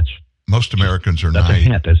 Most Americans are naive. That's a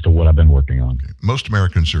hint as to what I've been working on. Okay. Most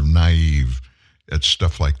Americans are naive at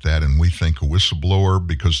stuff like that, and we think a whistleblower,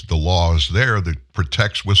 because the law is there that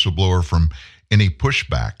protects whistleblower from any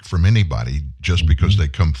pushback from anybody just because they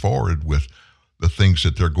come forward with the things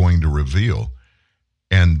that they're going to reveal.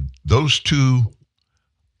 And those 2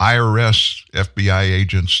 IRS, FBI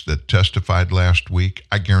agents that testified last week,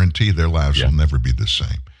 I guarantee their lives will never be the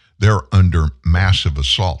same. They're under massive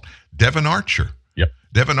assault. Devin Archer,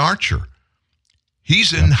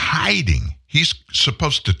 he's in hiding. He's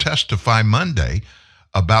supposed to testify Monday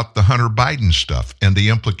about the Hunter Biden stuff and the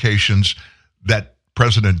implications that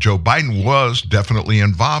President Joe Biden was definitely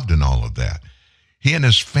involved in all of that. He and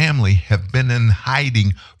his family have been in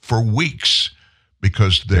hiding for weeks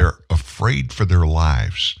because they're afraid for their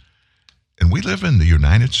lives. And we live in the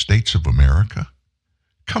United States of America.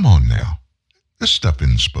 Come on now. This stuff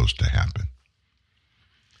isn't supposed to happen.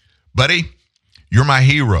 Buddy, you're my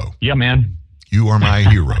hero. Yeah, man. You are my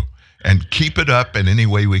hero. And keep it up in any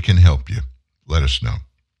way we can help you. Let us know.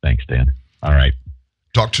 Thanks, Dan. All right.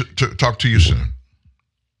 Talk to you soon.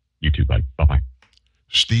 You too, bud. Bye-bye.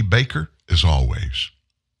 Steve Baker, as always.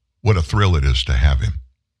 What a thrill it is to have him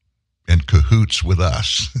in cahoots with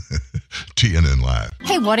us. TNN Live.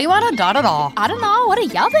 Hey, what do you want to da-da-da? I don't know. What do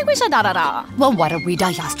y'all think we should da-da-da? Well, what did we da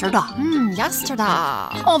yesterday? Yesterday.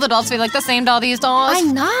 All the dolls feel like the same doll these days. I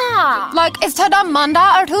know. Like, is today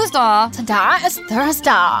Monday or Tuesday? Today is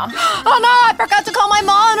Thursday. Oh, no, I forgot to call my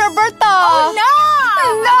mom on her birthday. Oh, no.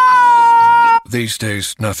 No. These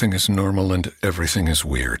days, nothing is normal and everything is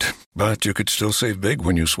weird. But you could still save big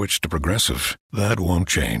when you switch to Progressive. That won't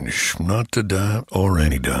change. Not today or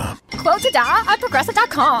any day. Quote today at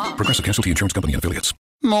Progressive.com. Progressive Casualty Insurance Company and Affiliates.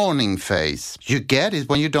 Morning face. You get it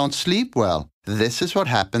when you don't sleep well. This is what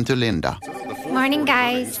happened to Linda. Morning,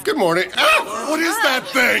 guys. Good morning. Ah, what is that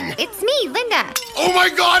thing? It's me, Linda. Oh my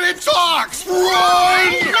God, it talks!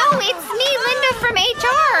 Run! No, it's me, Linda from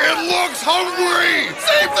HR. It looks hungry!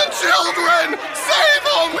 Save the children! Save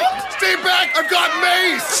them! Stay back, I've got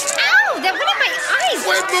mace! Ow, that went in my eyes.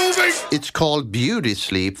 Quit moving! It's called beauty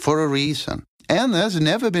sleep for a reason. And there's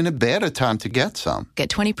never been a better time to get some. Get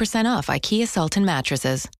 20% off IKEA Sultan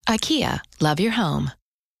mattresses. IKEA, love your home.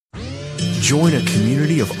 Join a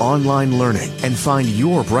community of online learning and find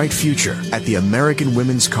your bright future at the American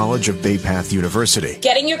Women's College of Bay Path University.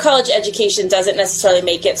 Getting your college education doesn't necessarily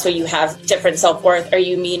make it so you have different self-worth or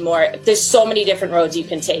you mean more. There's so many different roads you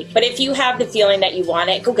can take. But if you have the feeling that you want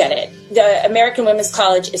it, go get it. The American Women's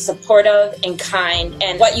College is supportive and kind,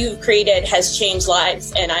 and what you've created has changed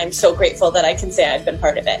lives, and I'm so grateful that I can say I've been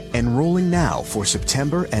part of it. Enrolling now for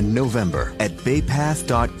September and November at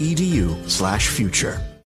baypath.edu/future.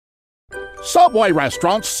 Subway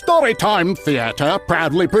Restaurant's Storytime Theater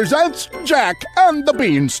proudly presents Jack and the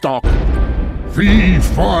Beanstalk. Fee,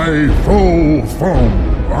 fi, fo,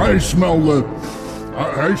 fum. I smell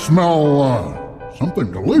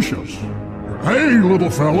something delicious. Hey, little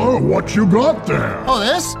fella, what you got there? Oh,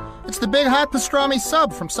 this? It's the Big Hot Pastrami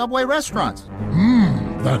Sub from Subway Restaurants.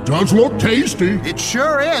 That does look tasty. It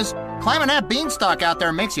sure is. Climbing that beanstalk out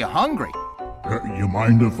there makes you hungry. You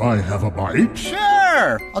mind if I have a bite?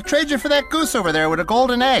 Sure! I'll trade you for that goose over there with the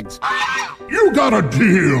golden eggs. You got a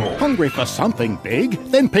deal! Hungry for something big?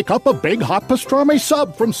 Then pick up a big hot pastrami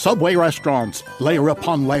sub from Subway restaurants. Layer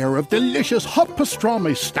upon layer of delicious hot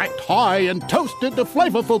pastrami stacked high and toasted to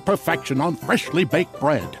flavorful perfection on freshly baked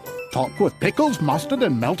bread. Topped with pickles, mustard,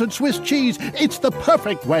 and melted Swiss cheese, it's the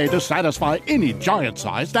perfect way to satisfy any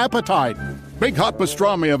giant-sized appetite. Big hot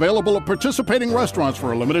pastrami available at participating restaurants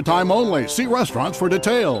for a limited time only. See restaurants for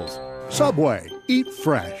details. Subway. Eat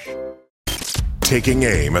fresh. Taking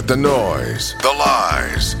aim at the noise, the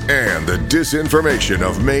lies, and the disinformation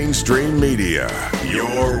of mainstream media.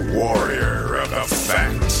 Your warrior of the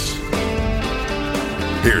facts.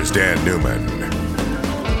 Here's Dan Newman.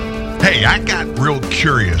 Hey, I got real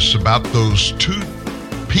curious about those two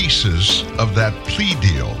pieces of that plea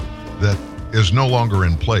deal that is no longer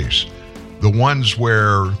in place. The ones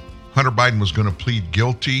where Hunter Biden was going to plead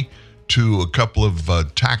guilty to a couple of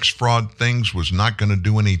tax fraud things, was not going to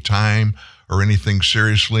do any time or anything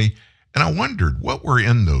seriously. And I wondered what were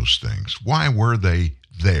in those things. Why were they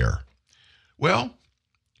there? Well,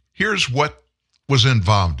 here's what was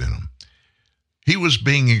involved in them. He was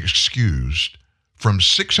being excused from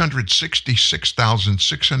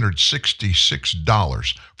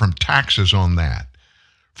 $666,666 from taxes on that,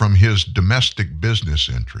 from his domestic business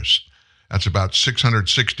interest. That's about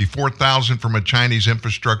 $664,000 from a Chinese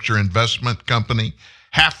infrastructure investment company,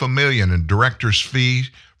 $500,000 in director's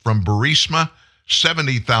fees from Burisma,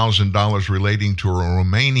 $70,000 relating to a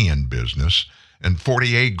Romanian business, and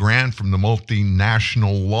 $48,000 from the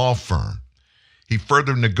multinational law firm. He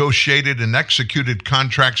further negotiated and executed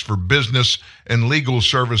contracts for business and legal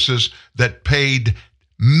services that paid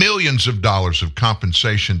millions of dollars of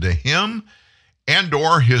compensation to him and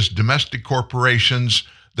or his domestic corporations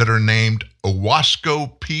that are named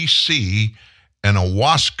Owasco PC and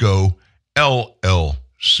Owasco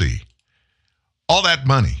LLC. All that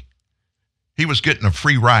money, he was getting a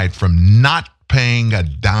free ride from not paying a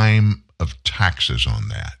dime of taxes on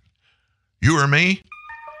that. You or me?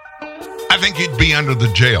 I think you'd be under the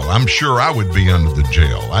jail. I'm sure I would be under the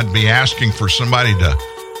jail. I'd be asking for somebody to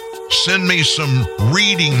send me some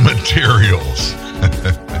reading materials.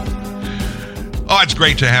 Oh, it's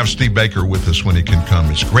great to have Steve Baker with us when he can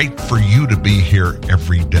come. It's great for you to be here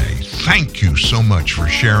every day. Thank you so much for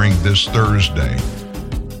sharing this Thursday.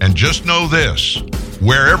 And just know this,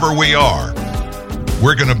 wherever we are,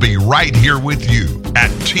 we're going to be right here with you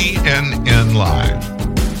at TNN Live.